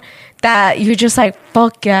down that you're just like,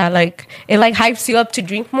 fuck yeah, like it like hypes you up to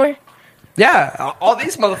drink more? Yeah, all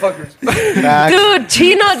these motherfuckers. Dude,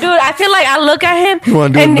 Chino, dude, I feel like I look at him You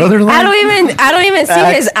wanna do and another line? I don't even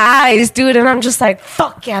see his eyes, dude, and I'm just like,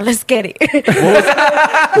 fuck yeah, let's get it.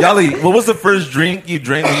 Yali, what was the first drink you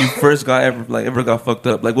drank when you first got ever got fucked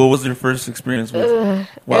up? Like, what was your first experience with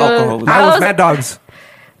alcohol? Mine I was was- Mad Dogs.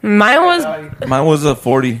 Mine was a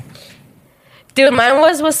 40. Dude, mine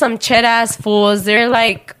was with some chet ass fools. They're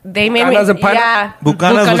like, they made me, Bucanas and pineapple? yeah,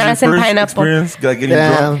 Bucanas was your and first pineapple. experience like, getting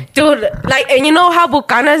Damn. drunk. Dude, like, and you know how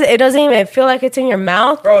Bucanas, it doesn't even feel like it's in your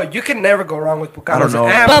mouth. Bro, you can never go wrong with Bucanos. I don't know.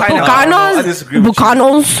 And But pineapple. Bucanos, I disagree with you.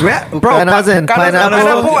 Bucanos, Yeah, bro, Bucanas and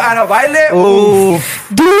pineapple. out of baile. Ooh.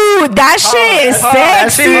 dude, that shit is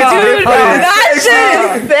sexy, shit is dude. different. That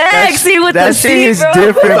shit is sexy with That the shit C, is bro.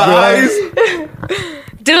 different, bro.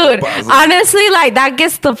 Dude, honestly, like, that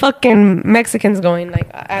gets the fucking Mexicans going.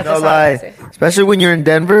 Like, that's No all I can lie. say. Especially when you're in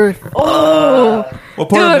Denver. Oh, What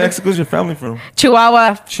part of Dude. Mexico is your family from?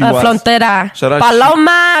 Chihuahua, Chihuahuas. Frontera, Shout out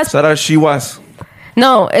Palomas. Shout out Chihuas.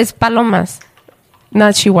 No, it's Palomas,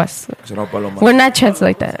 not Chihuas. Shout out Paloma. We're not chets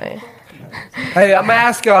like that. Hey, I'm gonna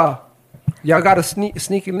ask y'all. Y'all got a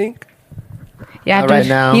sneaky link? Yeah, Not dude, right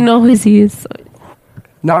now. you know who he is.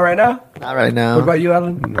 Not right now. Not right now. What about you,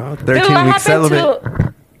 Alan? No, Dude, 13 what week happened celibate.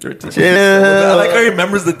 to? 13. Chill. I like how he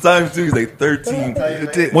remembers the time too. He's like 13.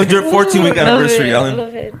 When's your 14-week anniversary, Love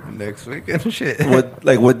Alan? it. Next week and shit.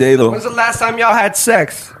 What day though? When's the last time y'all had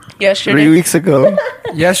sex? Yesterday. 3 weeks ago.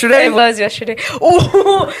 Yesterday? It was yesterday.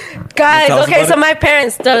 Ooh, guys. Tell us Okay, about so it. my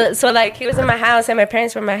parents, so like he was in my house and my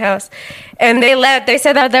parents were in my house, and they left. They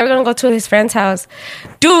said that they were gonna go to his friend's house.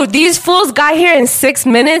 Dude, these fools got here in 6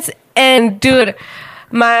 minutes, and dude.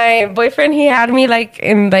 My boyfriend, he had me like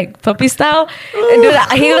in like puppy style, and dude,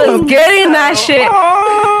 he was getting that shit.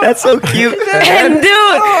 That's so cute. And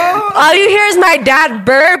dude, all you hear is my dad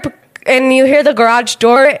burp, and you hear the garage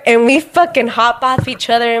door, and we fucking hop off each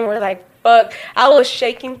other, and we're like, fuck. I was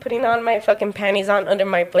shaking, putting on my fucking panties on under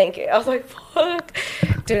my blanket. I was like, fuck.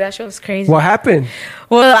 Dude, that shit was crazy. What happened?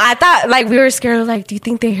 Well, I thought, like, we were scared, like, do you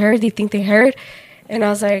think they heard? Do you think they heard? And I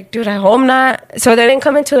was like, dude, I hope not. So they didn't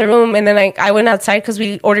come into the room, and then, like, I went outside because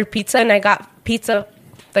we ordered pizza, and I got pizza,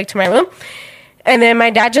 like, to my room. And then my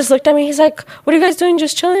dad just looked at me. He's like, what are you guys doing?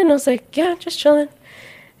 Just chilling? And I was like, yeah, just chilling.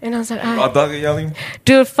 And I was like, Raw dog yelling.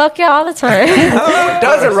 dude, fuck yeah, all the time.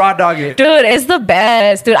 Doesn't raw dog it? Dude, it's the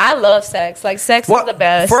best. Dude, I love sex. Like, sex is the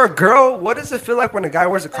best. For a girl, what does it feel like when a guy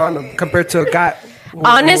wears a condom compared to a guy?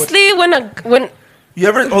 Honestly, when You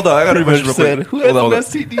ever? Hold on, I gotta remember real quick. Who has Hold on, an hold on.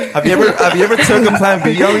 STD? Have you ever taken Plan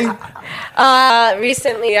B yelling?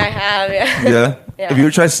 recently I have, yeah. Yeah. Yeah. Have you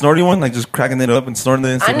ever tried snorting one, like just cracking it up and snorting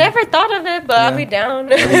it? I never thought of it, but I'll be down.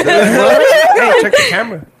 Hey, check the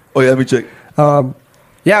camera. Oh yeah, let me check.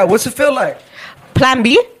 Yeah, what's it feel like? Plan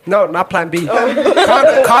B? No, not Plan B.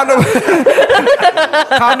 Condom.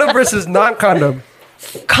 Condom versus non-condom.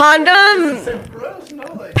 Condom.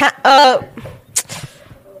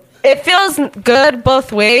 It feels good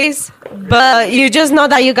both ways, but you just know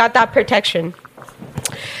that you got that protection.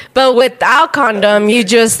 But without condom, you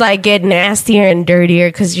just like get nastier and dirtier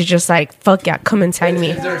because you're just like, fuck yeah, come inside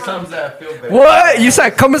me. What? You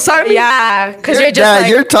said come inside me? Yeah, because you're just Yeah, like,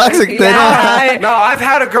 you're toxic then. Yeah. No, I've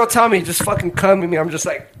had a girl tell me just fucking come in me. I'm just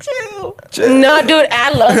like, chill. No, dude,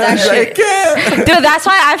 I love that shit. Dude, that's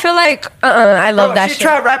why I feel like, I love that she shit.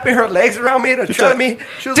 tried wrapping her legs around me to try me.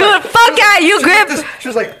 She was Dude, like, fuck yeah, you she was like grip. this. She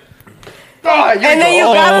was like, oh, And then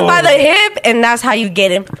you grab him by the hip, and that's how you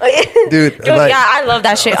get him. Dude, Dude, like- yeah, I love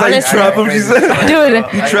that shit. That's how you Honestly, trap him, she said. dude,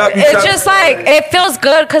 You it's trap, just like it feels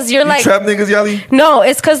good because you're you like, trap niggas yelling. no,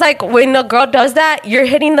 it's because like when a girl does that, you're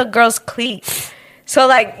hitting the girl's cleat. So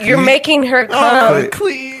like you're making her come.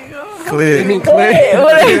 Clear.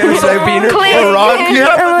 Whatever. Say beaner. Clean. wrong.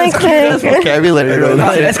 I'm like, clean. Vocabulary.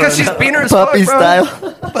 It's because she's beaner as fuck, Puppy bro. style.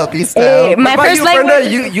 Puppy Hey, style. my What about first you, language.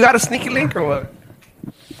 Brenda? You got a sneaky link or what?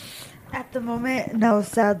 At the moment, no,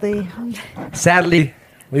 sadly. Sadly.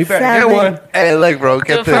 We better Sadly. get one. Hey, look, bro,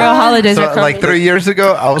 get Dude, for this. our holidays So, are coming. like 3 years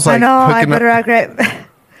ago, I was like I know, I hooking better up. act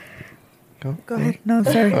right. Go ahead. No,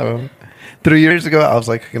 sorry. 3 years ago, I was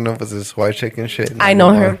like hooking up with this white chick and shit. I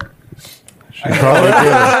know her. She probably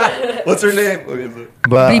did. What's her name?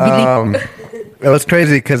 But Bleep, it was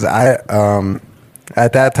crazy because I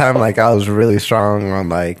at that time like I was really strong on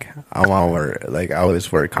like I want to wear like I always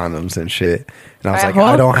wear condoms and shit, and I was At like home?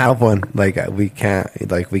 I don't have one, like we can't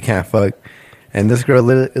fuck, and this girl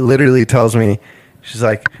literally tells me she's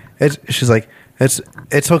like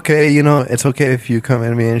it's okay, you know, it's okay if you come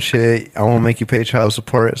at me and shit. I won't make you pay child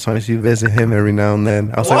support as long as you visit him every now and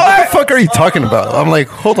then. I was like, what the fuck are you talking about? I'm like,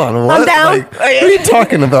 hold on, what? down. Like, what are you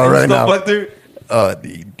talking about right now? Fucked her?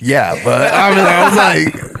 Yeah, but I mean, I was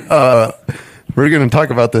like, We're gonna talk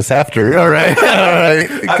about this after. All right, all right.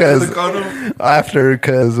 Because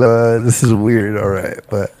this is weird. All right,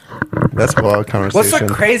 but that's wild conversation. What's the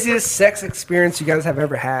craziest sex experience you guys have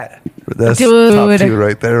ever had? That's Dude. top 2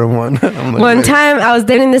 right there. One. I'm like, One wait. time I was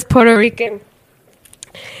dating this Puerto Rican.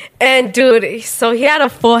 And dude, so he had a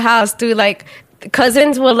full house, dude. Like,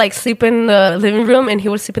 cousins would like sleep in the living room and he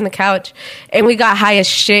would sleep in the couch. And we got high as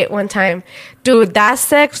shit one time. Dude, that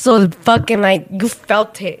sex was fucking like, you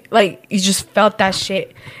felt it. Like, you just felt that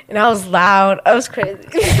shit. And I was loud. I was crazy.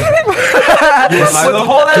 Just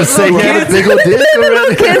say he had a big old dick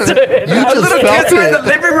already. You just felt Kids were in the it.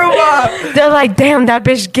 living room. They're like, damn, that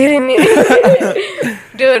bitch getting it.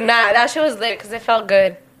 Dude, nah, that shit was lit because it felt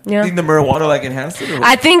good. You Yeah. think the marijuana like enhanced it? Or what?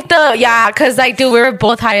 I think because like, dude, we were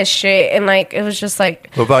both high as shit. And like, it was just like,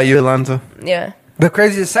 What about you, Alonzo? yeah. The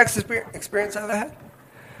craziest sex experience I ever had?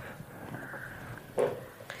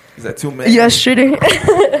 Is that too many? Yesterday.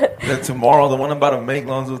 Is that tomorrow? The one I'm about to make,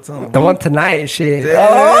 Lonzo, tell him. The one tonight, shit.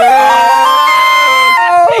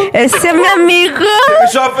 Ese mi amigo. Take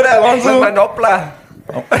a shot for that, Lonzo. Manopla.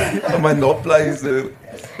 My nopla, he said.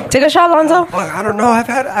 Take a shot, Lonzo. Fuck, I don't know.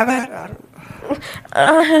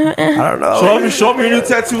 I don't know. Show me your new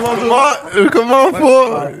tattoo, Lonzo. Come on,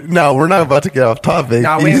 fool. No, we're not about to get off topic.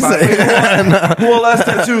 Nah, we You ain't about say- Who all has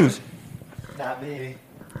tattoos? Not me.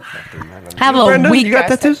 Have a Brendan, week. you got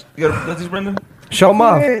tattoos? You got tattoos, Brendan? Show them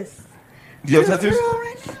off. Do you have tattoos?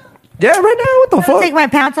 Yeah, right now. What the I'll take fuck? my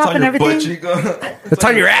pants off On and your butt everything. cheek. It's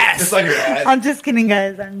on your ass. It's on your ass. I'm just kidding,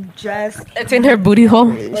 guys. I'm just. It's in her booty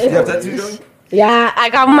hole. You have tattoos, Joey? Yeah, I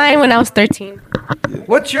got mine when I was 13.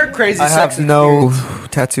 What's your crazy I sex have no experience?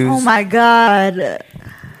 tattoos. Oh my god.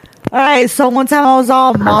 All right, so one time I was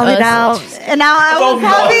all mollied out, and now I was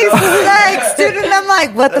having sex, dude, and I'm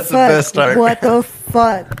like, what That's the the fuck? best start. What the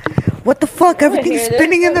fuck? What the fuck? Everything's hear this?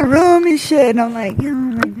 spinning in the room and shit, and I'm like, oh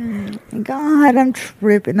my god, I'm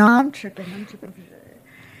tripping. No, I'm tripping for sure.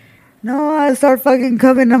 No, I start fucking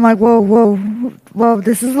coming. I'm like, whoa,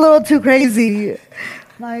 this is a little too crazy.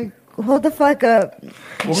 Like, hold the fuck up.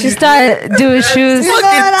 She started doing shoes. You know,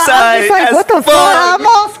 and I'm just tight like, as what the fuck? I'm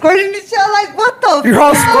all squirting and shit. I'm like, what the You're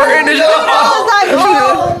all fuck? squirting and shit. I was like,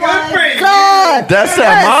 oh my god. That's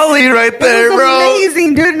that Molly right there, It was bro.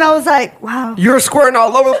 amazing, dude. And I was like, wow. You were squirting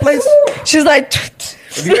all over the place. She's like,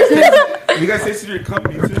 Have you guys tasted your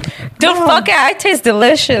company too? dude, fuck it. I taste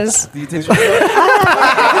delicious. Do you taste your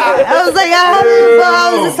I was like,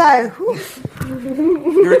 I was just like, whew.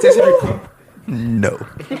 You ever tasted your company? No.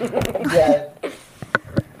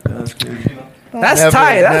 That's crazy. That's Never,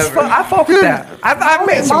 tight. That's never. I fuck with that. I've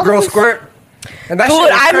made some girls squirt. And that Dude,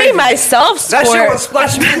 shit was I crazy. made myself That shit was squirt.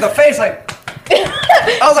 splashing me in the face like.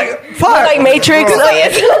 I was like, fuck. Like Matrix.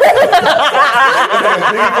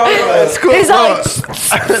 It's cool. He's like,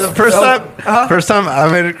 the first time I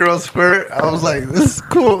made a girl squirt, I was like, "This is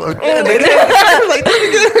cool." Okay, they did it. Like, do it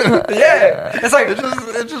again. Yeah. It's like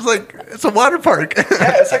It's just like it's a water park. yeah,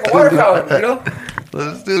 it's like a water fountain, you know?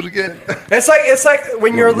 Let's do it again. It's like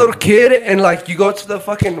when you're a little kid and like you go to the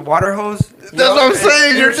fucking water hose. That's what I'm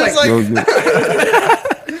saying. You're just like,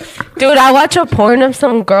 dude, I watch a porn of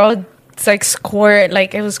some girl. It's like squirt.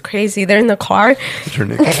 Like, it was crazy. They're in the car. what's her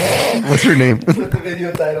name? What's her name? The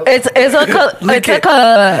video title. It's like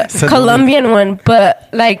a Colombian one, but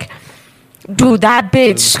like, dude, that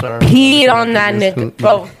bitch peed on that nigga,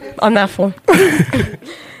 bro, on that fool.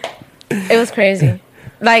 It was crazy.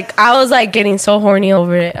 Like, I was like getting so horny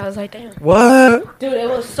over it. I was like, damn, What? dude, it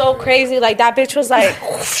was so crazy. Like, that bitch was like,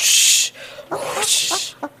 whoosh,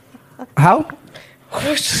 whoosh, How?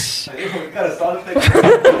 whoosh.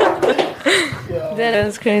 That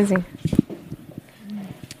was crazy.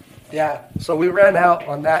 Yeah. So we ran out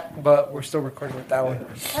on that, but we're still recording with that one.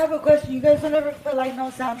 I have a question. You guys don't ever put like no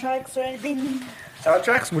soundtracks or anything?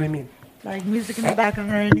 Soundtracks? What do you mean? Like music in the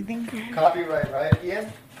background or anything? Copyright, right, Ian?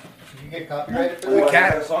 Did you get copyrighted for We that?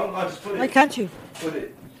 can't. Why can't you?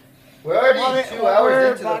 We're already Well, 2 or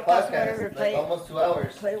hours into the podcast, podcast. whatever, Like play. almost 2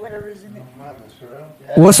 hours. Play whatever's in it.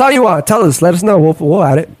 What song you want? Tell us. Let us know. We'll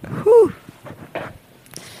add it.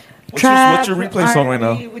 What's your replay song right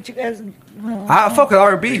now? R&B, What you guys? Well, I fuck with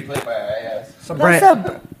R&B. Played by our ass. Some what's brand.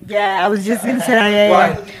 up? Yeah, I was just gonna say that. Yeah.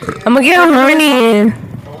 Why? I'm gonna get horny.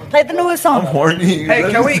 Play the newest I'm song. horny. Hey,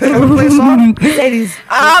 can we play a song? Ladies.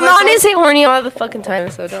 I'm honestly horny all the fucking time,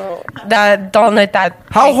 so don't let that.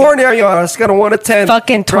 How horny are you on a scale of 1 to 10?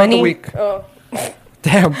 Fucking throughout the 20. week? Oh.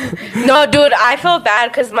 Damn. No, dude, I feel bad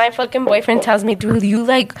because my fucking boyfriend tells me, dude, you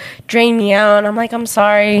like drain me out. And I'm like, I'm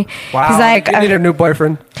sorry. Wow. He's like, you need a new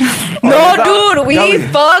boyfriend. no, dude, we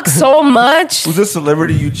fuck so much. Who's this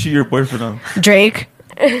celebrity you cheat your boyfriend on? Drake.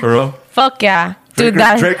 For real? Fuck yeah. Dude,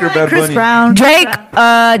 Drake or Bad Chris Bunny? Brown. Drake.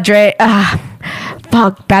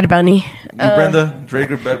 Fuck, Bad Bunny. You, Brenda,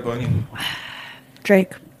 Drake or Bad Bunny?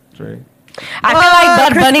 Drake. Drake. I feel like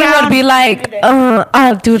Bad Chris Bunny Brown. would be like,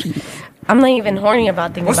 oh, dude, I'm not even horny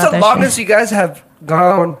about thinking What's about the that longest shit. you guys have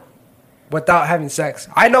gone without having sex?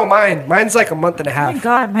 I know mine. Mine's like a month and a Oh my half.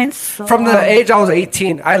 God, mine's so From the long. age I was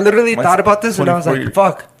 18. I literally Mine's thought about this and I was 24 like,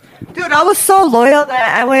 fuck. Dude, I was so loyal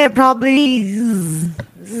that I went probably.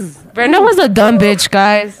 Brenda was a dumb bitch,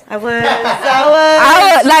 guys. I was.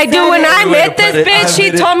 I was like, dude, when I You met this admit it. bitch, she I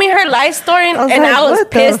admit it. told me her life story, and was I like, was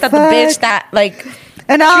what the pissed at the bitch fuck? that like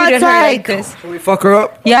And now treated it's her like like, this. Can we fuck her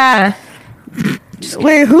up? Yeah,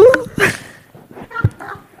 wait, who?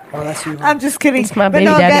 Oh, that's you. I'm just kidding. It's my But baby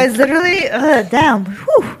no, daddy. guys, literally, damn.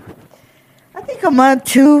 Whew. I think a month,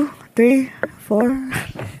 2, 3, 4.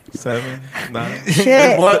 7, 9.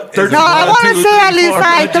 Shit. What? No, I want to say at least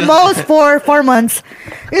like the most 4 months.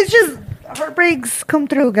 It's just heartbreaks come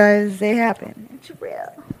through, guys. They happen. It's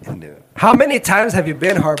real. How many times have you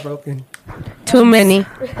been heartbroken? too many.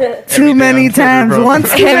 Too many day I'm times. heartbroken.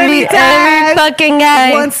 Once too many Every times. fucking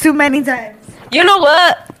guy. Once too many times. You know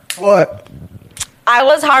what? What? I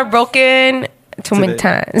was heartbroken too many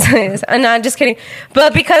times. And I'm just kidding.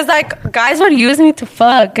 But because like guys would use me to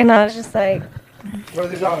fuck, and I was just like. What are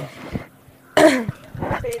these on?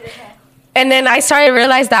 And then I started to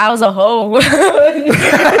realize that I was a hoe.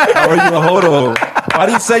 How are you a hoe though? Why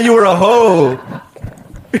did you say you were a hoe?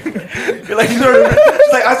 You're like, she's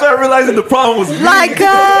like, I started realizing the problem was me. Like, shit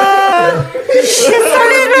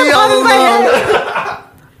started to pop in my head.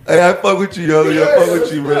 Hey, I fuck with you, yo. I fuck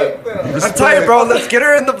with you, bro. I'm tired, bro. Let's get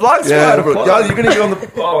her in the vlog Yeah, squad. bro. Y'all, you're gonna get on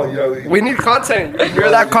the. Oh, yo. We need content. You're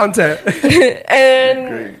that content.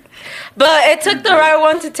 And but it took the right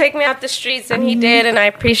one to take me out the streets, and he did, and I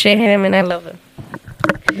appreciate him, and I love him.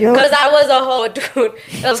 Yo, Because I was a hoe, dude.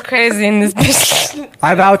 It was crazy in this bitch.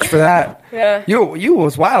 I vouch for that. Yeah. You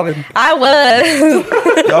was wildin'. I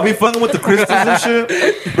was. Y'all be fucking with the crystals and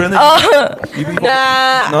shit? Brandon, you, be,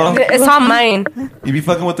 Nah, No? it's all mine. you be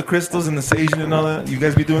fucking with the crystals and the sage and all that? You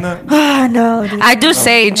guys be doing that? no, dude. I do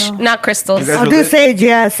sage, not crystals. You guys I'll do sage,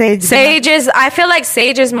 yeah, sage. Sage is, I feel like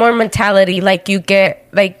sage is more mentality. Like you get,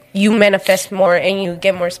 like you manifest more and you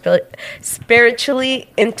get more spiritually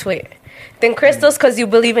into it than crystals, because you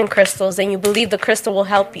believe in crystals and you believe the crystal will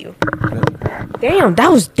help you. Damn,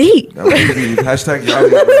 that was deep. That was easy. Hashtag Yali.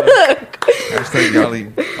 Bro. Hashtag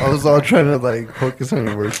Yali. I was all trying to like focus on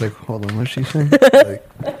the words. Like, hold on, what's she saying? Like,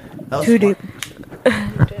 Too deep.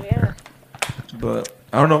 But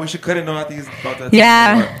I don't know. We should cut it. No, I think it's about that.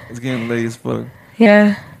 Yeah. Time. It's getting late as fuck.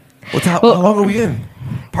 Yeah. How long are we in?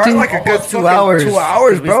 Probably like a good 2 hours. 2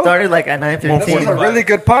 hours, We bro. started like at 9:30. This is a really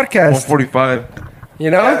good podcast. 1:45. You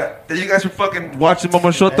know? Yeah, thank you guys for fucking watching Mama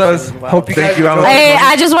Shotas. Hope you Thank guys you. enjoyed. Hey,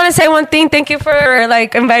 I just want to say one thing. Thank you for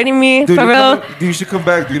like inviting me. Dude, for real. you should come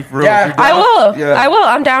back, dude. For real. Yeah. If you're I down, will. Yeah. I will.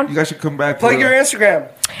 I'm down. You guys should come back. Plug for your real. Instagram.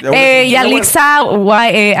 Yeah, Hey, you know what?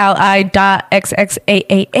 Yalixa,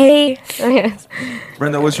 YALI.XXAAA. Yes.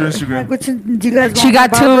 Brenda, what's your Instagram? Which do you guys want? She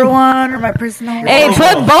got my barber two. one or my personal one? Hey,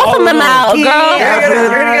 put both of them out, You're girl.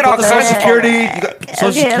 gonna get all the Social social Security. You got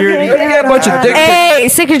Social Okay, Security. You're gonna get a bunch of dick pics. Hey,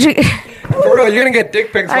 secret. For real, you're gonna get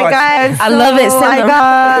dick pics. Hi watch. guys, I love it. So Send I them.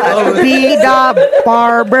 got B Dot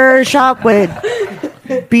Barber Shop with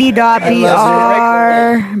B Dot B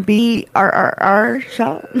R B R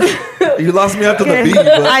shop. You lost me after the Okay. beat. But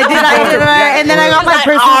I did, and then I got my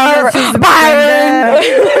personal Byron.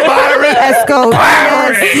 Esco.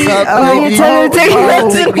 Oh, you tell her to take her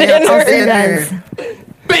to dinner. I'll see you guys.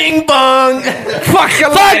 Bing bong. Fuck your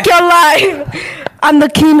Fuck life. your life. I'm the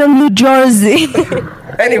king of New Jersey.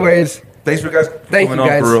 Anyways, Thanks for guys. Thank coming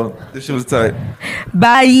you, on guys. For real. This shit was tight.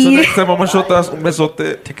 Bye. So next time, Mama Shotas, un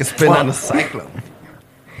besote. take a spin on the cyclone.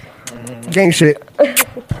 gang shit.